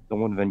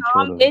 Someone vent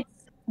killed him. It's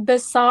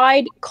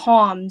beside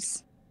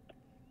comms.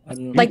 I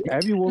don't know. Like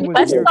Everyone was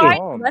left near side,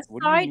 Tom. left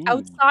What do you side, mean?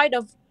 outside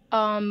of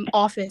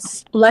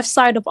office. Left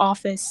side of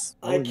office.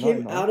 I was not came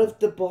in out of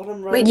the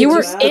bottom right. Wait, You did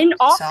were you map, in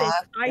saw office.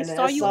 I and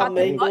saw you saw at the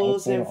button.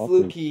 Mangles and Office.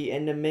 Fluky,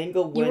 and the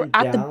mango went You were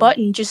at the down.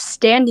 button, just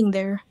standing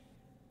there.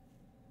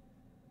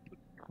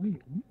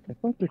 Wait, I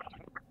thought the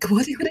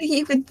What did he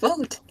even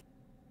vote?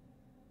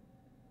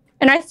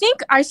 And I think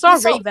I saw You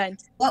saw- Ray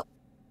vent. What?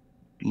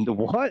 No,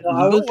 I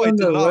No, was I on did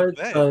the not right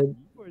vent. side.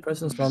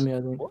 Person saw me,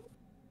 I think.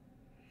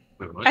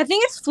 Wait, what? I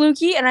think it's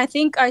Fluky, and I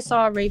think I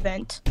saw Ray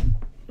vent.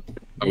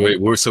 Oh,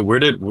 wait, where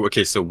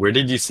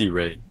did you see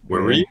Ray?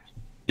 Where were you?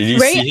 Did you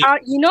Ray, see him?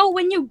 you know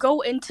when you go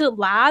into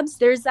labs,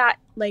 there's that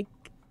like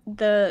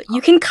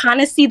you can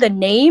kind of see the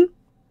name,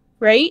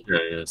 right?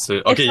 Yeah.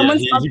 So okay, yeah,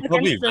 someone's he up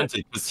probably against the-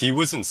 vented because he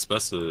was in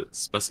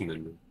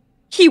specimen room.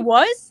 He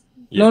was.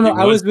 Yeah, No,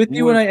 he I was with he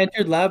you when I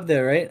entered lab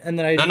there, right? And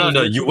then I No,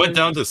 was you looking went at-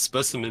 down to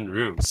specimen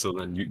room, so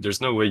then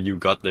there's no way you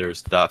got there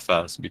that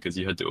fast because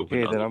you had to open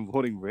Okay, up. then I'm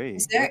voting Ray.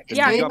 Is there, is Then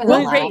there we even got a proof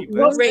Vote that Ray. he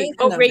lab? Vote Is there Ray. even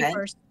Vote an Ray event?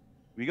 first.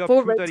 We got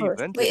Vote proof Ray that he first.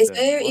 vented. Wait, is then.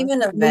 there What?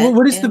 even an event?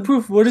 What is the in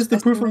proof? What is the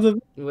proof of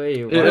specimen? the?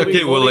 Wait, why Yeah, are we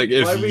okay, well, like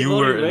voting- why if are we you were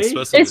voting in Ray?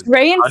 specimen, It's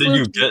Ray and how did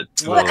you Fluky. get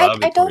to the What? I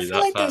laboratory don't feel that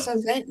like there's fast?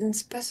 a vent in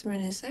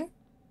specimen, is there?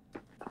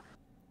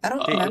 I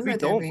don't Okay, if remember we there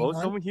don't being vote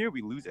one. someone here,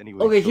 we lose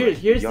anyway. Okay, so, here's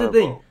like, here's you the gotta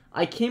thing. vote.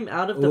 I came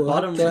out of the What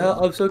bottom. the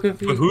hell? I'm so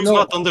confused. But who's No,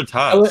 not under I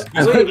task? went,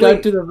 I Wait, went down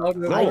wait. to the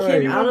bottom. I No,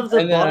 came you out don't- of the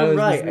and then I bottom was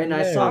right, just and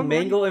I there. saw I'm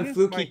Mango already and pissed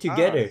Fluky my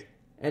together, task.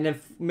 and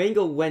then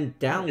Mango went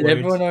Did downwards,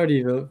 everyone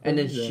already vote? and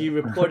then Yeah. she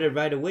reported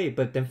right away.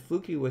 But then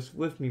Fluky was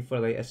with me for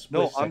like a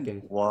split No, I'm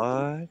second.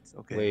 what?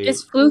 Okay. Wait,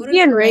 It's Who voted Fluky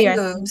and for Ray. I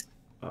think. mangoes?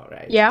 all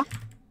right. Yeah.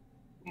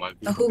 Who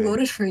Okay.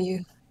 voted for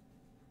you?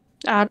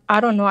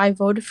 I don't know. I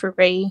voted for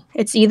Ray.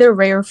 It's either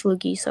Ray or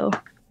Fluky. So.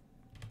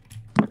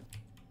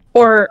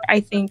 Or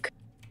I think.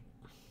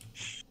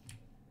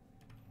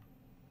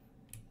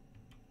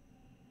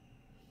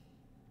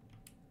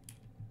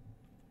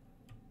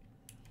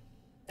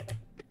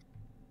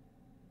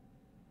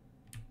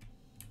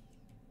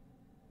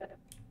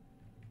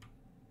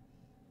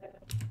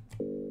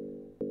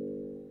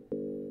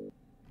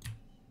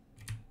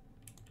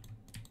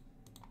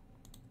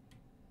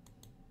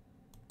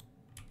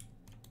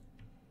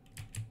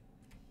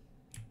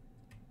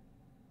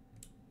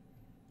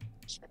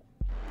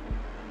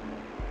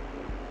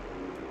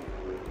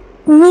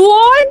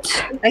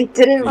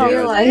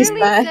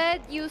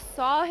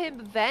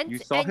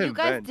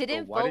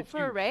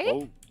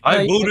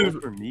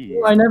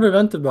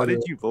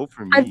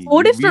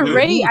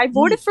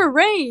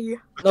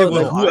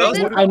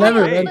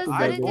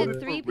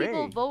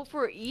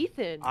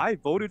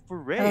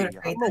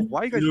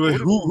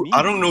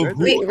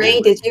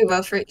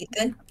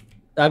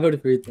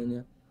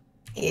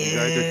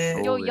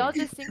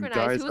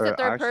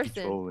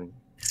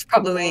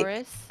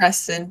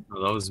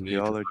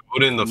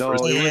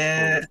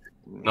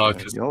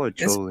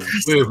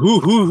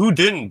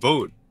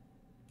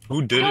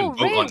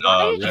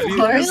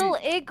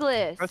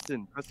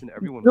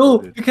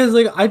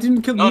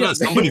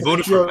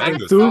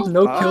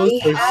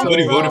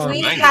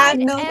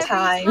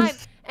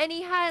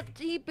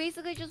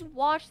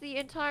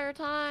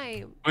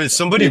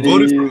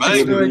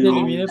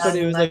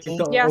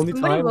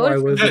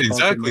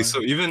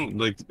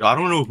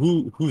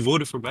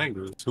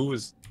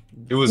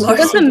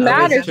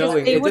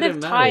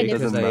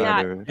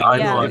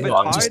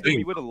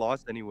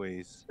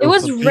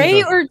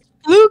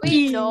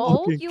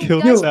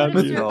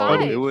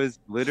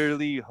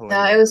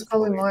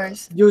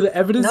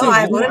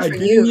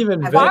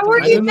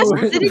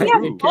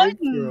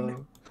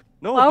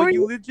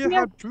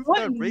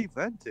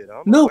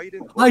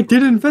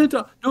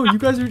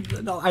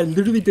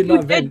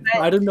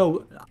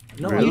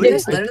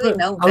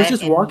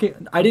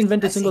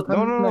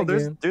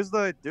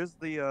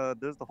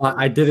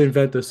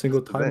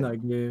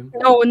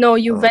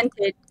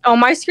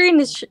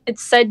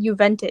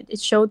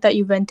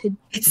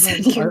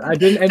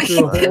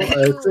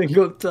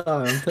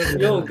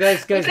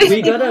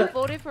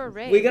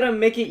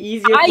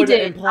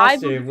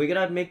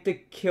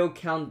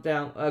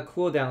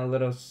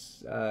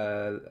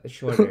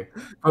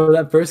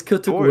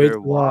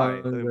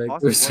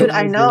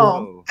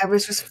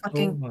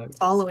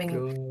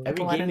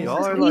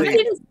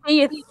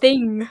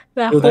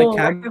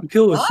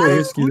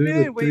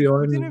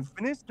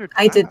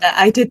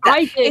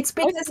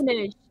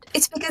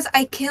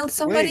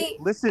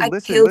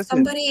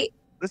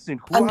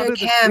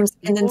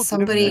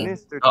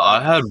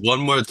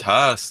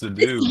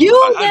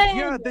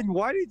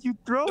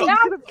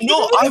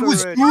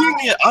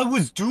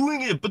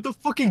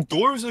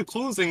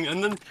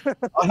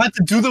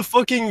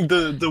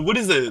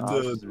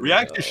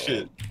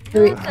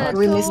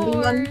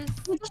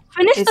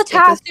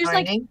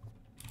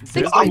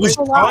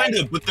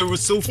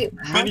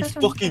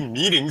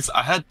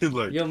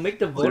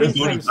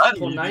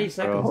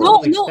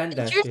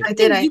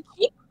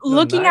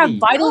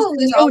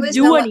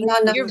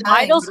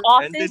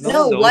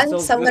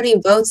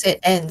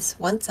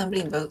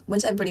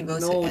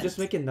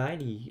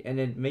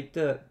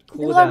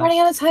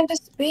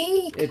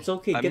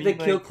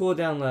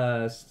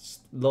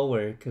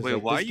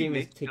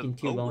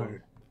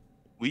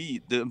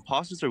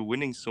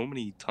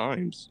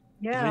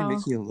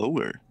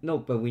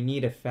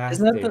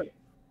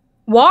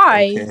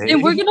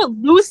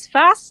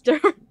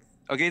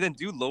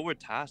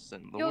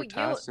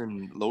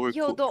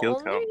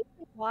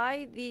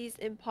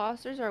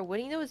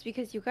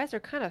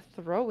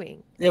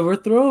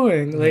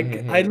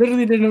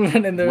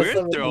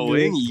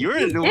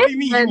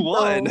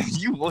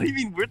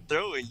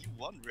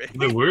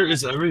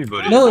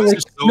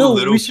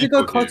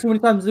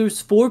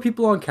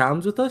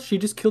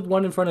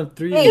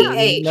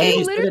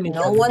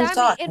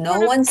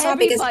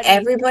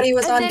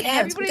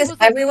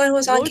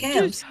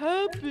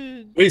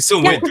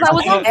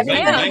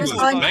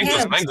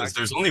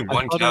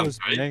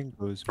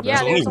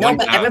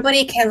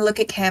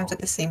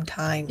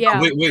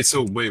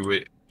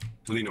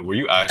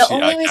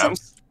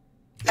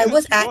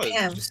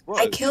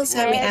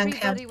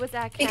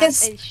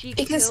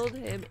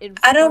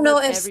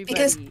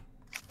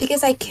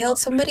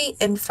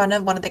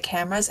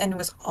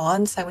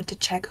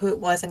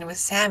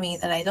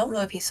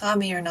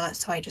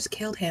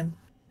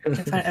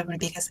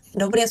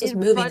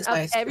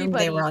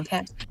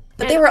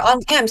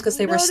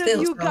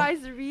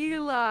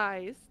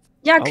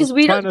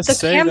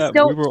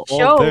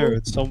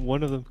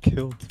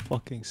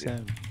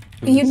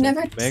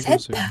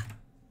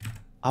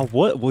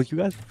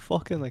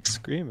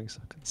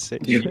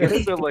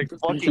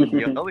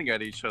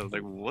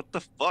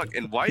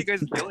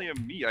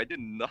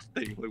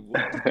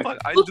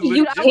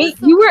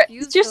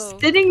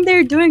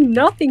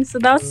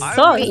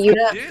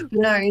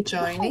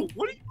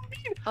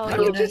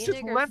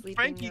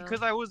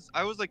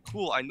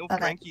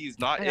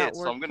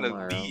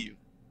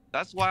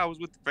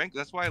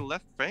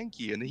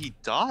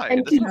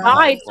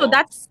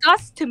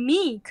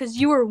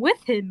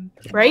 him,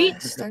 right?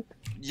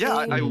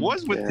 Yeah, I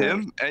was with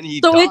him, and he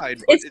So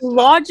died. but it's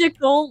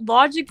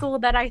logical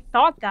that I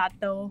thought that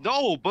though.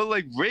 No, but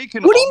like Ray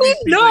can. What do you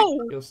mean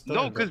obviously, no?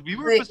 Like, no, because we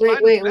were Wait,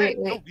 beside wait, a wait, vent.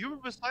 wait. No, we were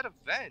beside a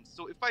vent.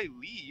 So if I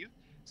leave,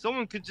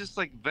 someone could just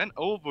like vent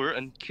over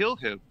and kill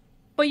him.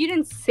 But you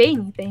didn't say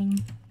anything.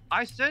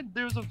 I said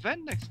there was a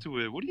vent next to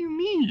it. What do you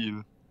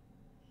mean?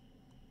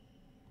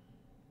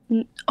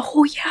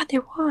 Oh yeah,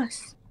 there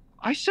was.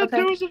 I said Okay.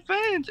 there was a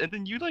vent, and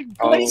then you like.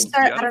 Somebody both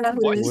start. got I don't know it.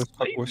 who Why it is. you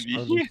blame Where's me?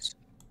 Carlos?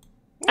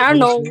 I don't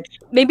know.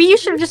 Maybe you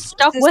should have just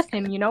stuck This- with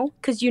him, you know,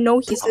 because you know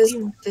he's This is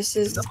clear. this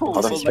is No,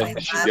 How this the is but fuck my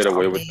did she last get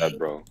away with that, day.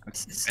 bro?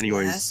 This is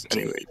Anyways, last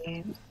anyways.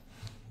 day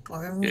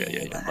for Yeah, me.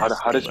 yeah, yeah.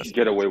 How did Last she day.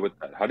 get away with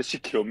that? How did she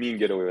kill me and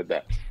get away with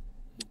that?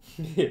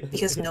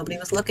 Because nobody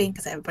was looking,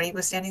 because everybody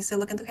was standing still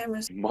looking at the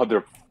cameras.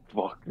 Motherfucker,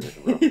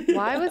 bro.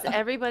 Why was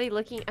everybody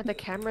looking at the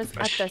cameras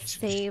at the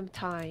same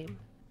time?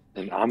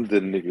 And I'm the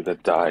nigga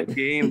that died. The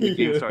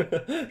game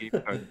started. The game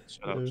started.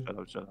 Shut up, shut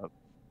up, shut up.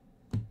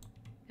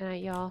 Good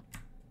night, y'all.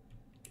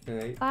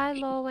 Alright. Bye,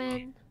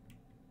 Lowen.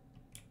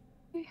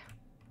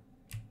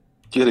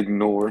 Get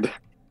ignored.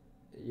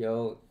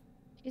 Yo.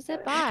 She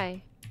said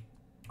bye.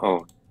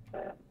 Oh.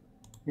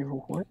 Yo,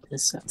 what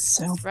is that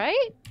sound?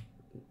 Right?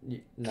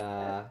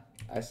 Nah,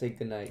 I say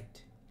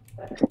goodnight.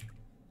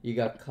 You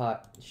got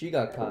caught. She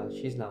got caught.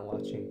 She's not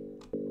watching.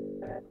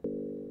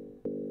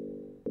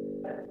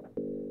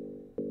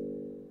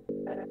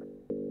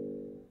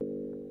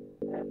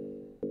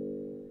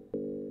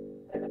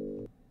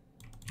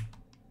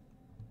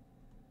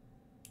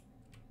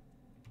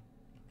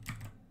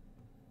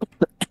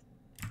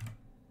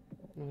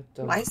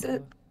 Why is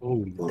it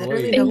Oh,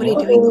 literally Boy, nobody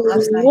what? doing the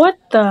left side? What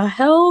the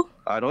hell?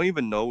 I don't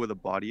even know where the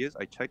body is.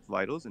 I checked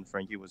vitals, and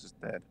Frankie was just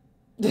dead.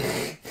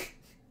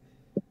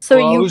 So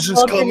Well, I you was just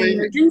called an coming.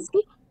 emergency?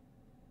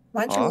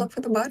 Why'd you Huh? look for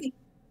the body?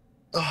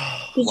 Did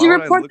Why you would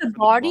I report look the for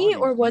body,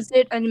 or was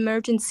it an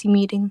emergency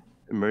meeting?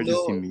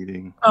 Emergency No.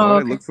 meeting. Oh, Why would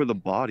I okay. look for the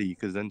body?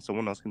 Because then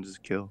someone else can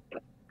just kill.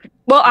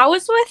 Well, I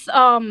was with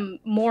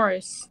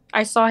Morris.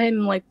 I saw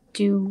him like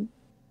do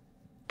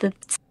the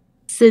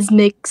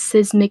seismic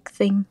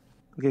thing.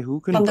 Okay, who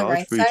can On the vouch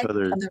right for each side?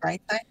 other? On the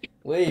right side?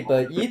 Wait,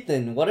 but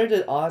Ethan, what are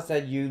the odds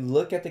that you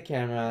look at the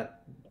camera,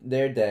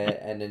 they're dead,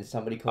 and then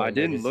somebody called I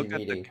didn't emergency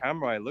look at the meeting?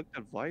 camera. I looked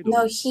at vitals.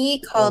 No,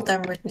 he called Oh.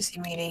 the emergency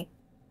meeting.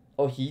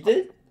 Oh, he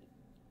did?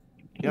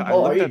 Yeah, I Oh,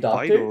 are looked you at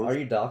doctor? vitals. Are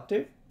you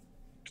doctor?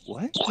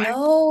 What?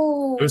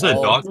 No. There's a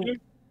Oh. doctor?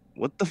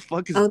 What the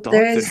fuck is Oh, doctor?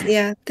 there's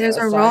A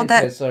a role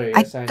that scientist, sorry, a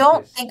I don't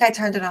scientist. think I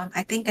turned it on.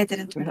 I think I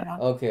didn't turn it on.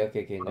 Okay,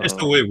 no.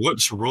 So wait,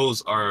 which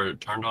roles are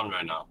turned on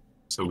right now?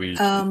 So we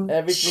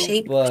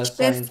Everything but Shapeshifter,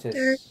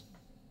 scientists.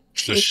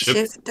 The ship-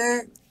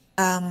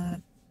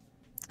 shapeshifter,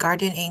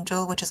 guardian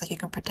angel, which is like you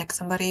can protect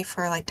somebody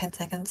for like 10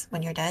 seconds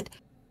when you're dead,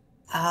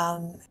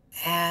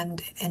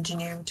 and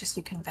engineer, which is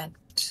you can vent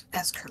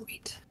as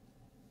crewmate.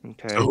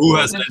 Okay. So who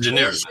has I'm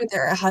engineer? pretty sure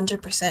they're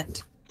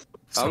 100%.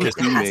 So I'm a it has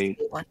to crewmate,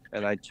 be one.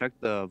 and I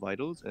checked the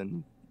vitals,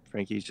 and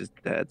Frankie's just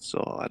dead,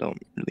 so I don't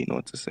really know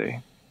what to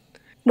say.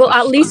 Well, That's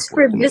at just least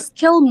for unfortunate. this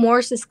kill,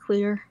 Morse is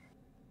clear.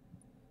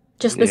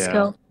 Just this Yeah.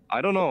 kill.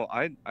 I don't know.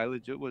 I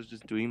legit was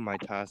just doing my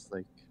task.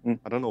 Like,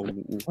 I don't know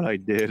what I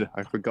did.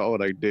 I forgot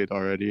what I did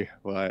already.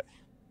 But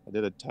I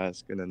did a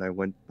task, and then I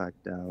went back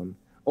down.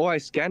 Oh, I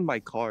scanned my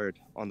card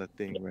on the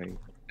thing, right?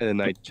 And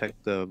then I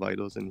checked the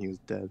vitals, and he was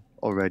dead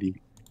already.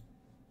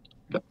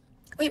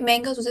 Wait,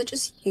 Mangoes, was it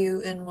just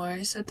you and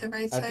Morris at the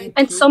right side?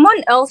 And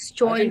someone else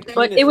joined, think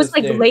but Penis it was was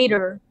like there.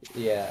 later.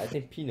 Yeah, I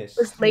think penis.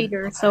 It was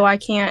later, so I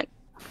can't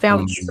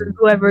vouch for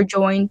whoever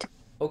joined.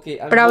 Okay,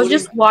 I'm But I was voting-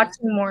 just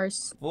watching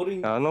Morse.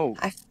 Voting. I don't know.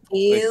 I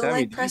feel Sammy,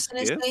 like did you Preston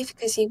is skip? safe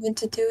because he went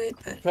to do it,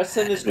 but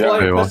Preston is Yeah,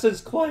 quiet. I will.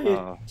 Preston's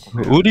quiet.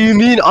 What do you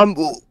mean? I'm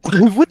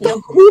what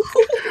the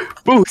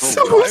bro?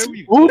 Someone's are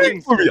we voting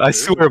voting for me. for I her?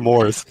 swear,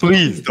 Morris.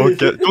 Please don't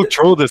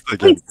troll this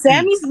again. Wait,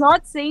 Sammy's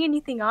not saying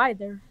anything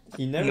either.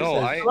 He never No,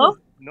 says. Hello?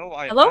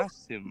 I Hello?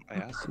 asked him.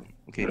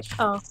 Okay.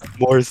 Oh.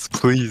 Morris,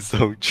 please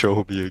don't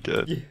troll me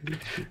again.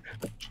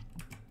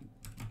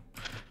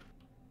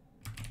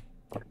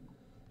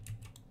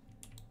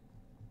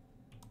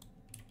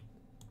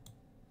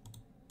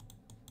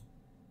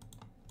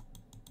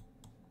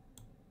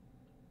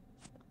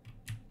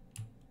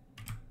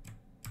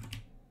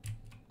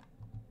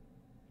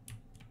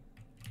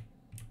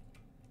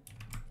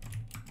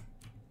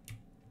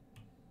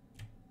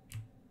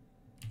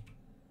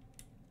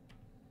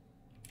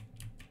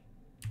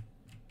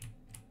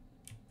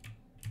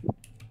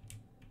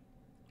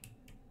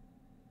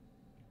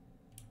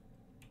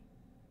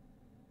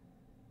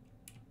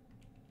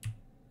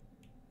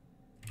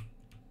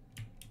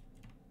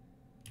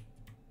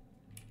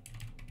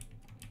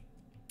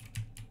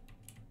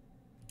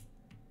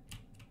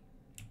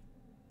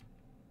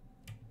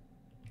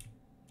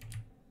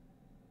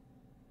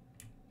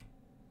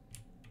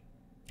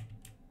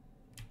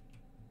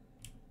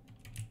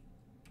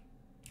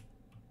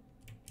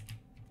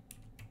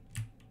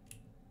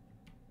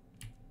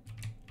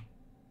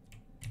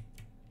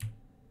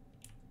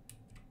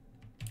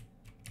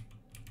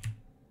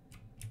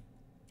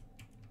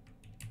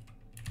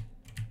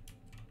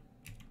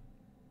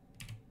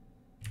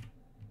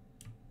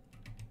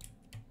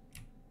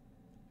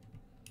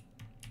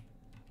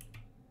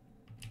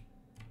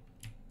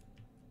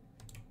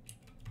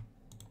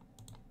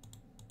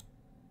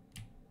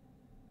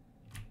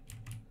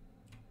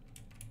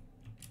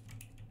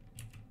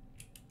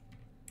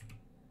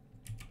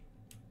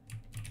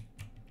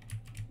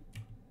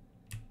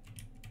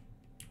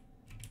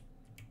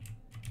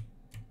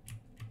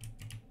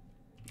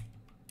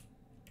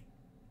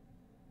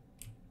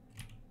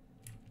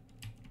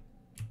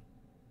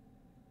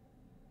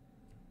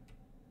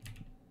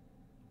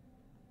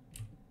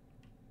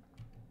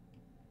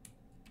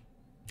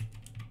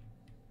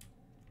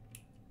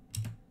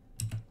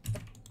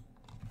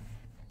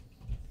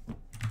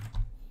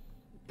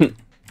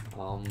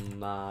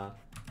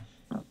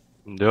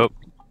 Nope.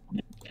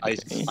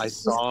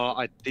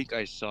 I think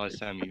I saw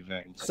Sammy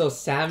vent. So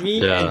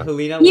Sammy Yeah. and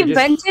Helena He were just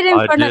vented in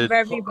I front did. of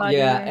everybody.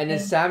 yeah, I and then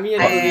think. Sammy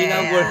and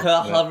Helena were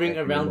hovering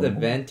around the Yeah.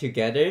 vent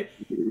together.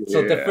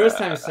 So the first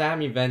time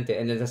Sammy vented,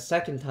 and then the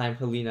second time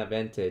Helena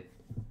vented.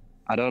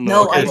 I don't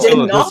No, know. I Okay, did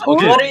so not.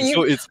 okay, What are you?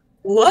 so it's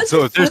What so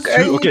the if there's fuck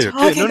are two, you okay,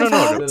 talking no.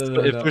 about?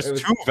 So No, if there's it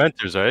was two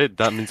venters, right?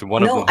 That means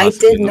one of No, them I has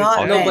to did be an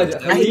not no, imposter.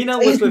 but vent. I Helena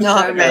was did with not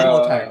Sammy the vent.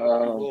 whole time.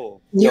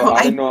 Roll. You, I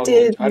I didn't know I was,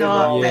 did I didn't know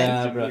I not was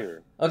Yeah, vent. bro.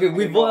 engineer. Okay, I we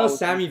didn't know vote I out was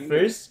Sammy engineer.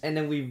 first, and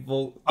then we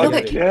vote No,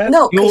 together. Again?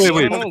 no, No, because wait, you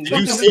wait. No, Did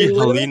you fucking see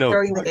literally Helena?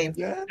 during the game.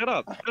 Again? Shut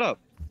up.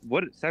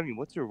 What, Sammy?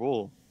 What's your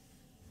role?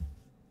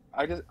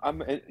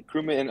 I'm a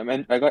crewmate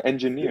and I got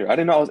engineer. I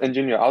didn't know I was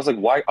engineer. I was like,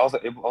 why?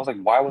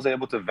 Why was I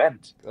able to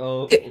vent?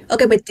 Oh,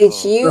 Okay, but did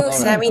Oh. you, Alright,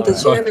 Sammy, did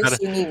alright. you I ever kinda,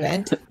 see me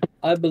vent?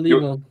 I believe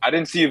Yo, him. I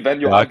didn't see you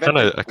vent. Yo, yeah, I I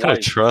kinda vented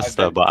twice. trust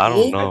that, but I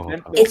don't See? know.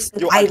 It's,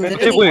 Yo, I I vented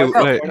Okay, literally, wait, twice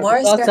bro, in wait. front of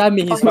Morris, Without you're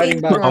Sammy, he's fighting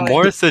fucking back. But throwing.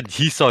 Morris said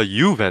he saw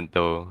you vent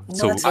though. No,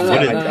 So that's No, not no,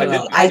 true. no, no,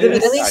 no. I I did.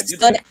 literally I did stood,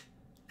 vent.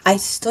 I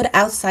stood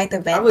outside the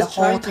I vent the was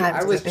whole trying to. time.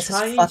 I So was this is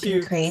trying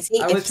fucking to. crazy.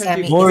 I If was trying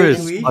Sammy to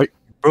Morris, quickly.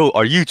 bro,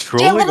 are you You're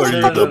trolling or are literally you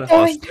No, an no, fucking no.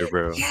 throwing. imposter,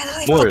 bro? You're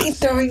literally fucking Morris,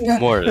 throwing your.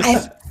 Morris.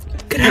 I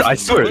could Dude, I have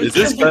swear, fucking is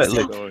this killed guy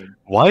myself. like?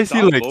 Why is he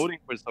Stop like? voting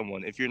for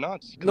someone. If you're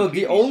not No,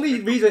 the completely only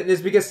sure, reason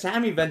is because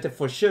Sammy vented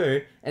for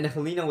sure, and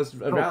Helena was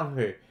around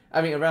her.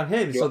 I mean, around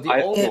him. So Yo, the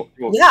only.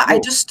 Yeah, I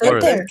just stood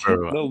Morris, there.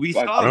 bro. no, we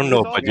I I saw don't we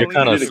know, saw but you're almost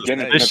kind Helena of did it again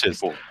in front of vent.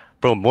 people.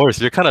 Bro, Morris,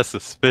 you're kind of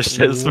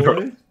suspicious, bro.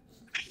 What?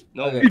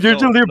 No, Okay.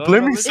 Dude, no, you're no,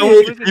 blaming listen, so many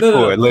listen, people.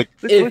 No, no. Like,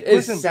 If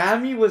listen.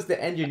 Sammy was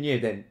the engineer,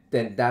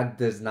 then that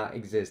does not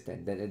exist.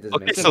 Then it doesn't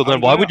okay, make sense. so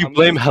then why would you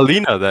blame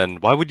Helena then?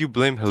 Why would you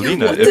blame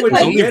Helena? Because If they were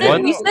there's only together.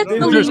 one, You said They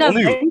if were- there's Selena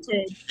only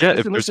vented. yeah,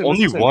 if there's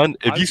only one,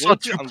 if you saw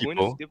two I'm going to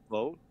people, skip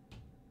vote.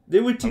 They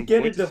were I'm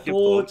together going to the skip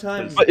whole vote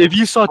time. because but if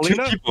you saw two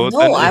Helena, people, No,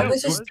 then I it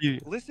was would just be.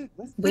 listen.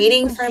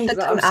 waiting for him to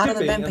No, come I'm out of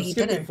the skipping. vent, I'm but he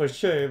skipping didn't. for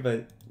sure.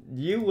 But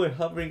you were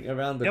hovering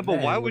around the Yeah, but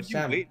why van would with you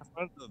Sammy. wait in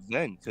front of the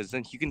vent? Because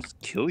then he can just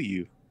kill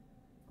you.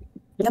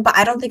 No, but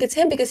I don't think it's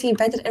him because he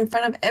vented in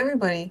front of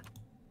everybody.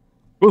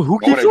 Bro, who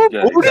Why would keeps I? on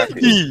Yeah, voting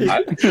exactly.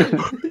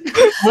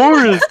 me?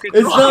 Morris,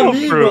 It's not stop,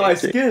 me, bro. bro. I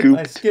skip.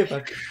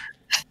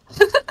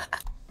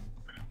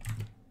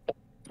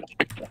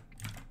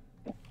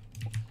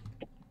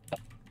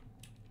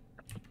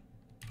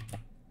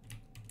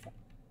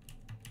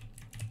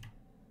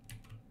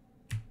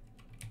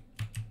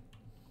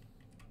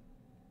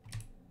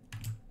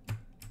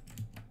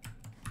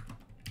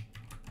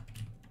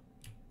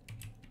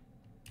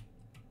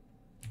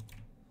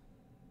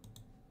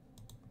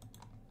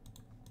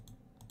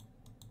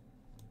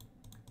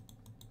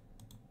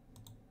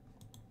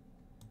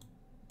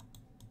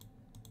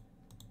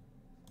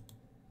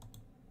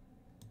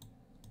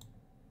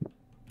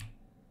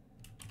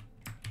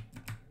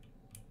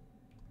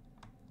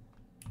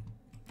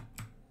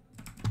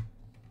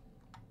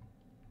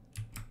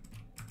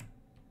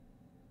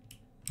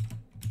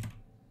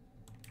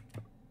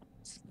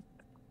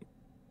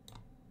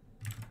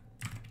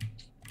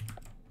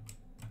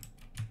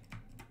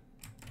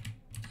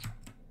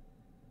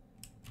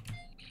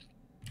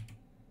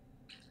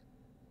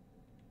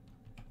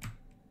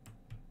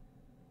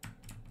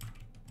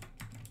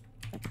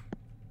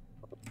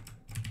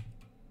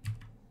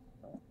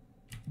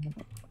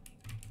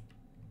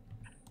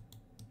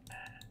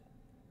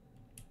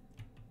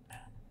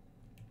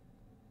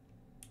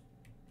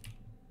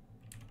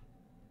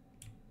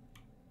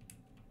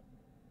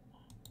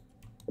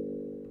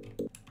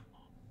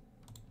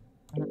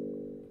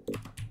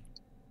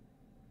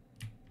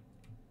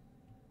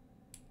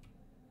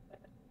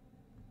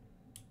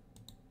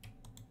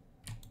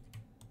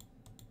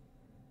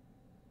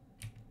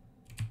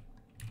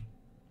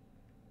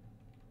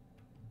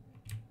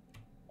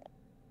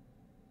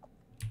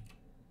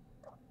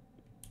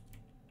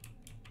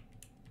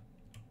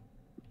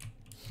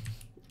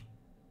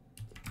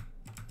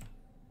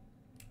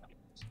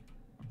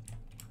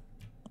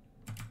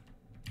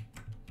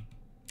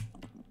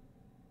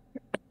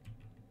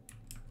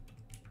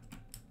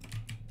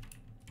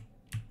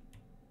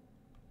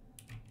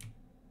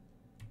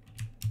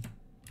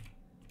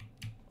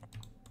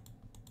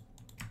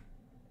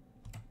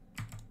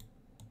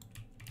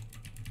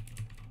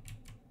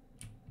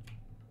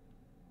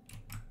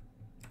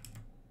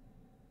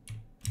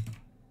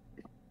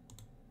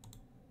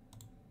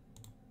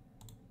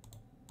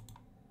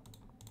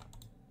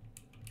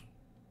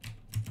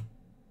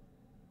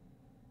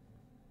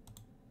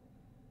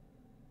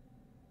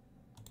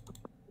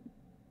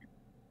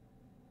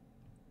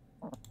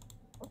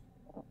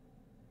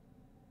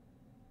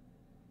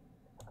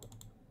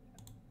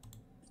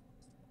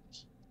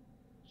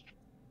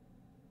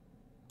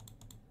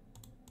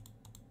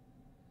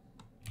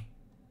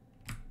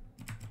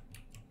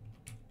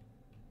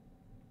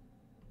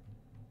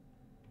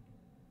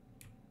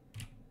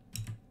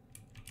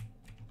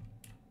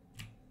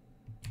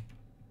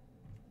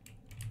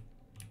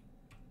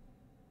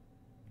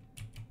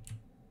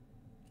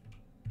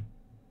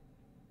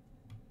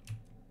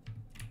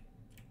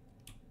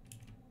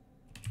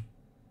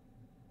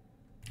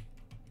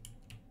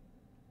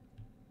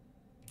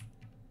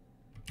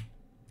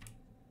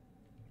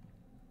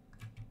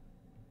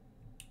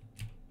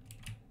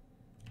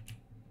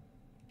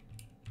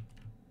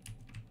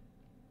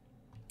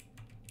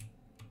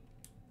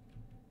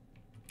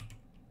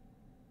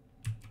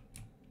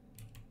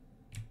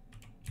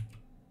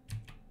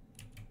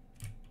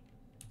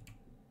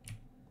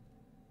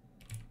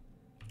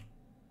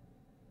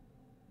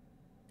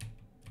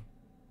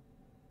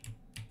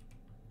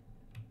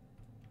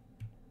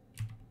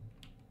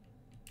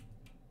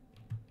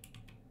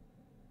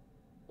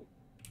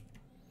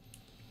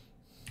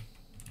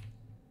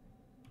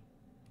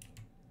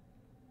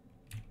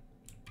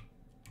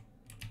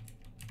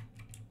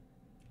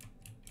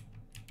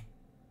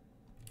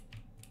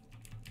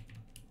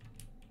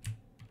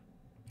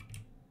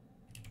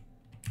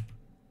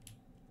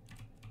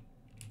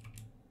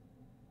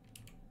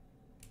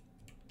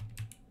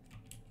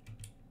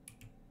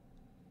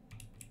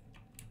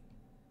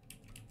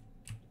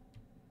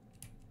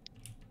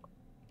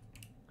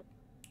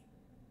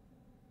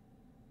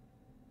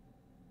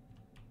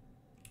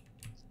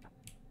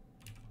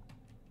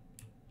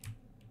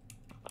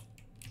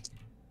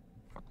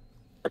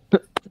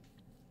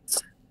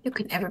 You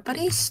can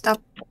everybody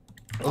stop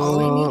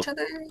following each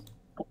other?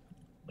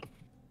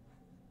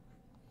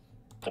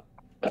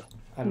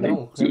 I don't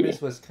know.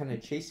 Hermes was kind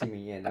of chasing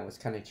me, and I was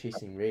kind of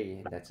chasing Ray,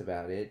 and that's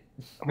about it.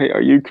 Wait,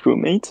 are you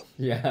crewmate?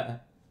 Yeah.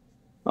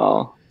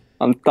 Oh,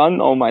 I'm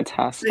done all my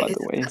tasks by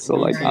the way. So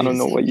like, I don't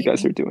know what you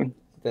guys are doing.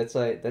 That's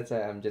why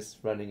I'm just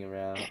running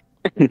around.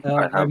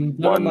 I'm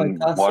done on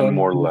my task, so I'm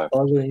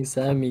following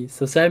Sammy.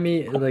 So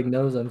Sammy like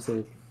knows I'm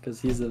safe because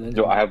he's an Yo,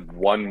 engineer. I have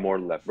one more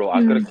left, bro.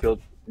 I could have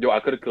killed. Yo, I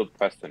could have killed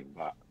Preston,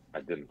 but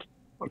I didn't.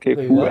 Okay,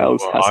 Wait, who what?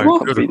 else Well, hasn't I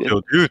could have completed?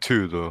 killed you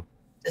too, though.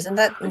 Doesn't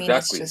that mean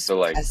Exactly, it's just so,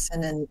 like-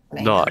 Preston and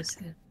No, Mangoes?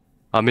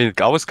 I mean,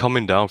 I was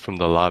coming down from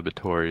the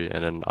laboratory,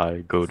 and then I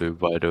go to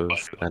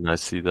Vitals, and I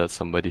see that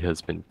somebody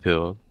has been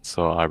killed,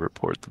 so I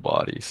report the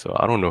body. So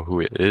I don't know who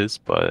it is,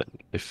 but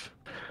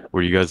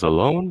were you guys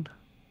alone?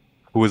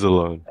 Who was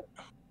alone?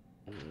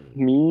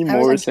 Me, I was on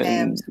Morris, and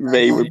cams for a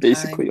Ray were long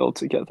basically all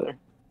together.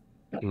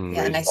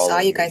 Yeah, and I saw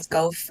you guys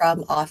go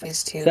from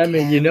office to Sammy,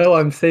 camp. you know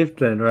I'm safe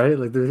then, right?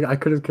 Like I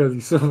could have killed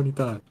you so many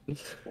times.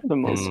 For the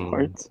most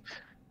part.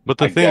 But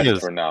the I thing guess is,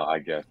 for now, I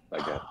guess.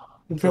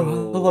 Bro, how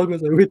long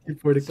was I with you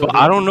for? so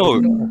I don't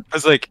know,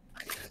 cause like,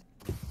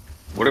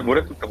 What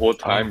if the whole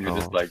time you're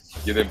just like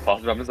you're the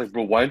imposter? I'm just like,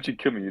 bro, why didn't you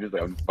kill me? You're just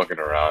like, I'm just fucking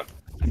around.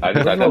 I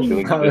just had that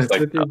feeling you're just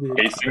like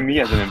chasing me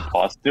as an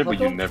imposter, but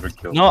you never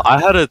killed me. no,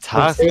 I had a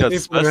task save at me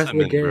for the rest of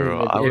the specimen, game.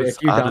 bro.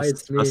 If you I had die, a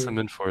it's me.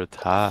 specimen for a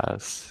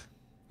task.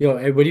 Yo,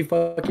 hey, what do you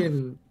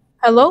fucking?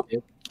 Hello? Yeah.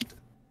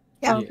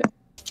 Yeah. Okay.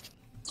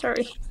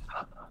 Sorry.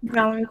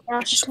 Valerie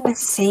crashed.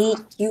 See,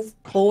 you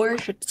four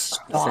should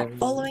stop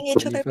following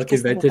each other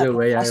because then vented the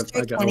away. I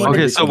imposter got 20 one. Okay,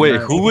 minutes so wait,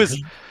 later- who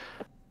was?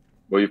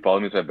 Well, you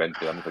followed me to a bench.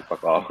 I'm just like,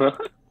 fuck off.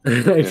 I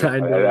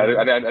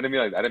didn't mean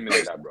like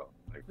that, bro.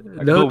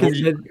 No,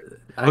 because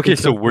Okay,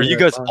 so were you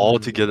guys all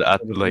together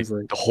at like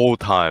the whole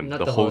time, Not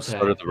the the whole whole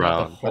start of the time, not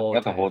the round? whole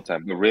Not the whole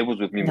time. The Ray was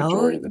with me No,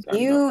 majority of the time.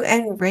 you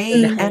and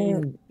Ray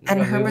and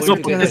Hermes No,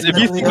 were together. because if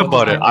you think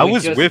about it, I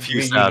was with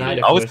you,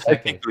 Sammy. I was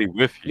technically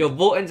with you. Yo,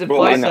 vote ends in Bro,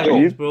 5 I know.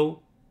 seconds, bro.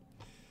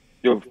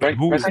 Yo, Frank,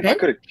 Who- Preston, I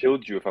could have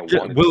killed you if I Yeah,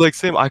 wanted. well, like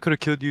Sam, I could have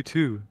killed you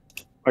too.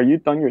 Are you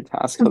done your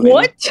task? Helena?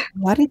 What?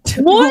 Why did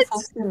you What?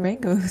 move your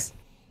mangoes?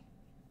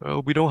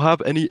 Bro, we don't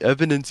have any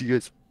evidence, you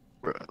guys.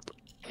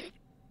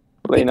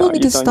 Elena, People are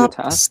need you to done your stop.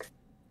 task?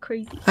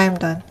 Crazy. I am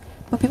done.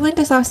 But people need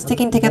to stop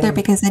sticking together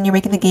because then you're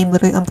making the game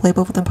literally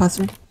unplayable with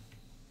imposters.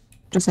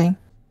 Just saying.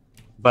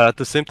 But at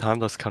the same time,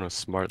 that's kind of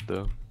smart,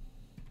 though.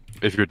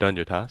 If you're done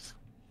your task.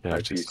 Yeah,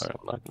 actually, sorry,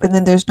 I'm not. But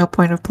then there's no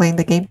point of playing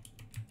the game.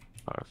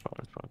 Alright,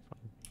 fine.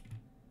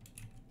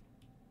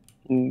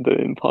 The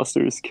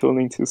imposter is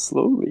killing too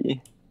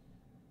slowly.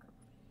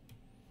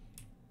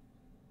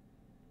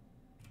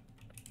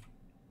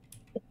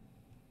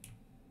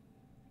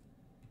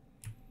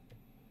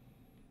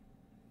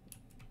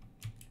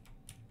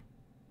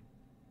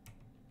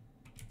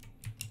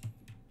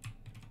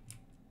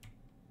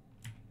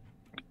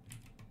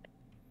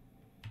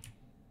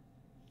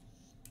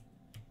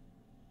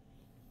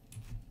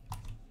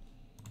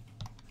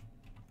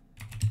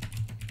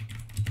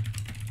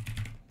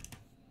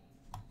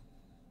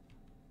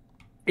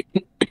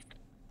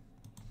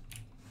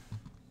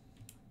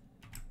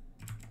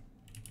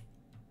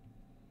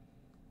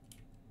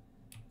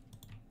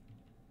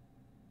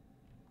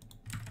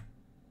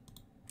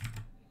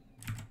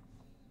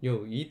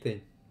 Yo,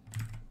 Ethan.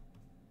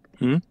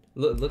 Hmm?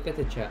 Look at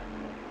the chat.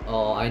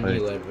 Oh, I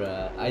knew it,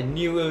 bruh. I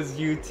knew it was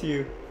you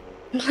too.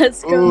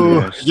 Let's go.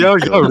 Ooh, yeah,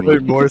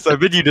 right, Morris. I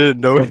bet you didn't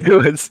know it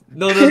was.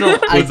 No,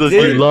 I was a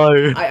did.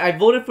 liar. I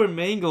voted for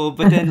Mango,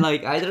 but then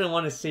like I didn't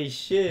want to say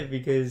shit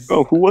because.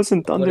 Bro, who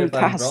wasn't done what their if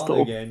I'm task wrong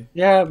though? again?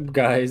 Yeah,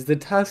 guys, the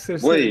tasks are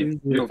so Wait, easy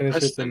yo, to finish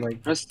it in Preston, like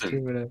 2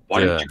 Preston, minutes. why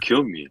Yeah. didn't you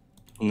kill me?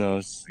 No,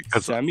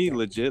 Sammy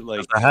legit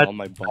like I had- saw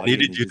my I body.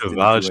 needed and you just to didn't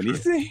vouch do for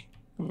it. anything.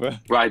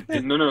 Bruh. Bro, I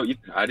didn't. No,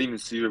 Ethan, I didn't even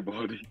see your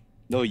body.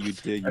 No, you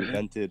did.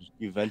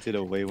 You vented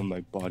away when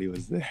my body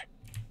was there.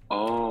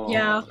 Oh.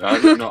 Yeah. I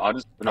was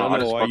just I don't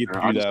know why you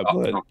fucking do around. that,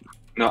 but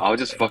No, I was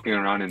just fucking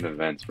around in the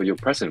vents. But yo,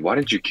 Preston, why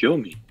didn't you kill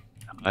me?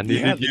 I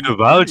needed Yeah, you then to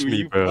vouch were me,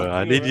 you bro. fucking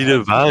I need you around?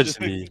 to vouch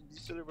You me.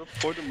 should have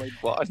reported my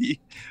body.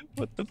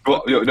 What the Bro,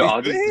 fuck? yo, no, were I you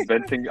was just doing?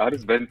 venting. I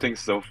was venting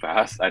so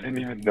fast. I didn't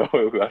even know.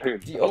 I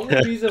didn't The know. only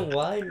reason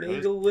why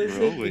Mango was it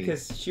Really?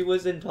 because she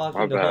wasn't talking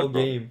My the bad, whole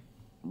bro. game.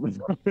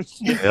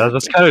 Yeah,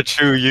 that's kind of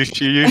true. You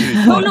usually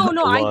No, talk a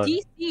I lot.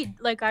 DC'd.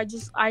 Like,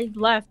 I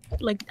left.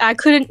 Like, I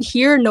couldn't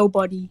hear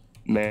nobody.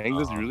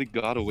 Mango's really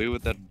got away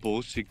with that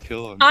bullshit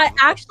kill on me. I What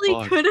the actually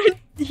fuck? couldn't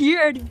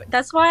hear it.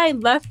 That's why I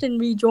left and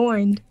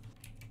rejoined.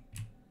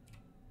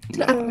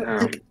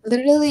 Like,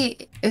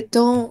 literally,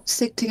 don't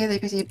stick together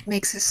because it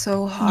makes it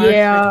so hard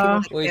Yeah.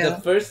 for people to Wait, kill.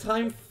 the first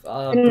time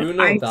And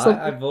Bruno I died, so-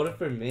 I voted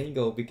for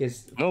Mango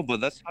because No,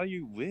 but that's how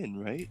you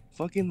win, right?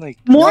 Fucking like.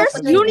 Morris,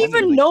 that's you don't how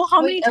even like- know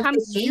how many Point of the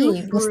times you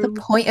game. What's the threw.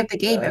 point of the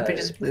game? If we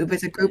just move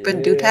as a group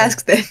and do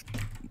tasks then.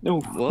 No,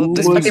 Well, who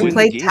that's Just how you fucking win the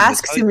play game.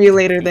 Task That's how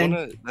Simulator you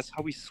then. That's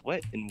how we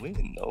sweat and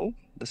win. No,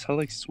 that's how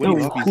like sweating.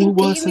 No, hobbies- who Fucking game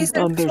wasn't isn't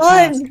done their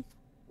fun. task?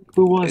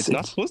 Who It's not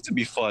wasn't? supposed to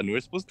be fun. We're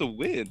supposed to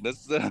win.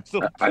 That's the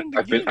I point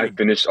of the game.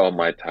 finished all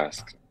my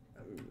tasks.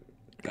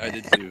 I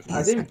did too.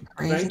 I think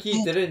crazy Frankie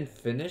thing. didn't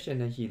finish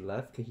and then he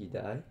left because he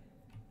died.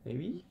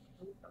 Maybe?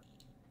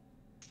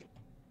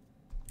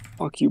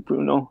 Fuck you,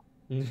 Bruno.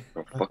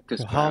 Fuck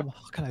this How map.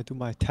 can I do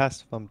my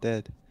task if I'm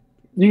dead?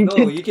 You No,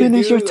 can you can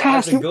finish your do as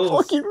task, a you ghost.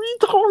 fucking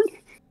retard!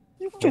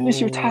 You finish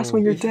your task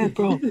when Oh. you're dead,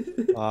 bro.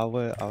 I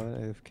went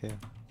AFK.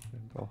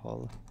 Go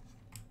holla.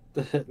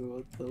 What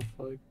the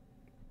fuck?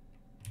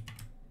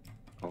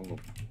 Oh.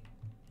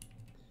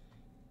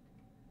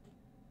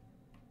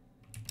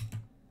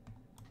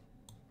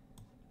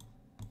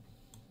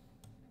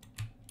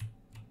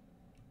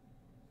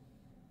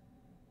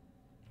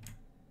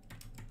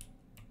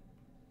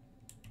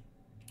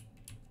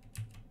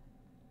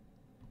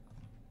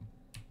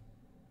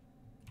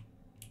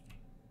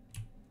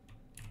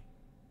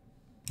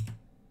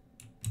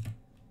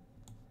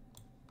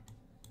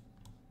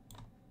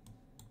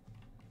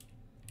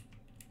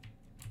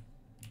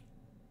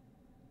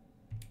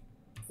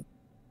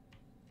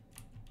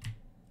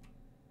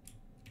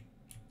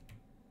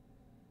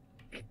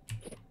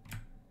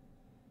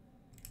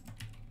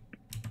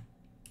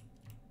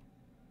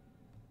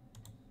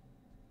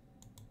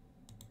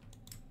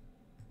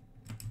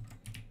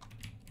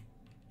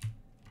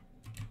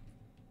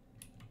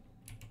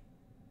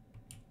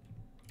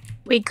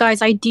 Wait,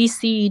 guys, I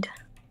DC'd.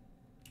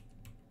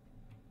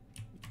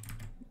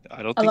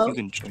 I don't Hello? think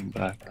you can join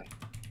back.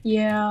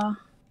 Yeah.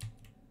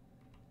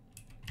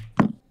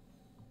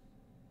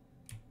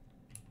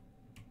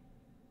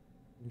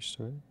 You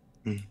sure?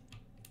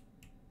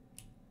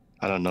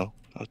 I don't know.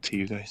 Up to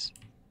you guys.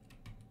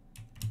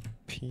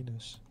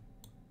 Penis.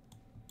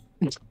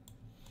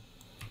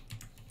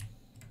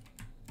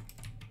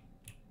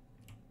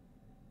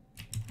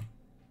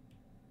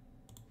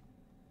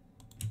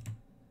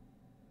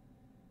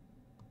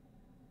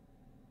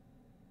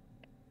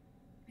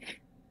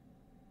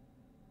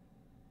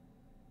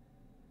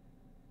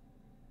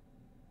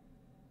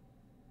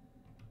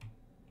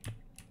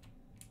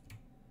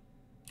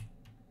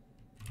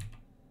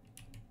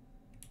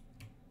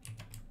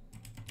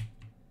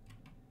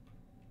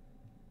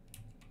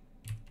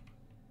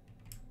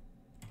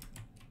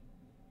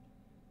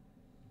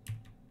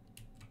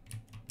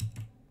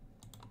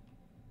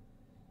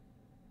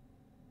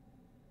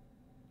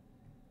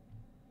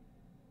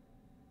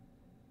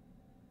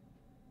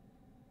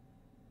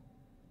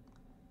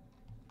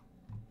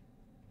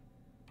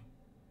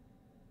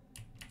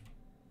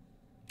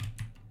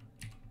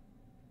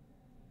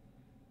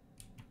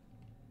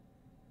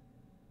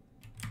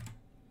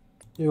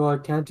 Yo, I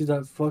can't do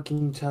that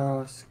fucking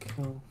task.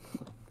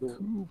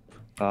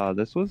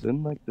 This was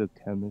in like the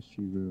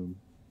chemistry room.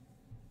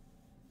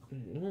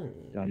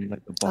 Down in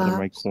like the bottom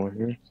right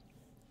corner.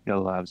 Yeah,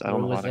 labs. I don't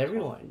Where know was how to call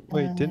everyone?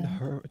 Wait,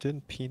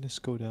 didn't penis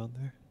go down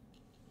there?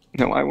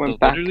 No, I it. went So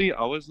back. literally,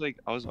 I was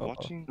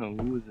watching.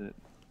 Who was it?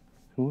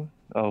 Who?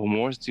 Oh,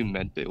 Morris do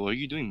medbay. What are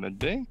you doing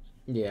medbay?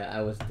 Yeah,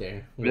 I was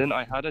there. Then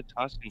I had a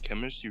task in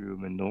chemistry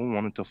room, and no one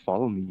wanted to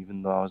follow me,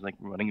 even though I was like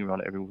running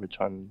around everywhere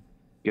trying to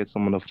get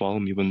someone to follow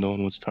me, but no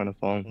one was trying to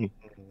follow me.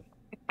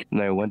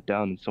 And I went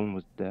down, and someone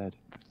was dead.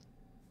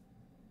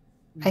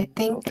 I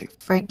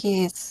think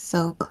Frankie is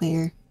so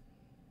clear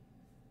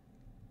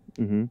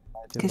Mm-hmm.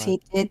 because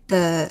he did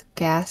the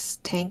gas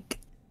tank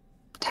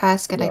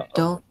task, and I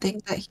don't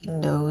think that he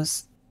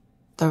knows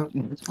the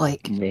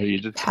like No, you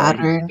just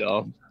pattern.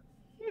 dumb.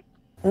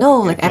 No,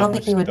 like I don't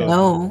think he would Dumb.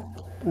 know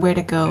where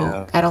to go.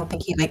 Yeah. I don't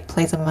think he like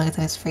plays Among Us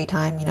in his free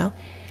time, you know.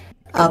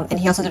 And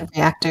he also did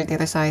reactor the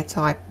other side,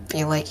 so I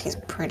feel like he's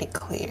pretty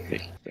clear.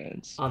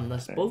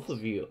 Unless both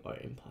of you are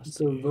imposters.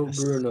 So vote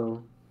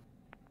Bruno.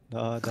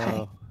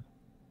 No.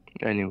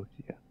 Anyway,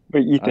 yeah.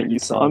 Wait, Ethan, you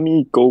saw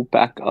me go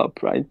back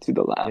up, right, to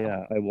the lab?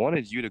 Yeah, I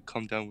wanted you to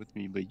come down with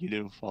me, but you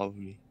didn't follow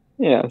me.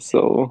 Yeah,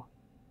 so...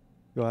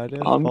 Yo, I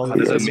didn't I'm follow How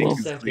does clear that as make well.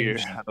 you clear?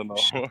 I don't know.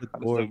 How does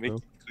that make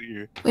you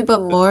clear? Wait,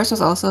 but Morris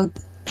was also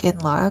in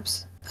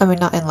labs. I mean,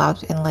 not in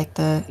labs, in like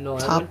the No, I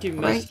top went to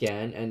right.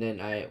 scan, and then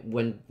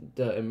when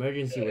the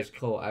emergency was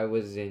called, I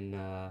was in.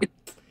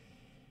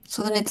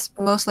 So then it's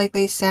most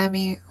likely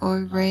Sammy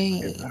or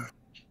Ray.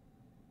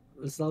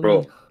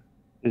 Bro.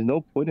 There's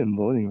no point in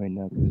voting right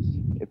now because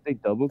if they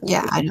double kill,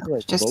 Yeah, if I we know.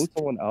 like Just vote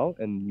someone out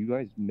and you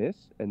guys miss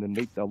and then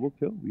they double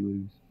kill, we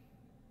lose.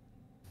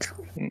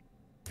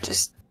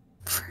 just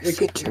for It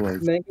could, future.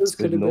 Mangoes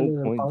could have no been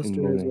an point in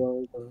imposter as voting.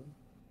 well. Though.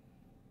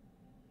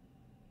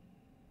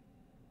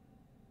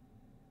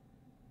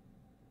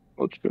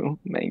 Oh, true.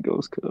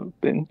 Mangoes could have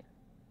been.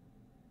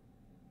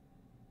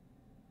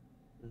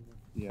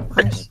 Yeah,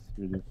 that's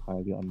really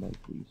highly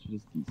unlikely. You should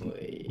just DC.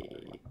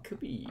 Wait, could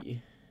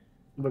be.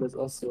 But it's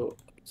also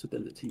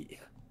possibility.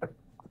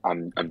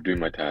 I'm doing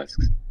my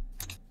tasks.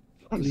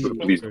 Please,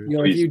 Please,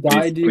 yo, if you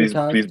die, do your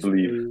tasks. please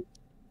believe.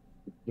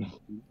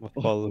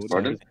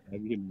 Pardon?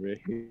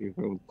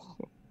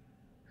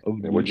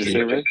 What'd you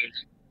say, Ray?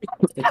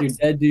 If you're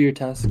dead, do your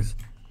tasks.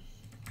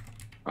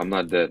 I'm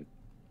not dead.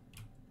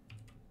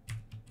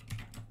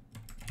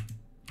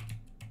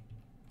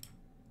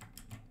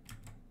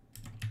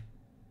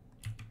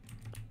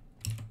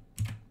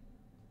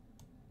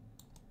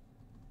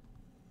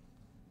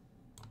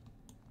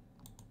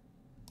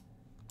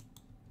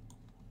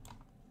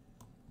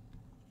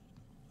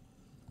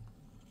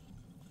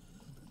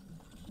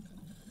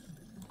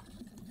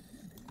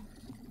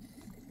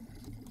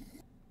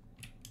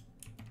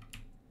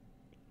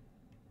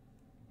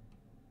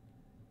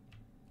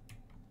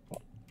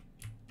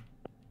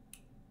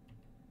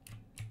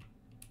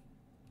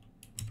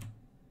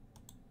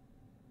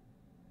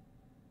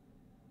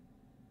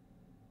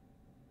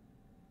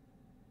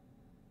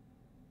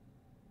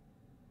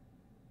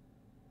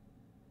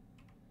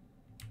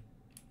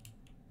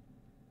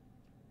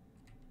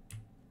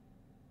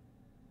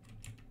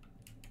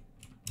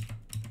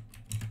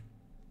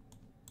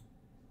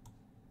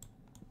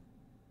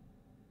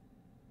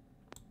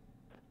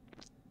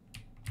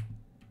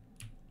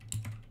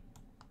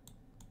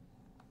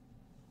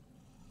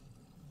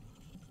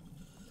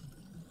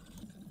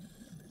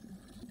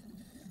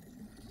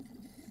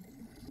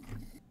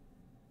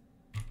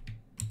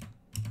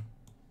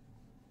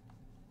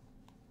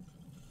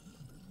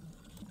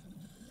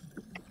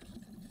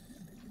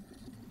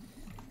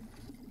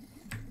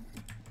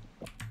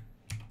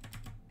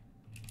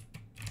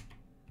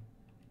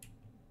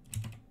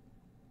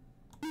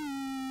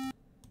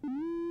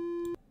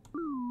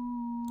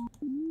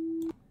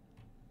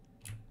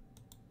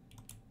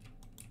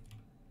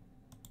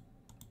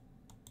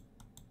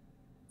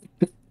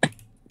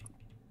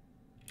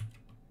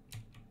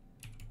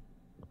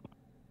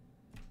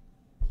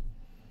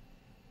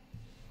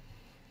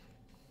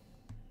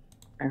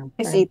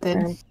 It's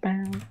Ethan.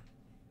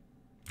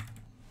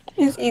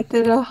 It's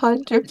Ethan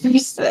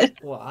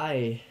 100%.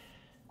 Why?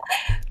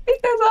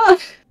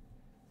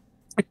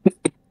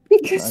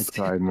 Because I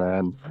tried,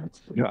 man.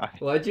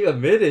 Why'd you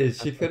admit it?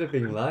 She could have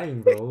been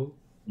lying, bro.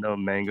 No,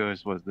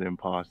 Mangoes was the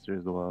imposter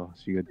as well.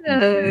 She got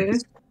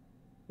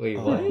Wait,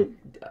 Oh. what?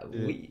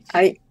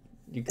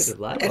 You could have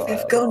lied.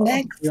 go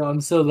next. Yo,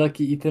 I'm so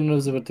lucky. Ethan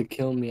was about to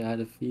kill me. I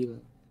had a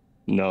feeling.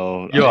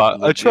 No. Yo,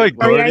 I tried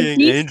Oh, yeah, guarding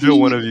DC. Angel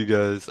one of you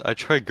guys. I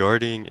tried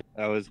guarding.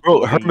 I was Bro,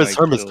 holding Hermes,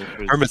 my Hermes, kill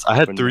for- Hermes. I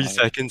had for 3 now.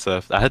 seconds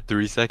left. I had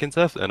 3 seconds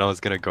left, and I was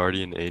gonna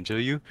guardian Angel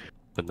you,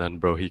 but then,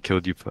 bro, he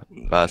killed you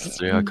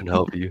faster. I couldn't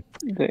help you.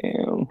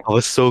 Damn. I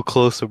was so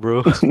close,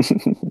 bro.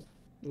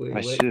 Wait,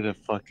 I what? should have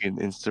fucking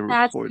instant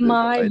That's reported.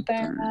 my I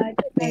bad.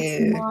 That's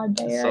Yeah. my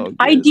It's all bad.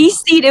 I good.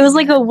 DC'd. It was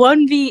like a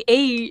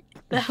 1v8.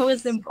 That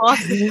was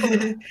impossible.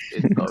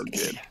 It's all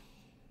good.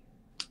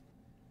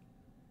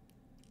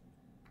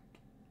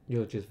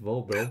 Yo, just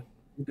vote, bro.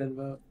 Ethan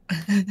vote.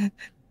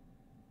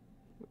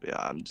 Yeah,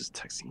 I'm just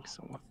texting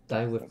someone.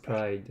 Die with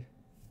pride.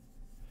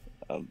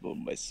 I'll vote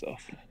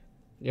myself.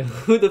 Yo,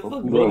 who the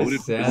fuck Bro, voted who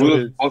Sam?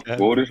 the fuck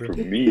voted for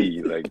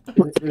me? Like,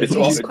 it's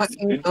all. He's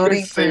fucking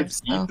voting for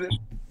himself.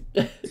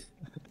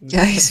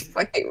 Yeah, he's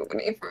fucking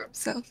voting for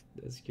himself.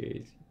 That's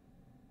crazy.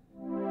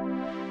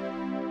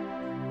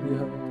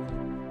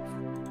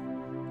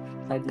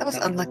 That was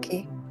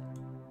unlucky.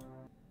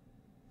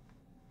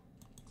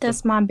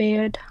 That's my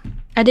bad.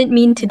 I didn't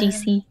mean to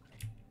DC.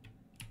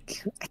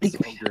 It's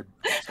all good.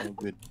 It's all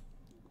good.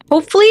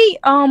 Hopefully,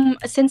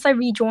 since I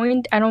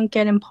rejoined, I don't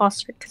get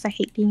imposter because I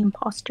hate being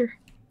imposter.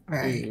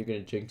 Right. You're gonna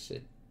jinx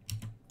it.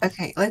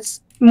 Okay,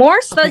 let's.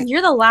 Morse, Okay.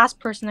 you're the last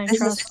person I This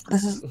trust.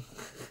 is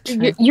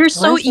You're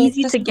so Morse, you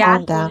easy just to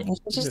calm gaslight. down. You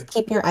should just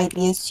keep your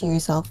ideas to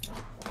yourself.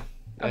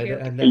 I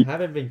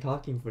haven't been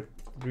talking for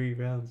 3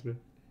 rounds, bro.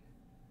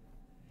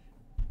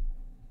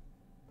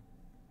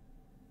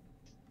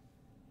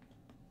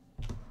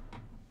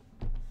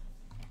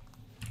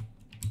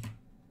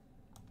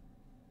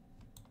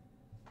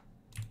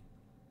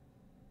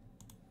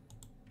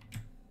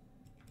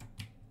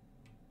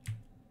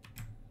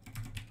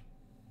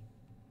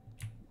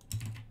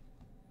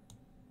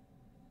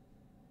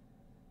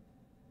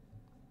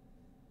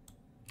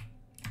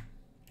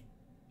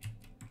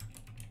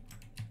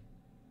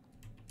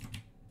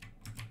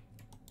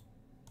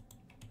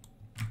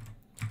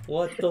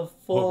 What the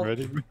fuck?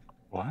 Already?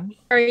 What?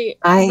 Ray,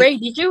 I- Ray,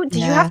 did you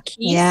yeah, have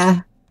keys?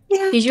 Yeah.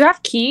 Did you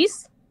have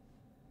keys?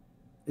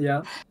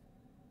 Yeah.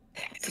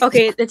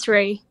 Okay, it's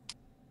Ray.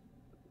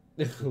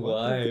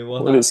 Why?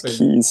 What is happened?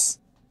 keys?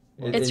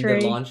 It's in Ray.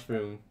 the launch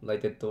room,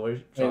 like the door.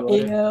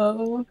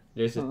 Ew.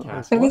 There's a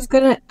task. I was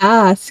gonna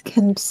ask,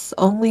 can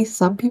only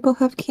some people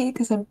have key?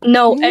 Because I'm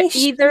No, pretty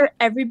sure- either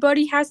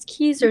everybody has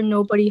keys or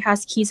nobody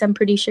has keys. I'm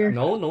pretty sure.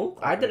 No,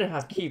 I didn't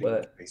have key,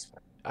 but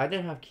I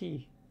didn't have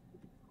key.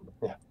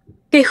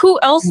 Okay, who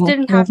else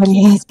didn't have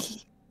Nobody keys? has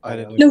key.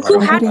 No, who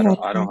had?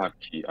 I don't have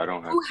key. I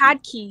don't have. Who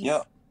had keys?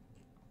 Yeah.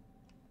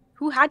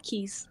 Who had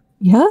keys?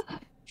 Yeah.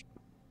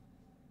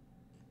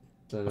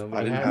 So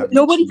I didn't have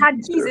Nobody keys had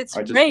either. keys. It's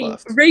I just Ray.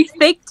 left. Ray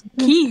faked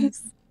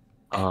keys.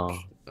 Oh.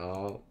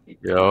 Oh.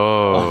 Yo.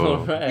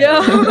 Alright. Yo.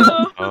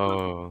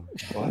 Oh.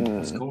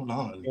 What's going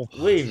on?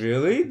 Wait,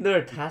 really? There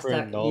are tasks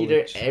that either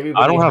knowledge.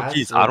 everybody I don't have has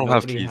keys. or I don't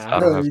have nobody keys. has. I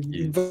don't have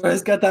keys.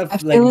 Bryce got that I like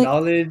feel like-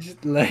 knowledge.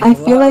 Like I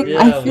feel like Yeah,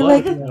 I feel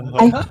what?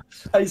 like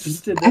I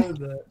used to know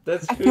that.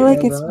 That's I crazy. feel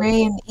like it's bro.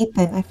 Ray and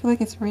Ethan. I feel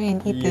like it's Ray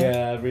and Ethan.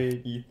 Yeah,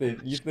 Ray,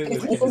 Ethan. Ethan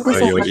was Ethan gonna Bro,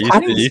 doesn't yo, have- say. I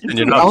don't Ethan, think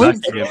you're he not always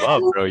backing him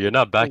up, bro. You're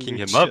not backing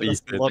him up,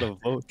 That's a Ethan. lot of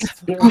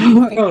votes. Bro,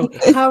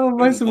 how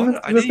am I supposed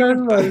I to didn't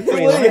even defend back- myself?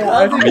 Wait,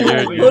 how do you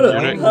You're- hold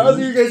up, you're- how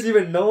do you guys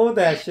even know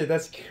that shit?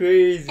 That's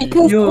crazy.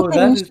 Because Yo, Ethan,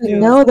 that you is should still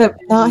know that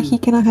crazy. he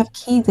cannot have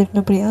keys if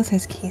nobody else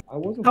has keys.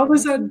 How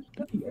was that?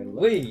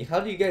 Wait, how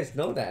do you guys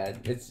know that?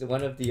 It's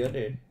one of the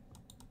other.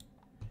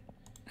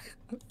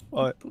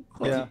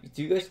 Yeah.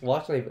 Do you guys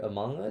watch like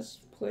Among Us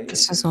play?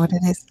 It's just what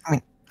it is. I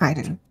mean, I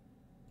didn't.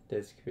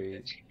 That's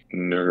crazy.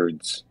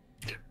 Nerds.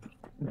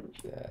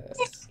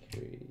 That's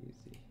crazy.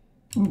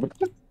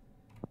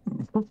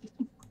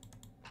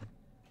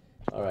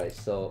 Alright,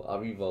 so are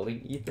we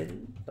voting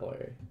Ethan or?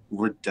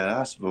 We're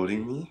deadass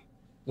voting me?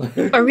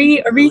 Are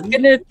we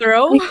gonna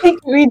throw? I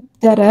think we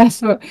dead ass.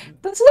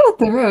 That's not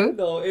the road.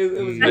 No, it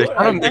was It your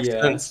kind of makes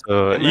idea. sense.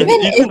 Even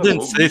Ethan if-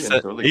 didn't say and so.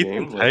 throw the Ethan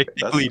game, like,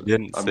 technically that's-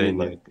 didn't I say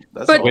mean, anything. like,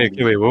 that's But- all Wait,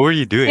 me. wait, what were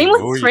you doing? Same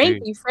What were with you doing?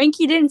 Frankie.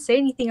 Frankie didn't say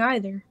anything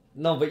either.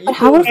 No, but But Ethan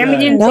how was would Amy like,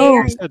 didn't no? say I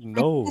anything. said He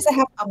no. doesn't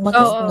have much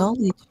Oh.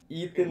 knowledge.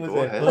 Ethan was Go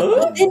like, ahead.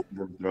 huh?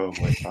 Bro,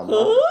 like, I'm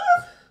not,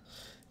 Huh?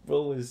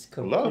 Bro was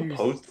I'm not confused.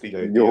 opposed to the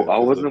idea. Yo, I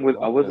because wasn't of with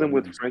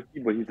problems. Frankie,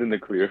 but he's in the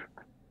clear.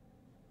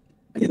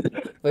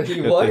 But he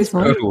Yeah, was. thanks,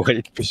 What? bro. I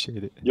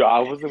appreciate it. Yo, I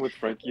wasn't with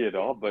Frankie at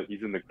all, but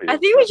he's in the clear. I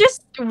think we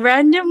just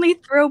randomly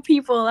throw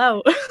people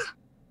out.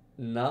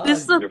 Nah,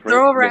 This is a Yeah, Frank-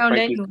 throw yeah, around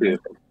Frankie's anyway.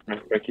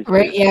 clear. Frankie's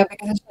Right? clear. Yeah,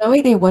 because there's no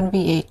way they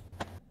 1v8.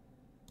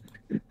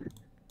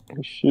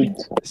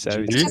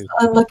 Savage. It's just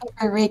unlucky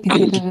for Ray because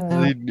he didn't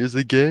know. There's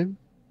a game.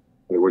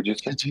 Wait, what'd you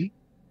say? GG.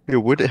 Yeah,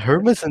 what did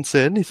Hermes didn't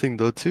say anything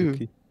though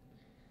too.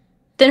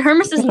 Then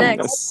Hermes is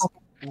next.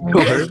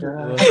 Hermes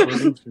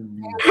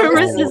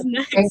is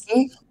next.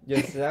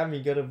 Yes, Sam,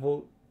 you gotta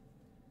vote.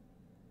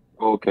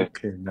 Okay.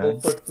 Okay,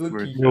 Vote for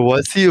Fluky. Yo, why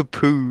is he a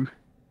poo?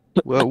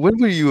 Well, when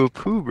were you a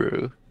poo,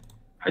 bro?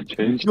 I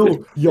changed Yo,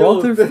 it. y'all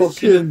are this fucking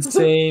shit-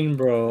 insane,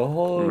 bro.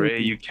 Holy Ray,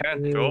 you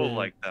can't throw shit.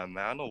 like that,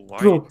 man. I don't know why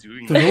Bro, you're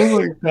doing throw that.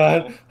 like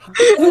that.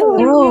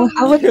 No,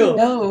 how would you Yo,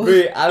 know?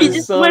 Ray, I'm He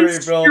just sorry,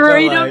 went bro, but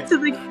straight like, up to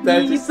the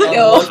that's keys. just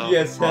Yo. unlucky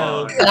as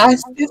hell. Gosh,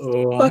 this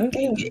What?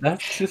 fucking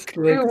That's just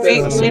like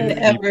information Deep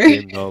ever.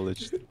 game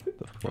knowledge. The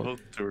fuck? Bro, Dude,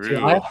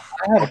 through. I have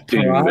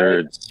Fucking pride.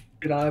 nerds.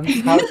 Dude, I'm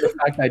proud of the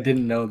fact I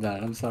didn't know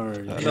that. I'm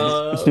sorry. No,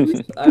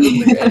 I don't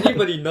think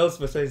anybody knows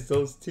besides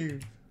those two.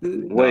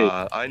 Wait,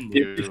 Nah, I if you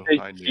knew. say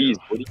I knew. keys,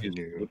 what I do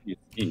you knew.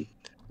 see?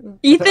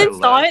 Ethan I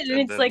saw left, it and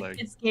it's then, like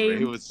it's Ray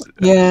game. was.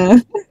 Yeah.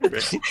 Ray,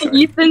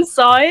 Ethan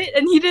saw it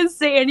and he didn't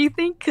say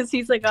anything because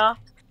he's like,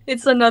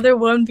 it's another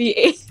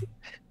 1v8.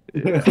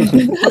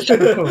 Just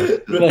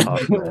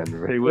tough, man.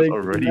 Ray was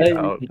already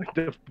out. Like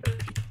the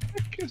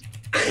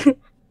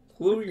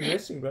Who are we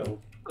missing, bro?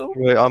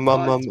 Wait, I'm What,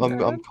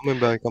 coming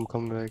back. I'm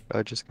coming back.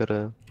 I just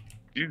gotta.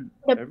 dude,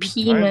 The every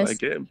time I penis.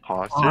 get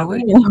imposter, Oh,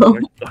 like I know.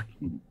 my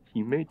fucking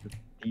teammate just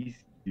these.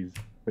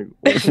 Like,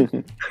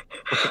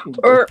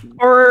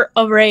 or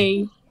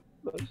Array.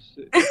 oh,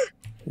 shit.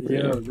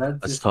 Yo, that's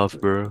That's just, tough,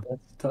 bro.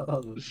 that's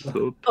tough.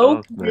 So Oh,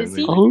 tough, man.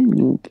 busy? Like,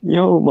 Oh,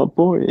 yo, my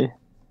boy.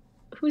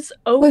 Who's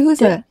Oak? Wait, who's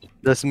that?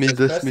 That's me.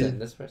 That's me. Preston,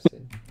 that's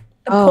Preston.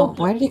 Oh,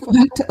 why did he go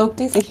back to Oak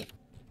Dizzy?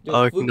 Yo,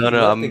 Oh, Fluky no,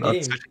 no, left I'm the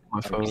game. switching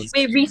my phone.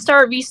 Wait,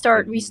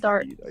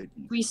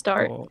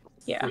 restart. Oh,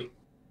 Yeah.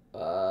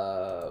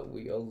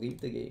 We all leave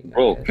the game.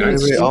 Bro, I can I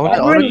guess. Wait, I wanna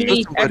Everyone kill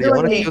leave, somebody. I everyone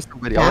wanna leave. kill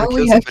somebody. I Now wanna we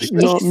kill have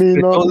somebody. Not me,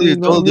 not Don't me, leave.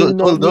 not me,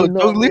 not me, Don't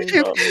not me, leave.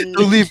 not me.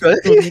 Don't leave, guys.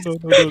 no.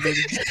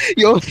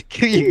 Yo, I'm gonna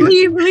kill you guys.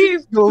 Leave,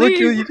 Yo, I'm gonna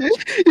kill you guys.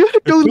 Yo,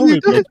 don't Kill me,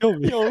 leave, bro. guys. Kill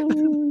me.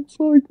 Yo,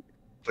 fuck.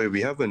 wait,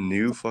 we have a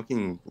new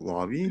fucking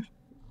lobby?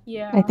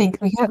 Yeah. I think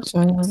we have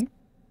joined.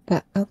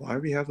 Why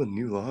do we have a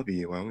new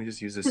lobby? Why don't we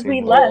just use the 'Cause same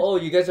we lobby? left. Oh,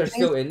 you guys are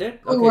still in it?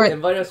 People Okay, weren't-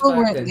 invite us people back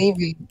weren't then.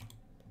 leaving.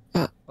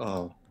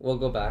 Oh. We'll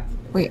go back.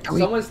 Wait, are we?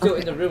 Someone's still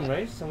in okay. the room,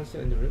 right? Someone's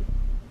still in the room.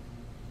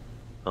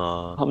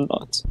 I'm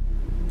not.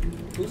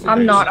 Who's in I'm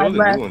the not,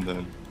 room? I left. One,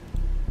 then.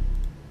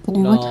 The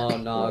new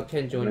one? No,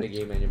 can't join the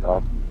game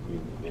anymore.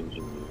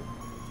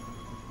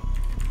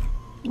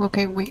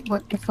 Okay, wait,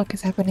 what the fuck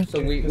is happening? So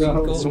we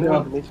No, go.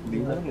 Someone makes me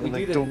one We and do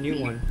like the don't new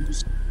leave. one.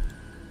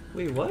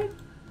 Wait, what?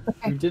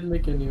 We did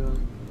make a new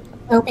one.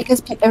 No,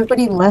 because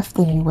everybody left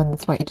the new one.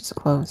 That's why it just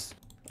closed.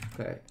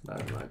 Okay,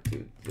 I'm not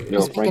too. Yo,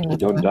 Just make Frankie, another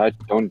don't one. die.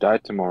 Don't die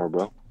tomorrow,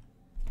 bro.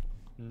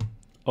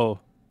 Oh,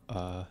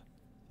 yeah,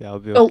 I'll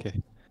be Oh. okay.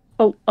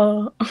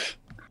 Oh,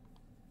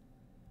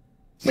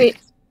 Wait.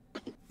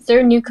 Is there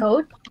a new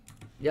code?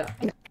 Yeah.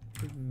 Oh,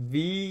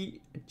 don't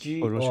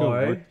you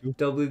have work too?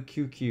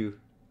 VGRWQQ.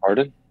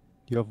 Pardon?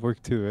 You have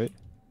work too, right?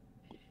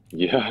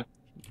 Yeah.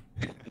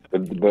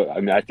 But I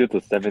mean, I feel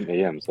till 7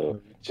 a.m., so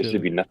it chill.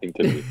 should be nothing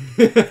to me.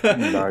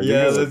 Nah, you're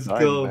Yeah, gonna let's die,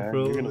 go, man.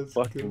 bro. You're gonna Let's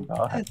fucking go.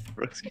 die,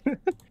 bro.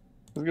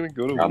 I'm gonna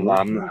go to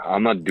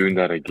I'm not doing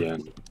that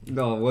again.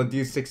 No, we'll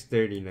do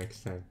 6:30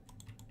 next time.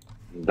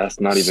 That's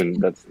not even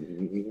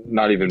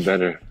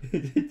better.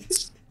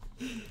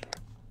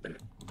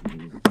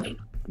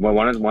 Well,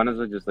 why does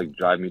it just like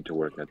drive me to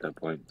work at that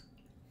point?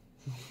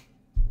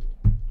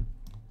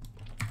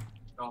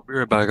 I'll be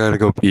right back. I gotta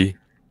go pee.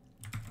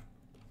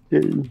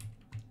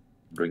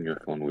 Bring your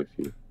phone with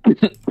you.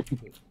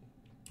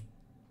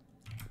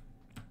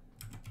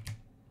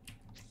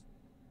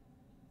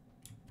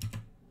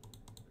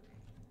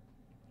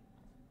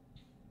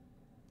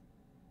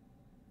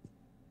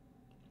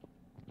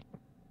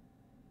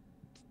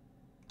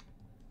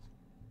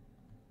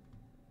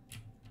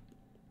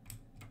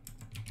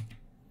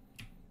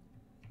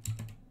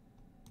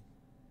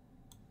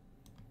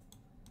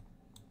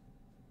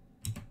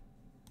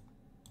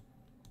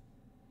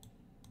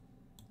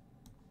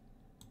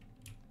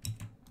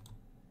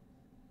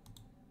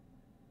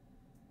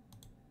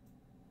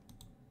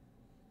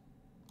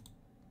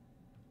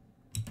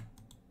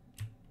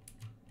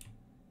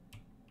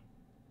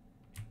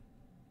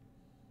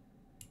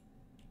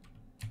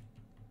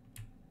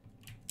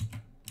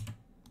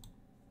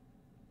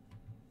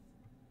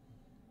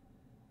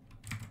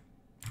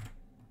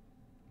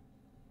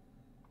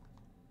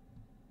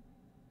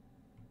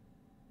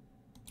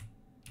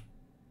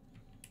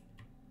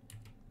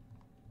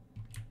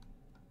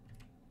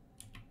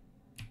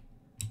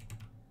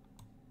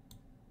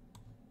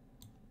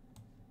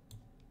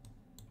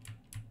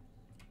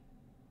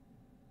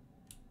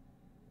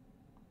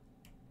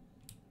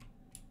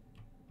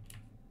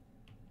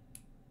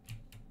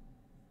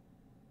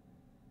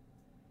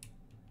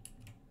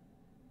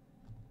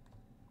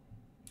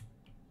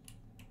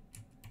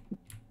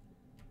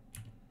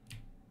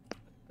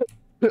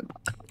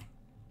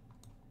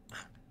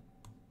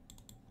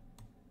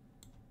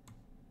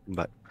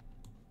 Bye.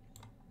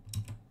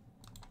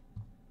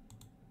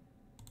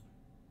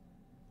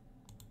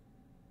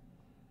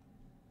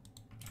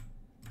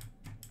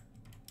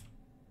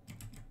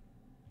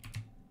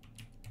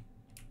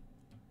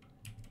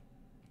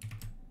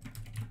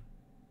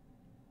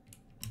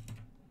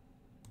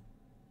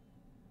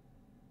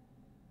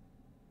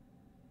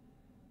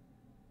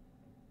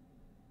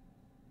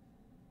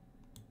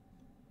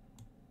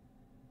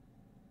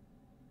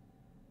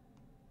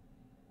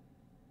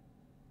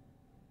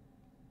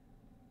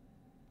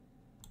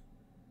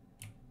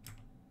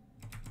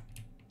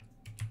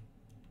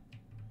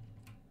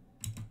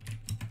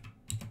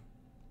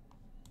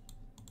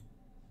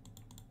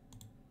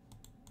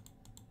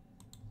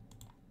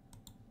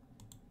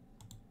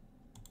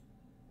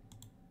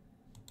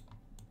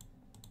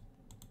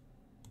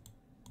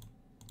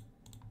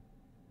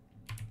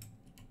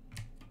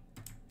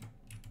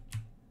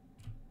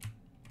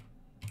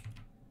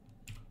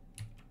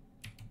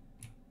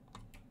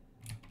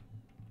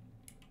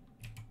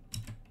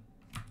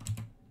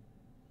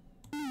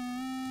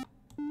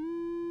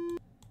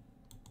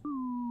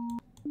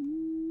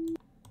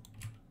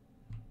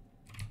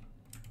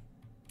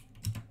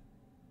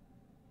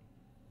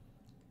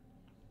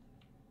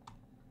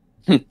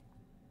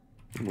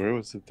 Where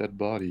was the dead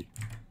body?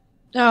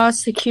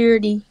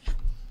 Security.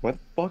 What the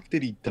fuck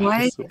did he die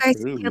Why did so you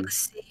guys early? kill the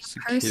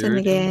same person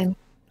again?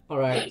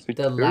 Alright,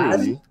 the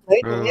Security?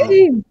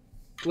 last.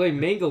 Wait,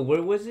 Mango,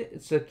 where was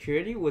it?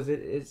 Security? Was it?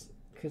 Is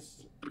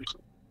because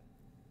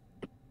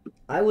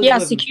I was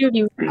with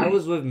security. I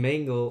was with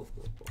Mango.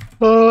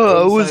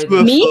 I was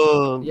with Me?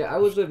 Yeah, I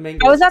was with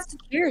Mango. I was at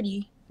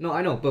security. No,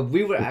 I know, but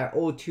we were at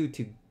O2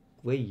 to.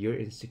 Wait, you're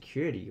in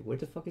security. Where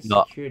the fuck is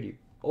No. security?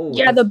 Oh,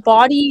 Yeah, the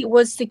body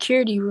was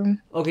security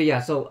room. Okay,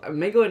 yeah. So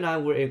Mango and I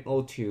were in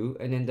O2,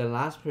 and then the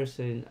last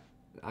person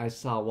I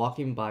saw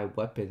walking by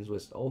weapons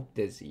was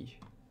Dizzy.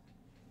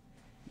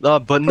 No,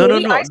 but no.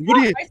 I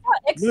saw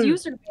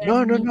ex-user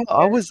No.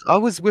 I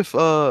was with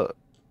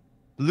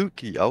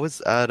Lukey. I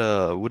was at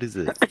what is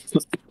it?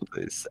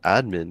 This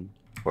admin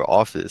or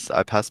office.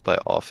 I passed by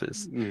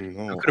office.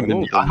 No, Could have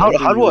been me. I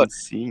How do I?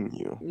 seen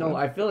you? No,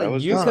 I feel like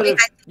was you just- could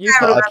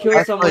have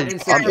killed someone in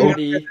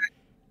security.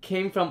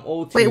 Came from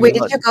O2. Wait, where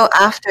did you go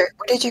after?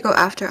 Where did you go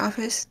after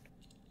office?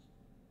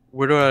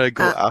 Where do I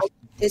go after?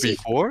 Dizzy.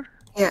 Before?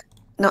 Yeah,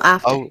 no,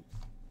 after.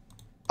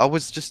 I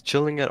was just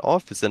chilling at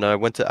office and I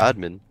went to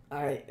admin.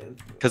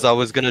 Because I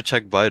was gonna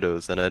check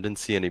vitals and I didn't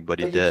see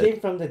anybody But you dead. came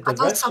from the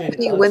direction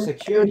somebody of went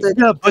security. through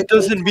Yeah, but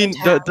doesn't mean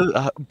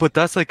that. But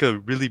that's like a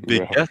really big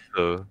Bro. guess,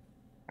 though.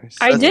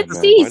 I said did it,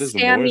 man. see Why does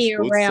Sammy Morris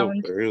vote so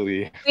around.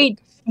 early? Wait,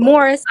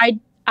 Morris,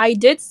 I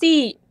did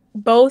see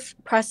both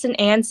Preston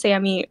and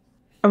Sammy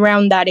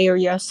around that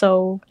area,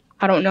 so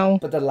I don't know.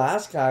 But the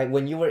last guy,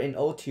 when you were in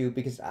O2,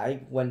 because I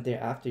went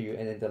there after you,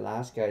 and then the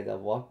last guy that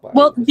walked by.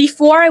 Well,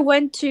 before I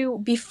went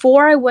to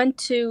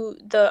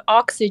the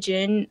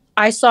oxygen,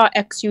 I saw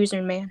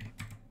ex-user man.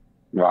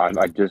 No,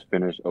 I just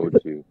finished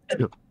O2.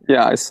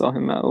 Yeah, I saw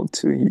him at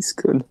O2. He's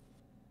good.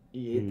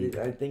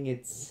 Yeah, I think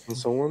it's. Can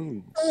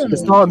someone?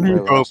 It's not me,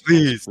 bro.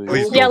 Please.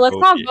 Yeah, let's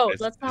not vote. vote.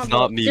 Let's not It's vote.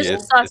 not me. Just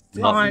It's us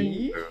not on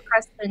me.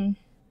 Preston.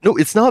 No,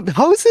 it's not.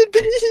 How is it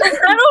me?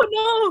 I don't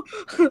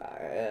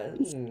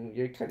know.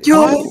 You're kind of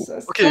Yo.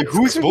 Okay,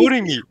 who's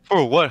voting me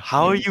for what?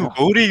 How are you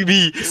voting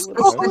me?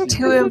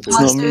 Two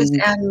imposters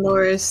and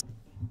Loris.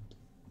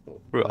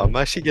 Bro, I'm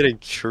actually getting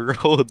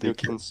trolled. Yo,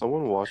 can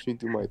someone watch me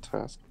do my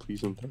task,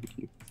 please and thank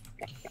you?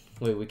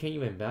 Wait, we can't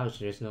even vouch.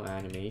 There's no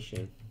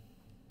animation.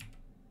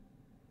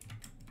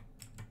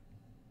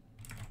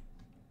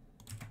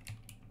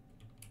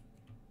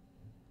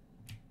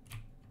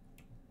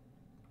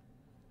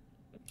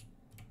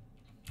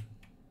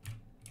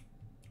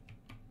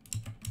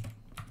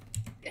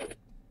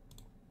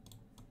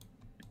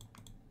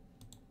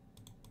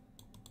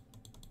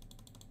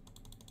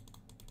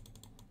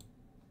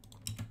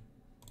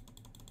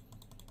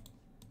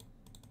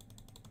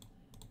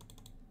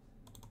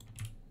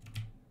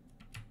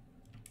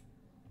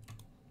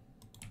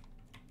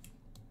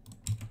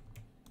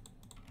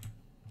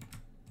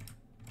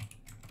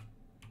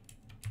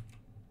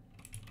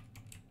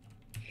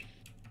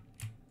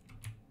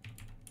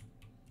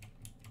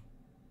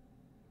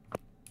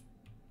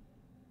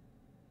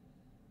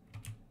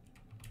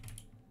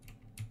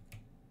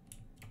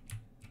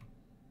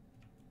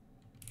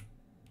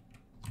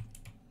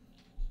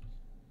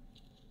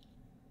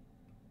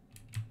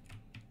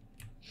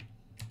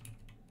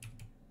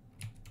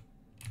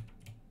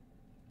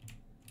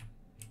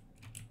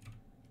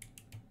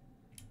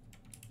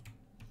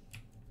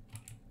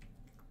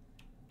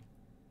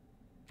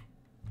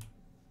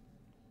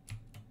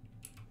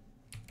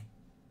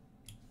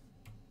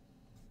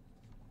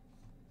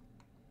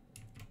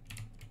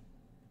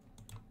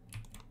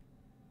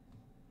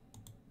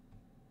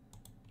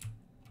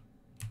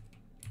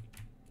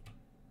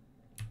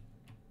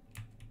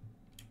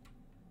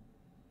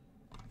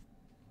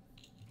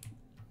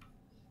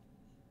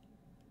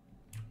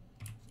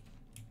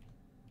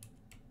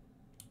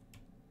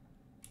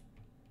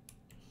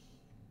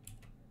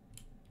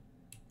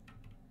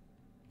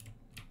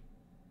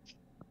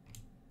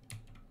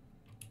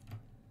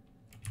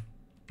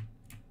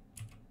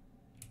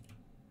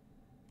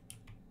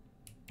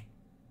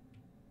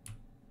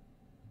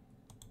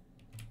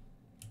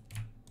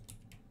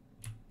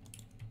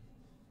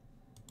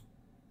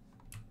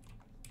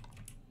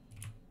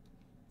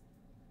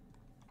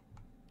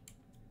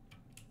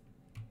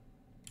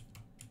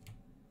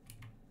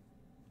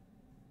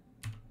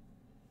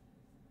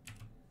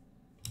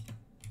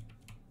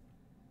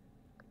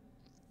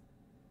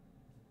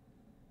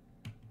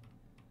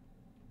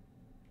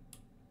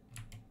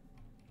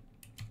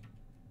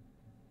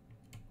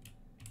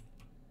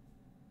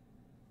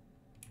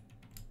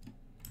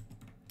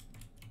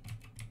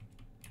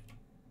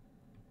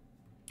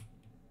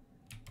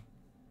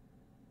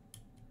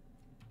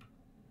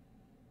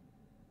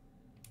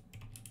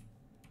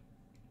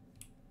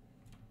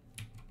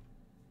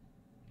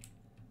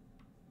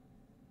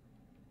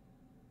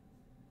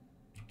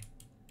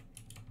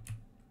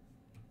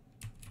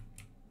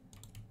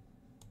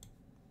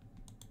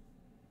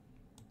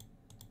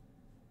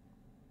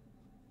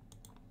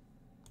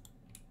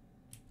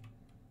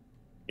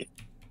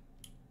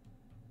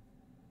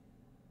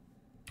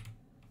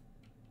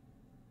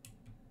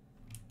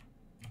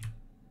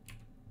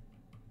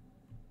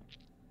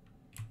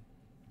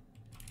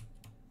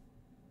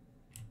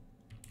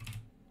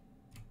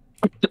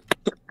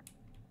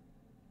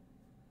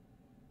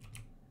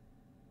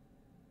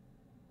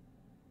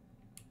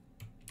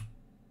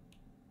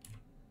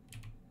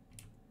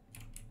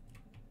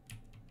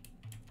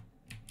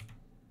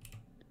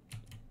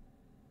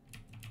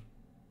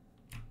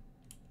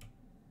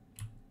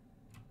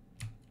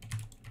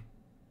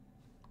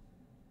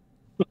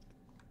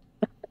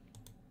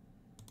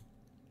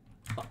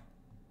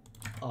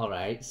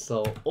 Alright,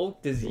 so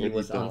Oak Dizzy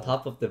was on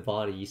top of the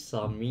body,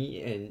 saw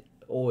me and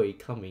Oi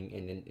coming,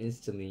 and then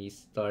instantly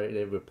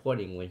started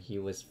reporting when he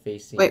was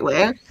facing. Wait,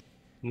 where?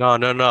 No.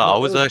 I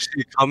was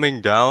actually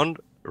coming down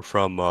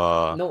from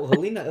No,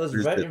 Helena, it was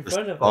right in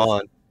front of us.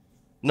 spawn.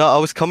 No, I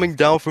was coming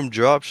down from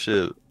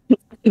dropship.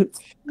 And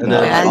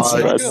No, then it's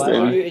Why Preston.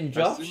 are you in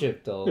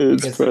dropship though?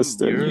 It's Because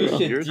Preston, you bro.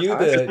 should do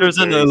There's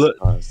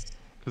the.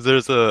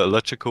 there's a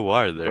electrical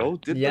wire there. Bro,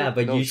 Yeah,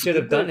 but you should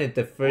have done it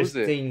the first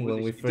thing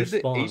when we He first did the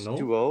spawned, no?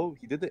 H2O.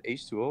 He did the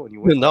H2O, and he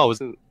went No, all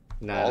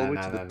the way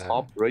to the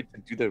top right to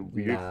do that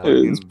weird.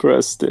 It's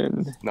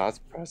Preston. No, it's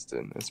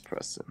Preston. It's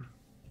Preston.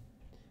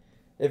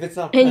 If it's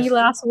not Any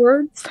last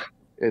words?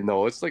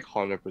 No, it's like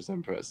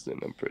 100% Preston.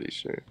 I'm pretty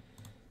sure.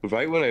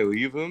 Right when I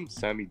leave him,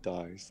 Sammy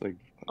dies. Like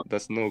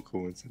that's no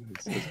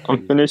coincidence.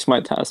 I'm finished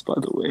my task, by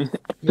the way.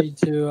 Me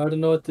too. I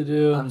don't know what to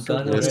do. I'm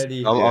done Yes,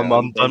 already.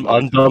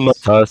 I'm done my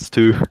task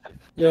too.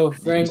 Yo,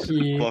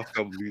 Frankie. Fuck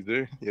up,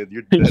 loser. Yeah,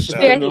 you're Wait, dead Wait,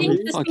 I now.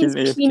 think this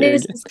means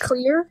penis is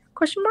clear?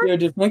 Question mark? Yo,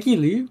 did Frankie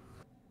leave?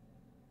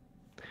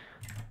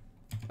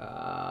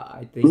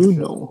 I think Who so.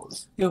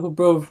 knows? Yo,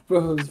 bro,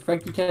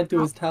 Frankie can't do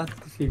his task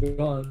if he's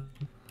gone.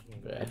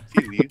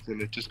 He leaves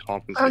and it just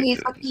compensates. Oh, he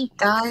it. fucking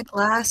died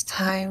last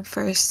time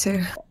first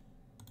too.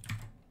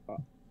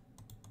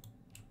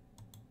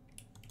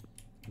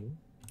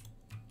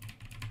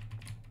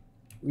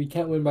 We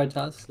can't win by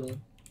tasks though.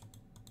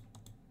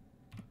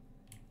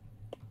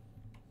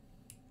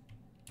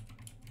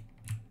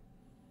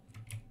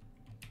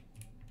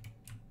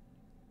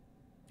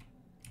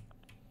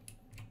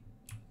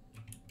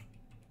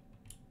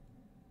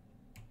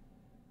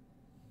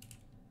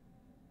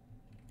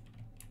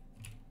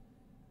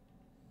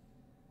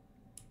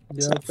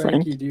 Yeah, that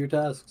Frankie, Frank? do your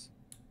tasks.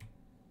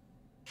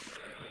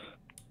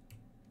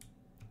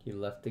 He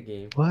left the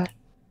game. What?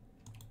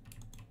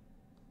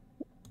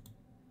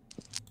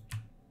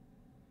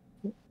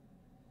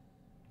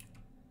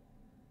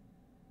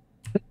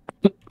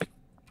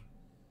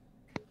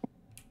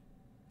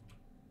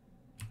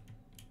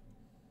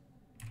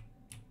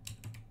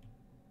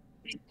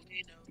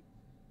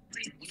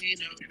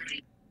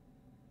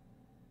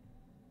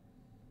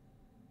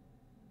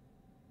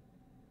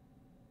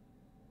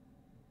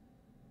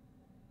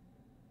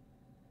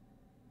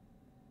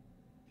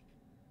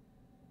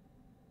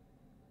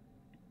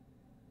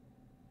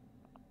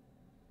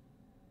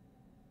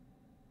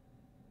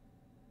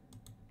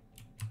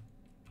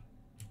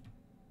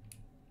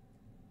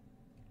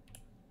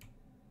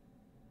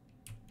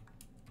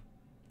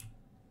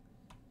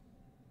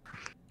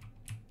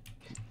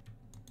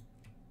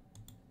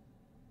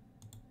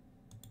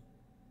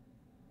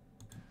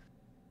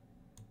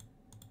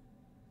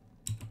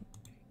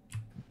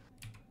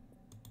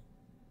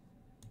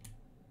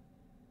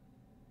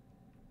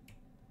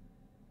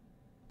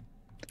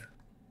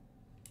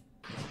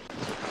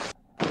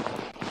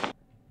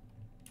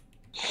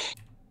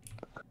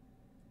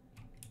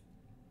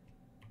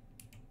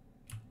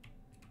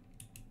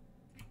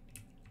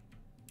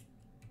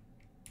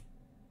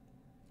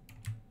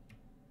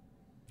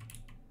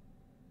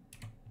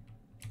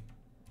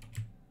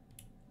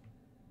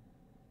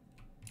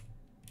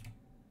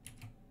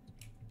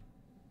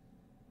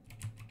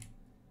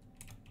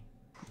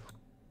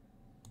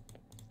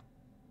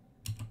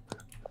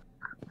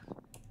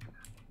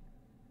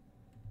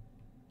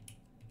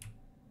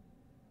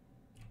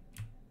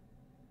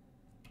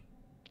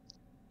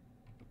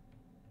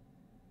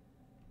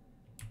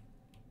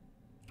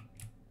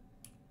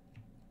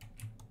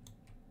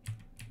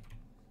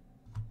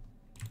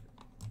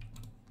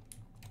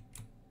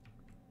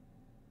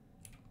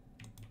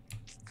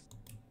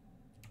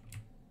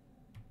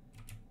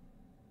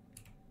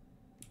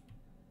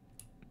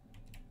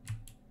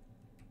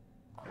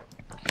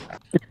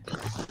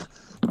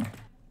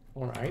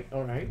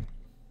 Alright.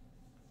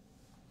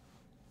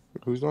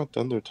 Who's not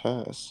done their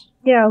tasks?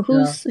 Yeah,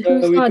 who's we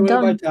not can win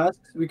done? by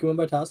tasks. We can win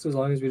by tasks as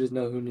long as we just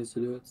know who needs to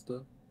do it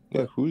still.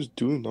 Yeah, who's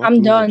doing? Not I'm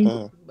doing done. the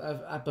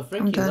task? But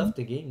Frankie done. left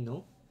the game,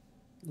 no?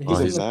 Oh,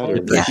 in he's the matter.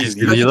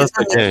 call. he left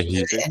the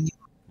game.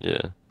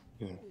 Yeah.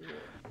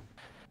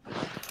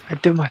 I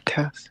did my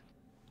task.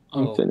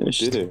 I'm Oh. finished.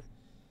 Did it?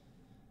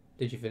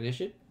 Did you finish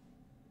it?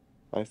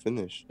 I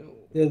finished.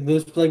 Yeah,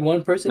 there's like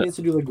one person needs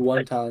to do like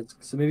one task.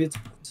 So maybe it's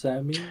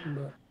Sammy,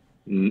 but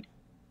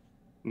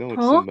No, it Huh?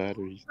 doesn't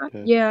matter. He's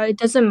dead. Yeah, it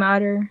doesn't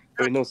matter.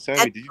 Wait, no,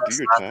 Sammy, did you do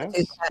your task?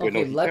 Wait, no,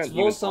 Okay, he let's can't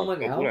even vote talk. someone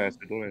No, out. don't answer,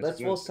 don't answer, Let's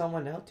don't vote answer.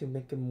 someone out to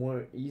make it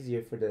more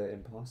easier for the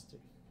imposter.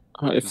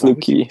 Alright, Why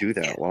would you Fluky. do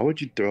that? Why would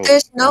you throw?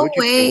 There's Why no would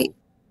you way. throw?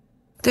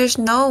 There's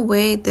no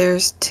way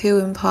there's two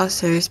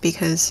imposters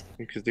because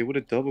Because they would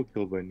have double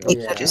killed by now. they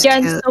could just Yeah,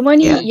 and kill. so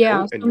many, Yeah.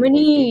 yeah, so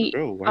many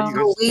Bro, why are you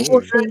So guys we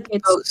throwing? should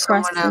it's vote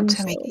someone out to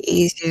Preston, make so- it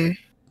easier.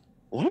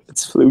 What?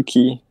 It's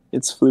Fluky.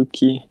 It's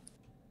Fluky.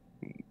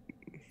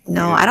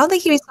 No, I don't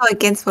think he was so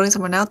against voting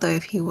someone out though.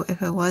 If it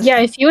was, Yeah,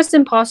 if he was the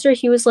imposter,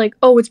 he was like,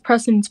 "Oh, it's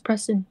Preston, it's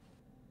Preston."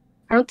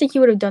 I don't think he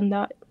would have done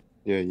that.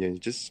 Yeah,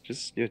 just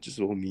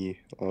vote me,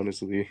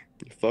 honestly.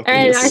 Fuck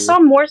And I Morse. saw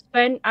Morse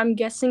Ben. I'm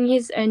guessing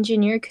he's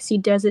engineer because he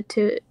does it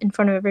in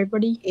front of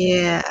everybody.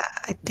 Yeah,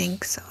 I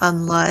think so.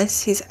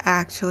 Unless he's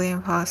actually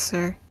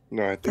imposter.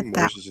 No, I think But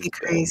that Morse would is be just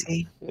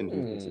crazy. and he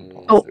was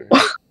Oh. imposter.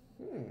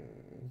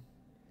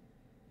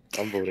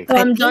 I'm voting. So I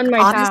I'm think done my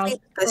honestly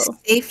task. the So.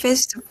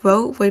 safest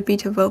vote would be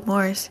to vote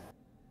Morse.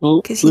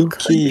 Vote Because he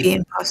could Fluky. be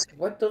imposter.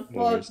 What the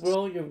Morse. fuck,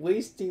 bro? You're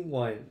wasting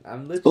one.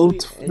 I'm literally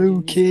Vote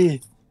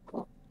Fluky.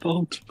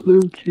 Vote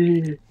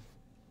Fluky.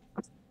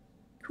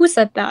 Who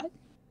said that?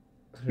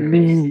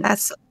 Me.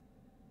 That's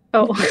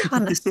Oh.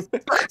 honest.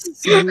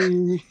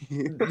 Me.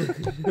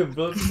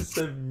 Bro just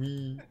said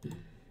me.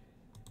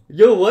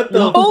 Yo, what the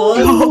No. fuck?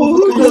 Oh,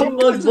 Who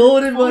the fuck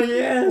voted my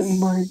ass? Oh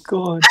my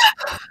god.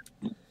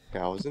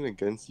 Yeah, I wasn't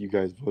against you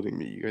guys voting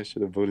me. You guys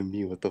should have voted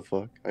me. What the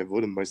fuck? I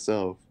voted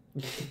myself.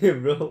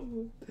 Bro.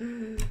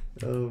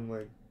 Oh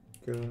my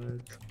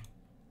god.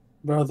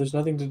 Bro, there's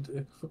nothing to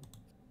do.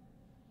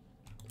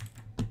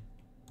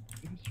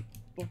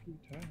 Fucking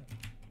task.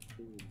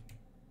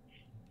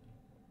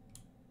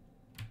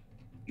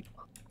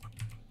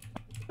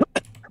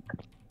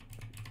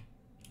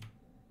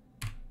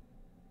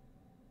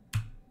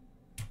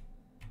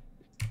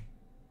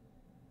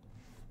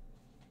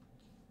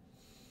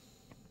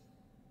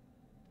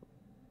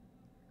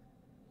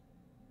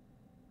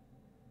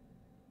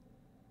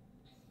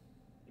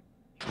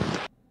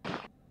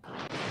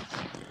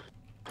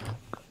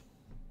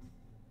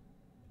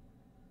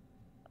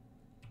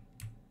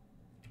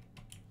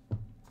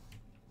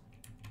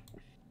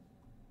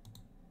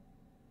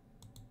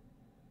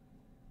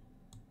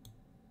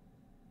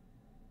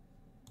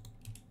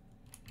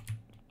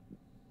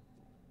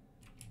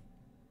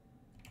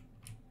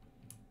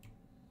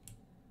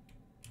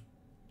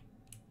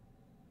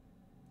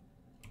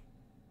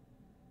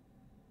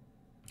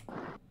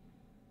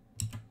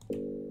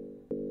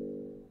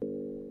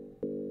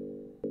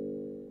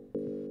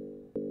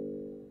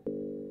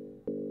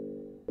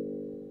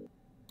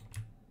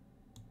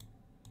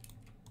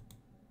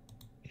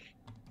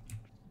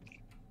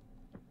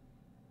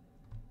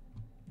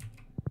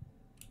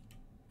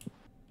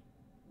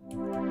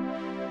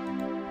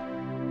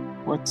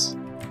 What?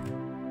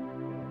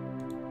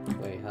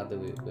 Wait, how do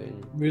we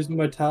win? Where's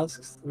my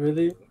tasks?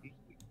 Really?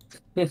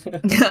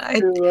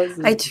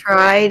 I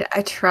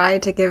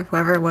tried to give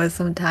whoever it was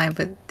some time,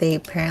 but they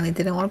apparently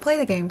didn't want to play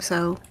the game,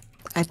 so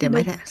I did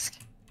my task.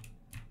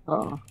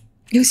 Oh.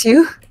 It was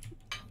you?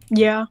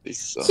 Yeah.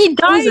 Suck. He was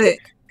died it?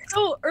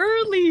 so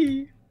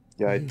early.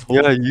 Yeah, I told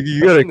Yeah,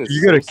 you gotta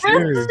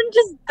care. Preston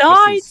just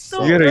died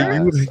so You early.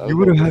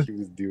 would have. What he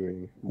was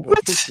doing. What?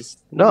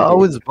 No, I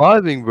was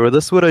vibing, bro.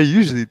 That's what I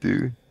usually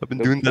do. I've been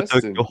doing that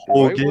Preston, the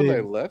whole right game. when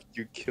I left,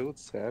 you killed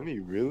Sammy,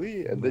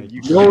 really? And then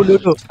you No,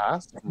 did no. the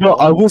task No,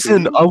 I wrong,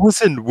 wasn't. too? I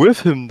wasn't with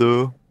him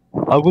though.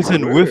 I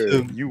wasn't You with were.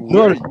 him. You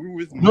No, were. You were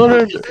with me no, no,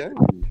 and no. Sammy.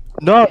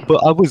 No, but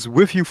I was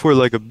with you for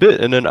like a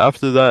bit, and then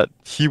after that,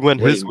 he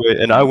went his way,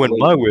 and I went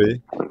my way.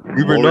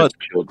 We were not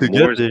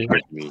together.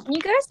 You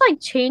guys like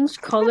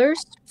changed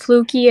colors,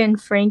 Fluky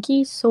and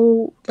Frankie,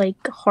 so like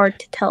hard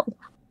to tell.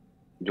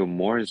 Yo,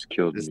 Morris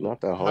killed me. It's not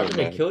that How hard, can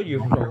I man. kill you,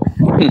 bro?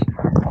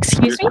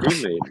 Excuse Your me?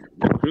 crewmate.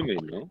 Your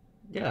crewmate, no?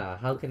 Yeah,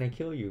 how can I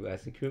kill you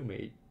as a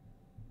crewmate?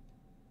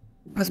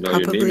 Was No, your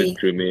name probably is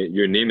crewmate.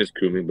 Your name is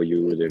crewmate, but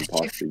you were the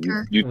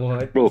imposter. You,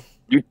 What? bro,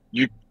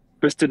 you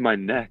twisted my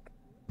neck.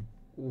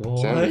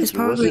 Sammy, It's he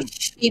probably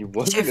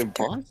wasn't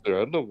imposter. I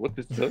don't know what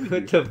to tell you.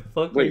 What the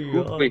fuck Wait, are you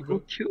on,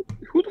 bro?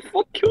 who the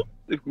fuck killed?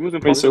 Who was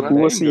Wait, imposter? so who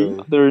was the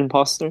Mango. other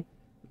imposter?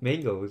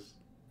 Mangoes.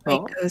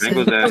 Oh.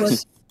 Mangoes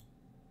and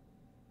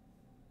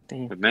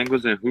Damn. but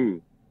Mangoes and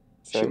who?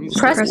 Sammy's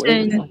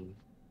Preston.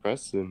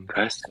 Preston.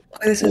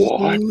 This is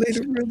What?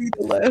 literally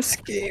the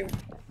last game.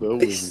 That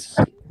was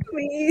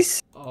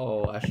Please.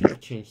 Oh, I should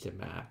have changed the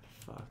map.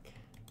 Fuck.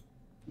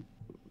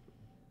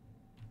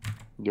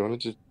 You wanna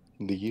just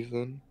leave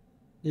then?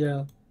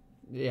 Yeah.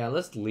 Yeah,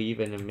 let's leave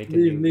and then make a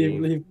Leave, new leave,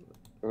 game. leave.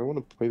 I don't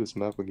wanna play this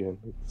map again.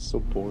 It's so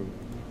boring.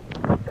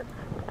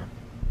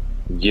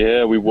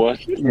 Yeah, we won.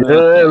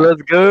 Yeah,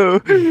 let's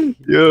go.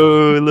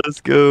 Yo,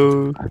 let's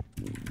go.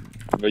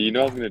 But you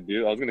know what I was gonna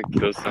do? I was gonna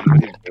kill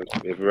somebody.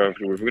 If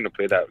we were gonna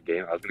play that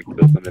game, I was gonna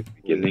kill someone at the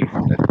beginning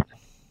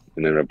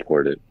and then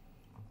report it.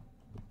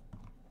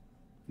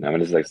 Now I'm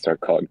gonna just like start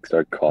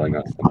calling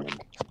out someone.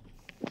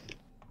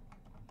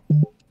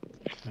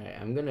 Alright,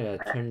 I'm gonna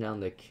turn down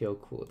the kill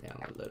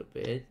cooldown a little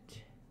bit.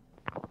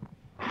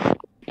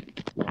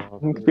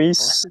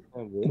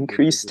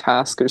 Increase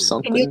task or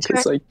something, you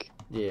because turn- like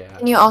Yeah.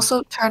 Can you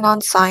also turn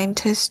on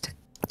scientist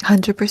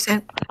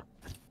 100%?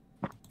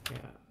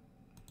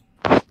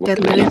 What That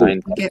can literally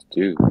scientists get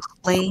do?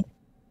 play.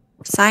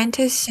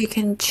 Scientists, you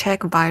can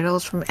check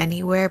vitals from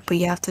anywhere, but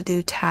you have to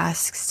do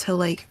tasks to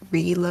like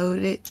reload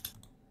it.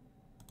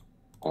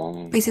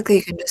 Basically,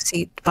 you can just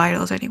see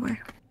vitals anywhere.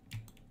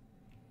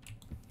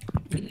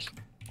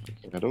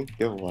 I don't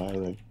get why.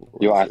 Like,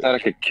 Yo, I thought I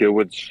could kill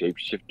with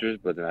shapeshifters,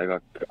 but then I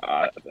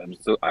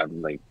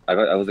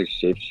was like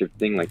shape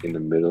shifting like in the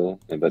middle,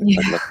 and but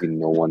Yeah. luckily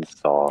no one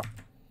saw.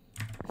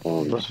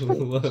 Oh, Bro,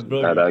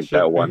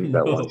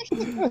 that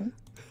one.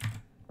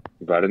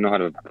 But I didn't know how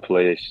to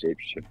play a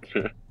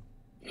shapeshifter.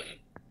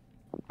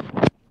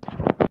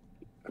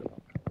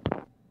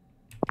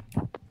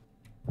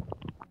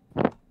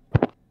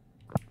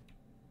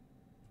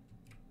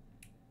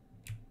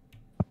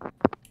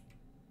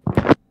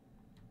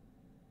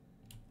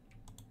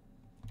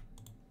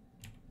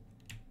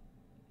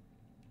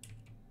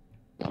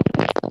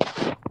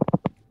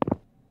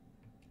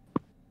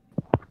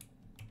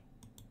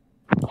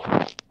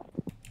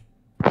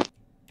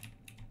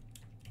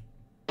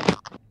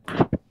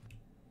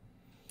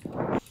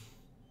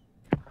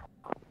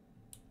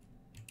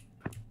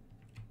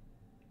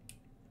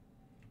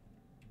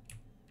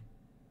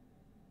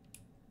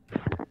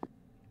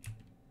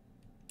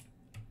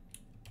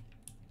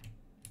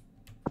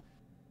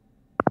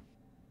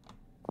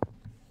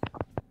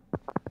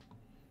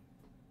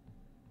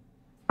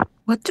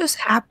 What just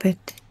happened?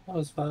 That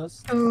was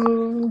fast.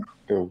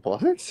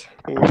 What?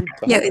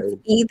 Yeah,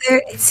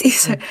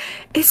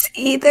 it's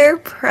either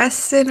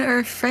Preston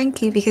or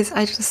Frankie because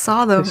I just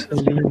saw them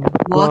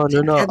walk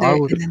together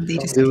and then they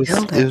just killed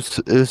him. It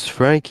was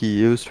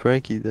Frankie. It was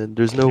Frankie. Then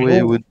there's no way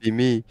it would be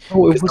me.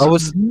 No, it 'Cause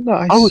was Helena.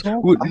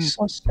 I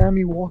saw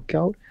Sammy walk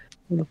out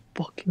in the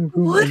fucking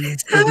room and then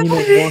Helena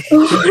walked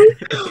in.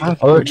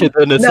 Oh, okay,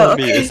 then it's No, not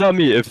me. okay. It's not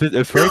me.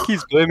 If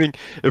Frankie's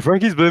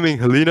blaming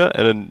Helena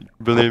and then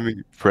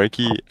blaming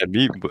Frankie and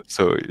me,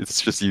 so it's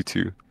just you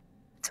two.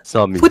 It's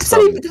not me. What It's does that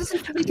not even? me. That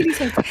doesn't make any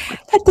sense.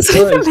 That doesn't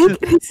even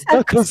make any sense.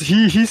 Because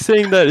he's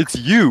saying that it's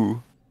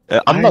you.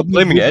 I'm not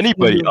blaming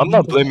anybody. I'm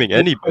not blaming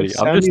anybody.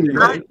 I'm just saying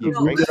that the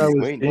room that I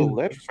was Wait, no, in.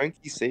 let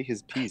Frankie say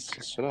his piece.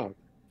 Just shut up.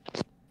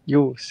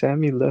 Yo,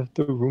 Sammy left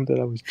the room that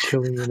I was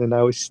chilling in, and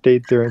I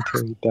stayed there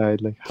until he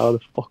died. Like, how the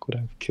fuck would I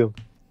have killed?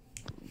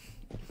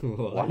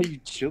 Why are you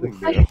chilling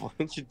there? Why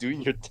aren't you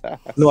doing your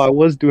task? No, I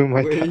was doing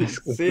my Wait,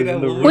 task. I say was that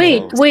in the one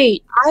room. more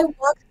Wait.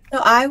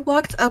 I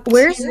walked up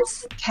Where's to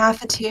the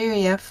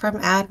cafeteria from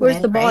admin,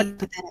 Where's the body? right?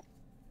 But then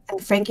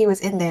and Frankie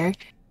was in there.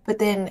 But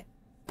then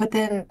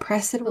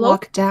Preston Hello?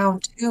 walked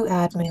down to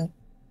admin.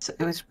 So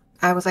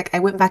I was like, I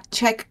went back to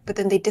check, but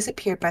then they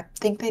disappeared. But I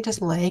think they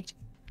just lagged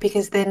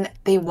because then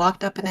they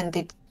walked up and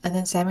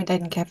then Sammy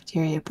died in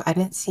cafeteria, but I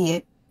didn't see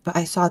it. But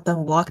I saw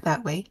them walk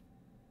that way.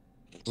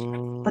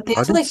 But they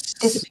also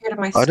disappeared on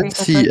my I screen. didn't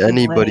so I see thought they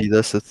anybody. lagged.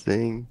 That's the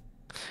thing.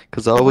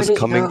 Because I Where was did you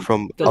coming go?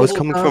 from Where I was did you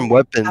coming go? from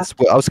weapons.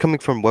 I was coming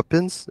from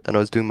weapons and I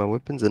was doing my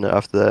weapons and then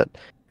after that,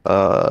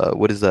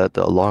 what is that?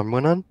 The alarm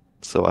went on,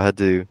 so I had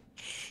to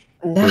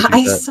Nah, go do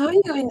I that. saw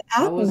you in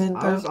admin,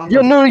 bro.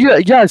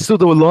 Yeah. So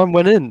the alarm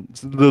went in.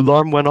 So the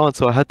alarm went on,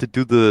 so I had to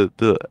do the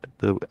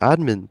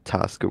admin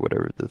task or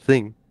whatever the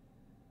thing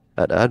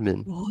at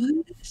admin.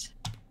 What?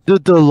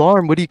 The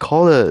alarm. What do you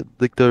call it?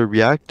 Like the The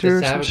reactor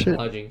or some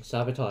shit.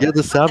 sabotage. Yeah,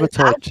 the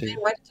sabotaging.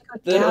 Why did you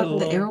go down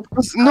the arrow?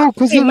 No,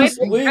 because it was.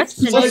 Wait,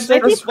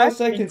 5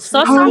 seconds.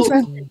 Sus Who on vote?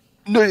 Preston.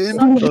 No, Dude,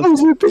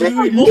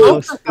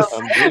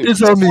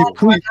 it's on me.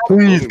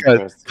 Please,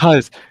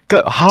 guys.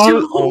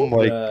 How? Oh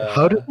my.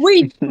 How did?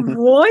 Wait,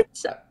 what?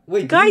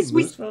 Wait, Guys,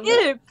 we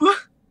skip.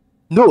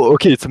 No,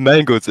 okay, it's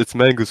mangoes. It's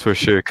mangoes for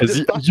sure. Cause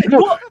you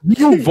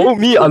don't vote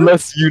me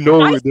unless you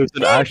know there's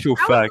an actual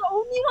I was fact. the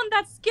only one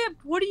that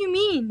skipped. What do you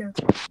mean?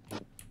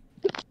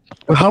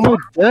 How am I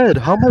dead?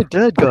 How am I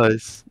dead,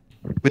 guys?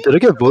 Wait, did I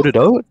get voted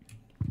out?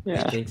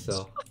 I think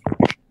so.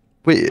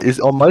 Wait, is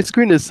on my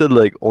screen it said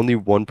like only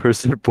one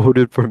person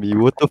voted for me.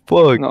 What the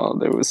fuck? No,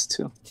 there was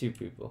two. 2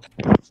 people.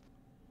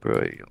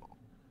 Bro.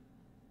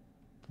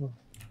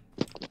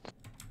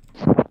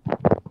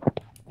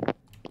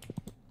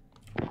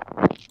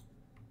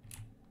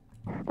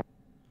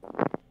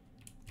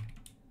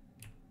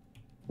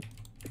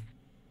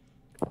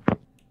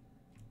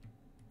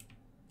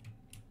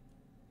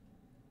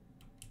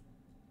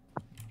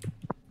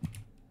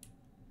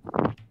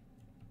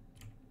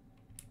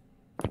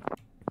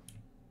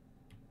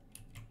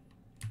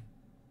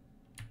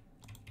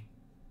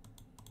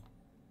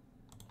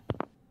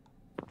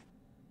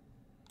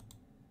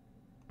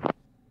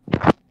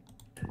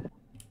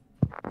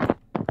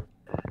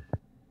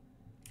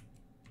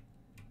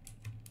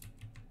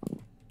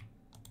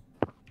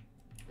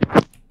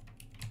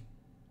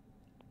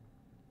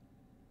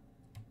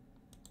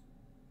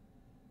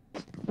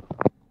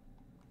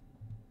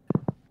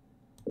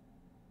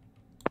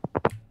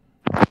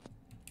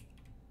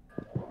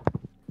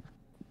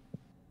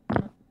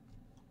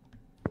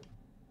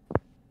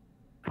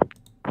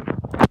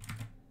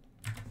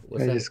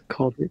 Was I that just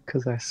called it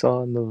because I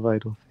saw in the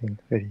vital thing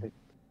that he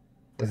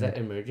was died. that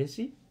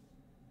emergency?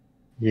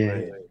 Yeah.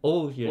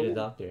 Oh, you're the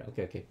doctor.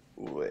 Okay.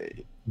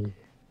 Wait.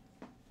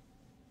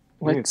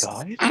 What? You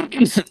died?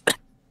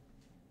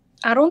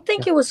 I don't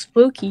think it was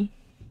spooky.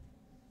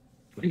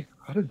 Wait,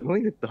 how did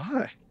Helena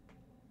die?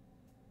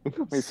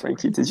 Wait,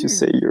 Frankie, did you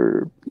say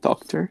you're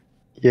doctor?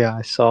 Yeah,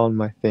 I saw on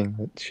my thing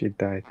that she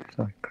died.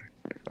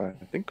 I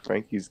think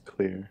Frankie's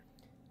clear.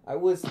 I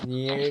was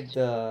near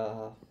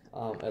the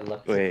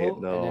electrical,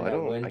 Wait, no, and then I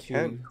went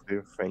can't to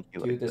clear Frankie do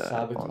like the that.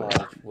 sabotage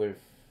honestly. with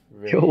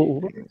Ray.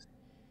 Yo.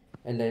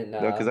 And then No,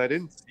 because I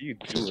didn't see you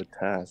do a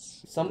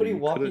task. somebody You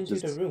walked could've into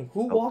the just room.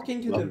 Who helped walked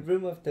into the out.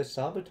 room of the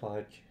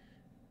sabotage?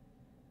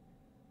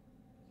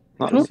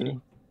 Not Just- me.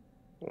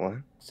 What?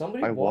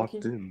 Somebody I walked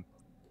walked in. in.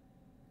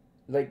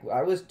 Like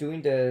I was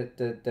doing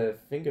the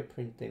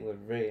fingerprint thing with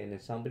Ray, and then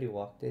somebody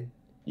walked in.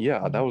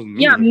 Yeah, that was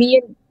me. Yeah,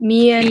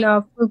 me and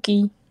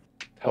Fluky.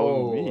 That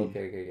was me.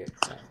 Okay.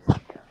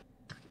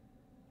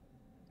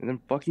 And then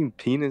fucking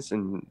Penis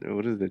and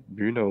what is it,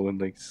 Bruno, and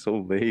like so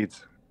late.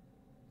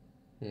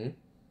 Hmm?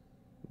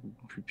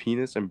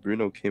 Penis and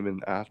Bruno came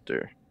in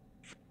after.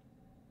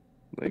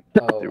 Like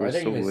Oh, they were I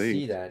didn't so even late.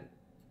 see that.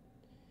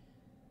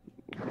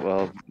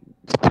 Well,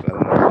 I don't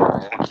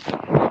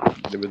know.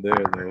 They were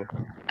there though.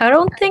 I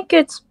don't think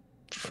it's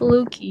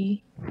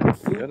Fluky.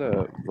 You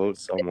gotta vote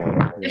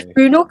someone. Ray.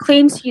 Bruno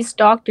claims he's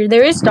doctor.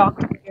 There is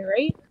doctor here,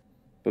 right?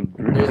 But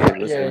Bruno, okay,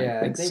 listen.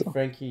 Yeah. I think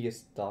Frankie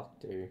is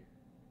doctor.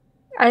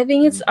 I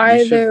think it's You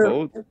should either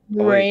vote. Oh,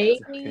 Ray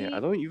wait, okay, I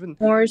don't even.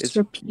 or Was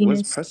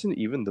Penis. Preston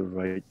even the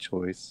right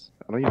choice?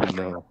 I don't even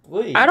know.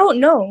 Wait. I don't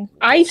know.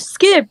 I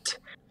skipped.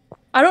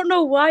 I don't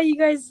know why you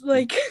guys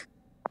like.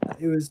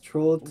 It was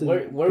trolled to.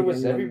 Where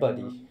was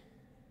everybody?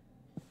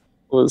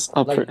 Was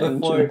upper Like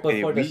before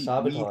engine. the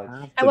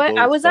sabotage.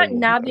 I was at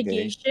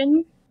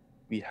navigation.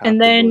 We have And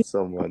to then- vote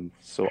someone.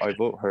 So I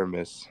vote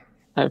Hermes.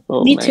 I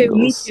vote Me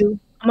mangoes. too.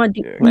 I'm gonna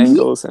do.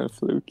 Mangoes and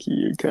Fluky,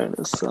 you're kind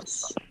of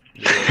sus.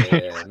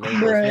 Yeah,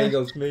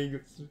 mangoes.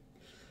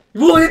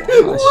 What?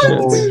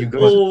 What? Shit. You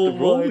guys Oh are my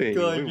rolling.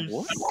 god, Wait, you're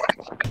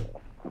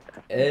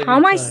what? How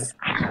am I?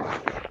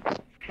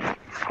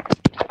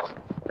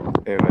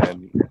 Hey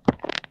man,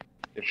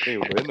 if they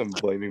win, I'm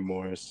blaming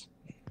Morris.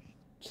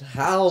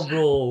 How,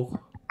 bro?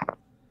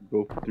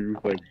 Go through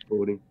like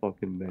voting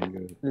fucking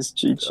mango. It's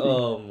GG.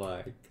 Oh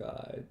my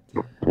god.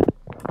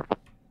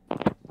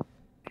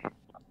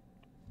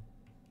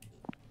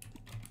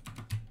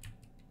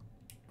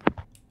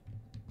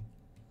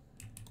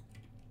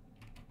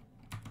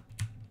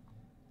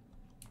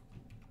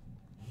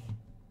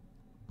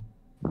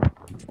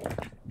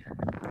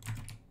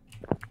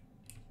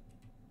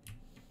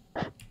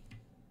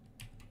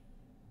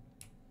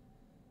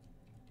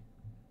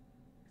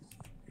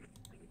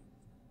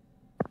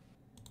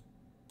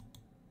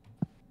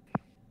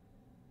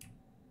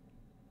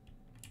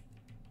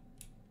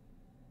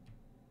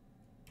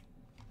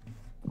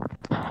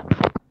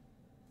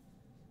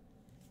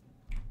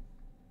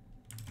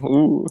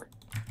 Ooh.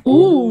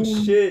 Oh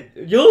shit.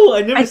 Yo,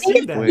 I never I think seen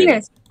it's that.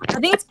 Penis. I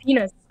think it's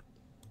Penis.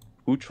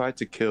 Who tried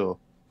to kill?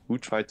 Who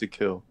tried to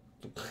kill?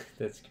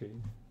 That's crazy.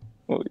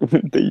 Well,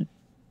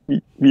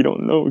 we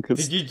don't know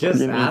because Did you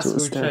just ask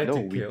who tried No,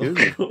 to we kill?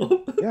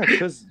 do. Yeah,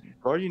 because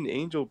Guardian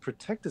Angel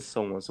protected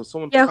someone, so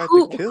someone Yeah, tried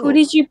who to kill. who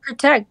did you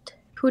protect?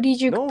 Who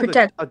did you No,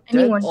 protect? a dead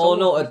Anyone? Oh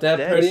no, a someone dead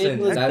dead. person. It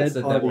was That's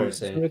dead a dead body.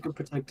 person. Someone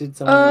protected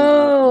someone.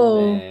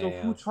 Oh. So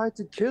who tried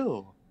to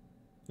kill?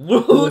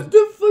 What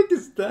the fuck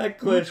is that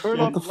Who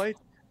turned on question? the light?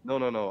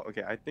 No.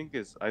 Okay, I think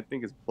it's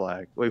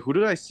black. Wait, who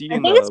did I see I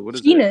in think the it's what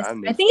is Penis.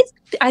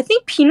 it? I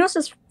think Penis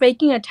is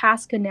faking a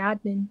task in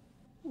admin.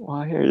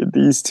 Why are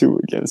these two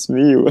against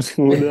me? What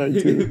did I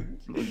do?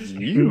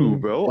 You,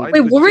 bro. I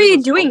Wait, what were legit you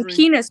was doing, hovering-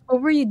 Penis?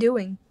 What were you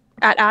doing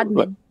at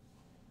admin?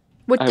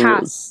 What I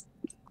task? was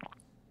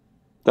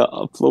the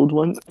upload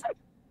one.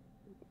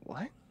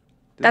 What?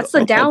 That's the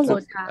upload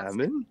download task task.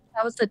 admin?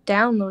 That was the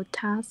download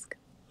task.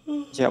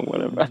 Yeah,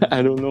 whatever.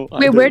 I don't know.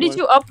 Wait, where did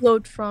you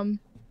upload from?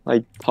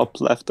 Like top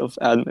left of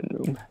admin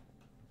room.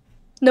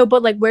 No,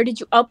 but like, where did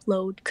you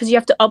upload? Because you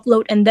have to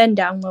upload and then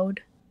download.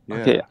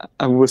 Okay,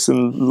 I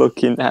wasn't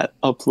looking at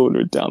upload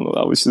or download.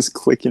 I was just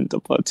clicking the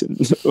button.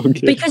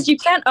 Okay. Because you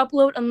can't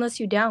upload unless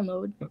you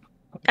download.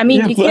 I mean,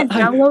 Yeah, you can't but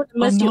download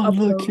unless I'm you not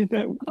upload. looking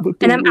at what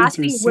the And I'm words are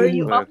asking where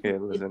you saying. Okay,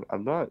 listen.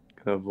 I'm not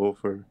gonna vote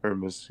for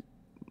Hermes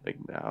like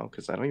now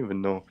because I don't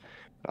even know.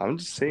 I'm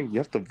just saying you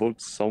have to vote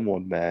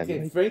someone, man.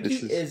 Okay, Like, Frankie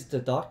this is the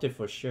doctor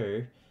for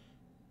sure.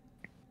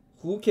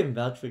 Who can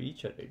vouch for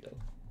each other though?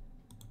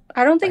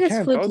 I don't think I it's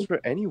can't fluky. vouch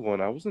for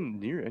anyone. I wasn't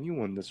near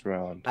anyone this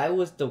round. I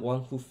was the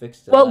one who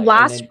fixed the Well, light,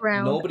 last and then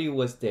round- nobody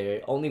was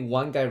there. Only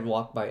one guy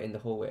walked by in the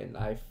hallway, and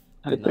I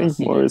I did not think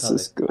see Morris that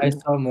is color. good. I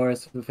saw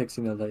Morris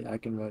fixing the light. I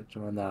can vouch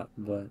on that,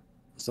 but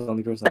it's the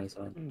only person I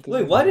saw.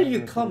 Wait, why did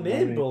you come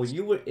in, bro?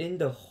 You were in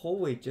the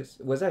hallway.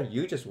 Was that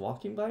you just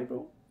walking by,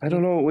 bro? I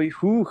don't know. Wait,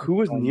 who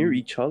was near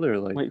each other?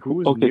 Like, Wait, who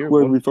was okay, near who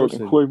are one we voting?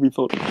 person? Who are we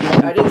voting?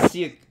 I didn't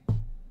see it.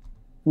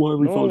 Who are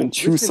we No, voting?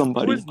 Choose listen,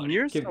 somebody. Who is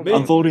near Okay, someone?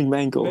 I'm voting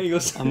mango.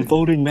 Mangoes. I'm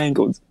voting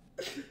mangoes.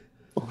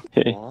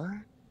 Okay.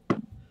 What?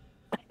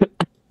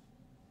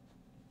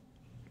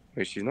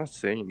 Wait, she's not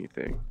saying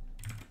anything.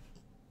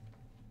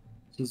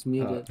 She's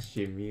muted.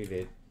 She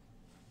muted.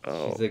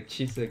 Oh.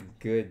 She's a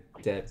good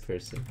dead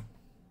person.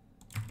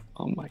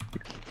 Oh my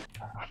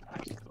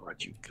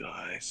God, you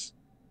guys.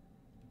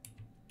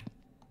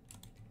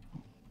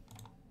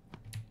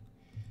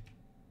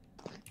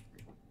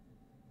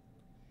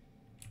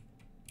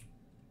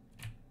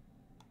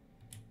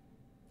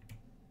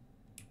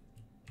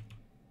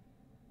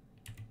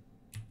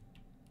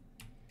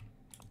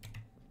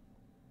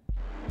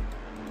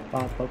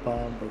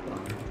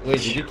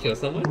 Wait, did you kill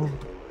someone?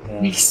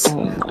 Oh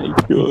my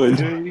god.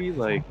 Really,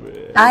 like,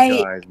 I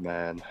guys,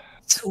 man.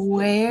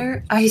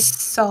 swear I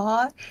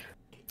saw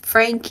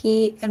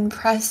Frankie and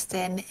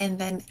Preston, and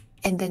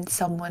then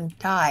someone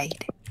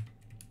died.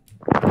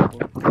 I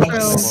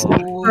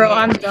Bro,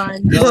 I'm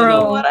done. No, Bro,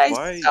 no. what I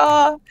Why?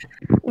 saw.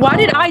 Why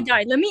did I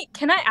die?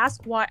 Can I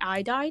ask why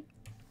I died?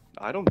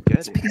 I don't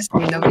get it. Because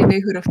nobody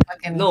knew who to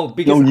fucking. No,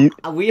 because you-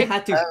 we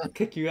had to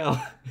kick you out.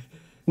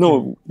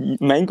 No,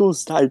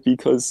 Mango's died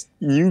because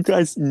you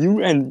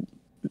and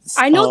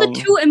I know the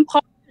two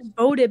imposters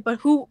voted, but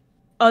what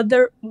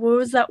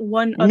was that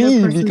one other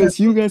me, person? because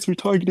you guys were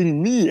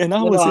targeting me and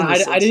I was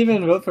innocent. I didn't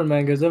even vote for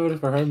Mangoes. I voted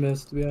for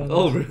Hermes, to be honest.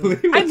 Oh, really?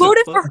 I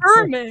voted for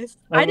Hermes.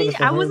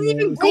 I wasn't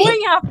even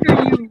going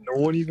after you.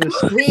 No one even.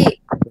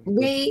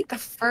 Wait, the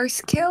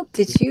first kill.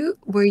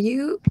 Were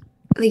you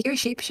like you're a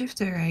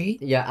shapeshifter, right?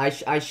 Yeah, I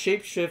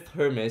shapeshift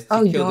Hermes to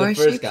Oh, kill the you're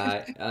first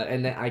guy,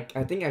 and then I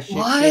think I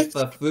What?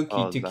 shapeshift Fluky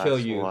Oh, to that's kill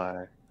you,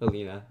 why.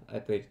 Helena. I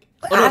think.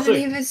 But Oh no, Adam sorry.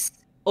 Davis.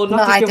 Oh, No,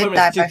 not I to kill did Hermes,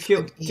 that to by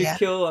kill Fluky,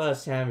 yeah.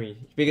 Sammy,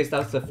 because that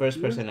was the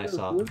first person I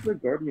saw. Who's the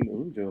guardian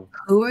angel?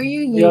 Who are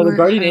you? Yo, the were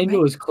guardian Hermes?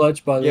 angel was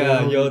clutch, by the way.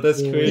 Yeah, yo, that's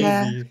Yeah. crazy.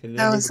 Yeah, And that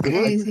then was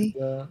crazy.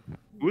 Yeah.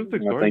 Who's the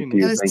Oh, guardian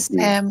thank you, It was angel?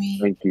 Sammy.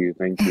 thank you.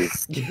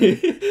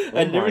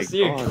 I Oh never my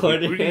see a God,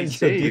 guardian who do you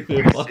angel do save? their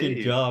Who do you fucking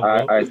save? job,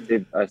 bro. I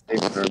saved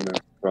Hermes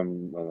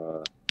from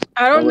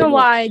I don't wait, know no.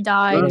 why I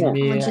died. No.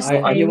 Me, Just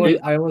I saying.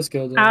 almost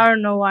killed him. I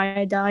don't know why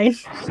I died.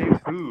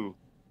 Save who?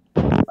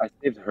 I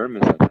saved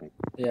Hermes, I think.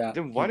 Yeah.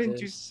 Then why he didn't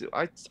did. you?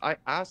 I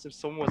asked if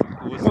someone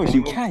was No, you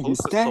anyone can't. close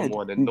He's to dead.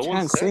 someone, and You no one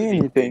can't said say anything.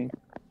 anything.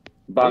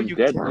 But No, I'm you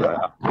dead, can't.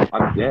 bro.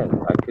 I'm dead.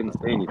 I couldn't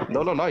say anything.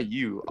 No, not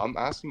you. I'm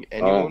asking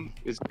anyone.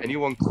 Is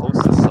anyone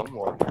close to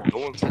someone? No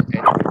one said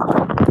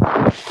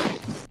anything.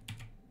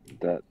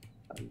 That.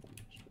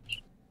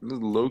 This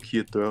is low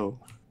key throw.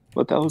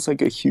 But that was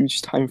like a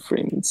huge time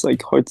frame. It's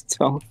like hard to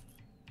tell.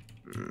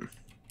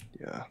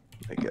 Yeah,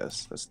 I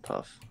guess that's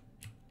tough.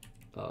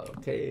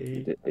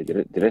 Okay.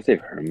 Did I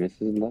save Hermes'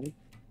 life?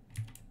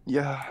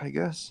 Yeah, I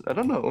guess. I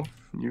don't know.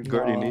 You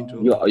guardian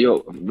angel. Yo,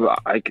 bro,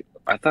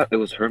 I thought it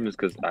was Hermes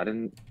because I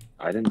didn't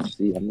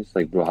see. I'm just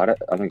like, bro,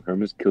 I'm like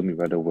Hermes killed me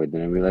right away.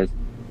 Then I realized,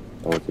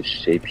 oh, it's a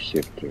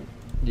shapeshifter.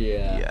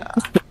 Yeah.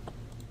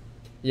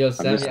 Yo,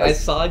 Sammy, just I like-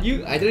 saw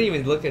you. I didn't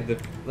even look at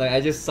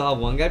I just saw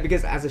one guy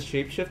because as a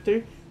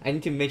shapeshifter, I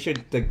need to make sure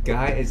the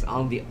guy is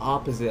on the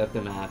opposite of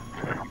the map.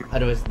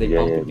 Otherwise, they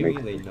bump into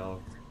me. They know.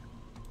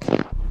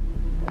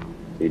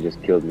 He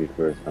just killed me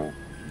first, huh?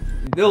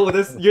 No,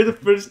 you're the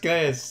first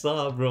guy I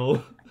saw,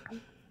 bro.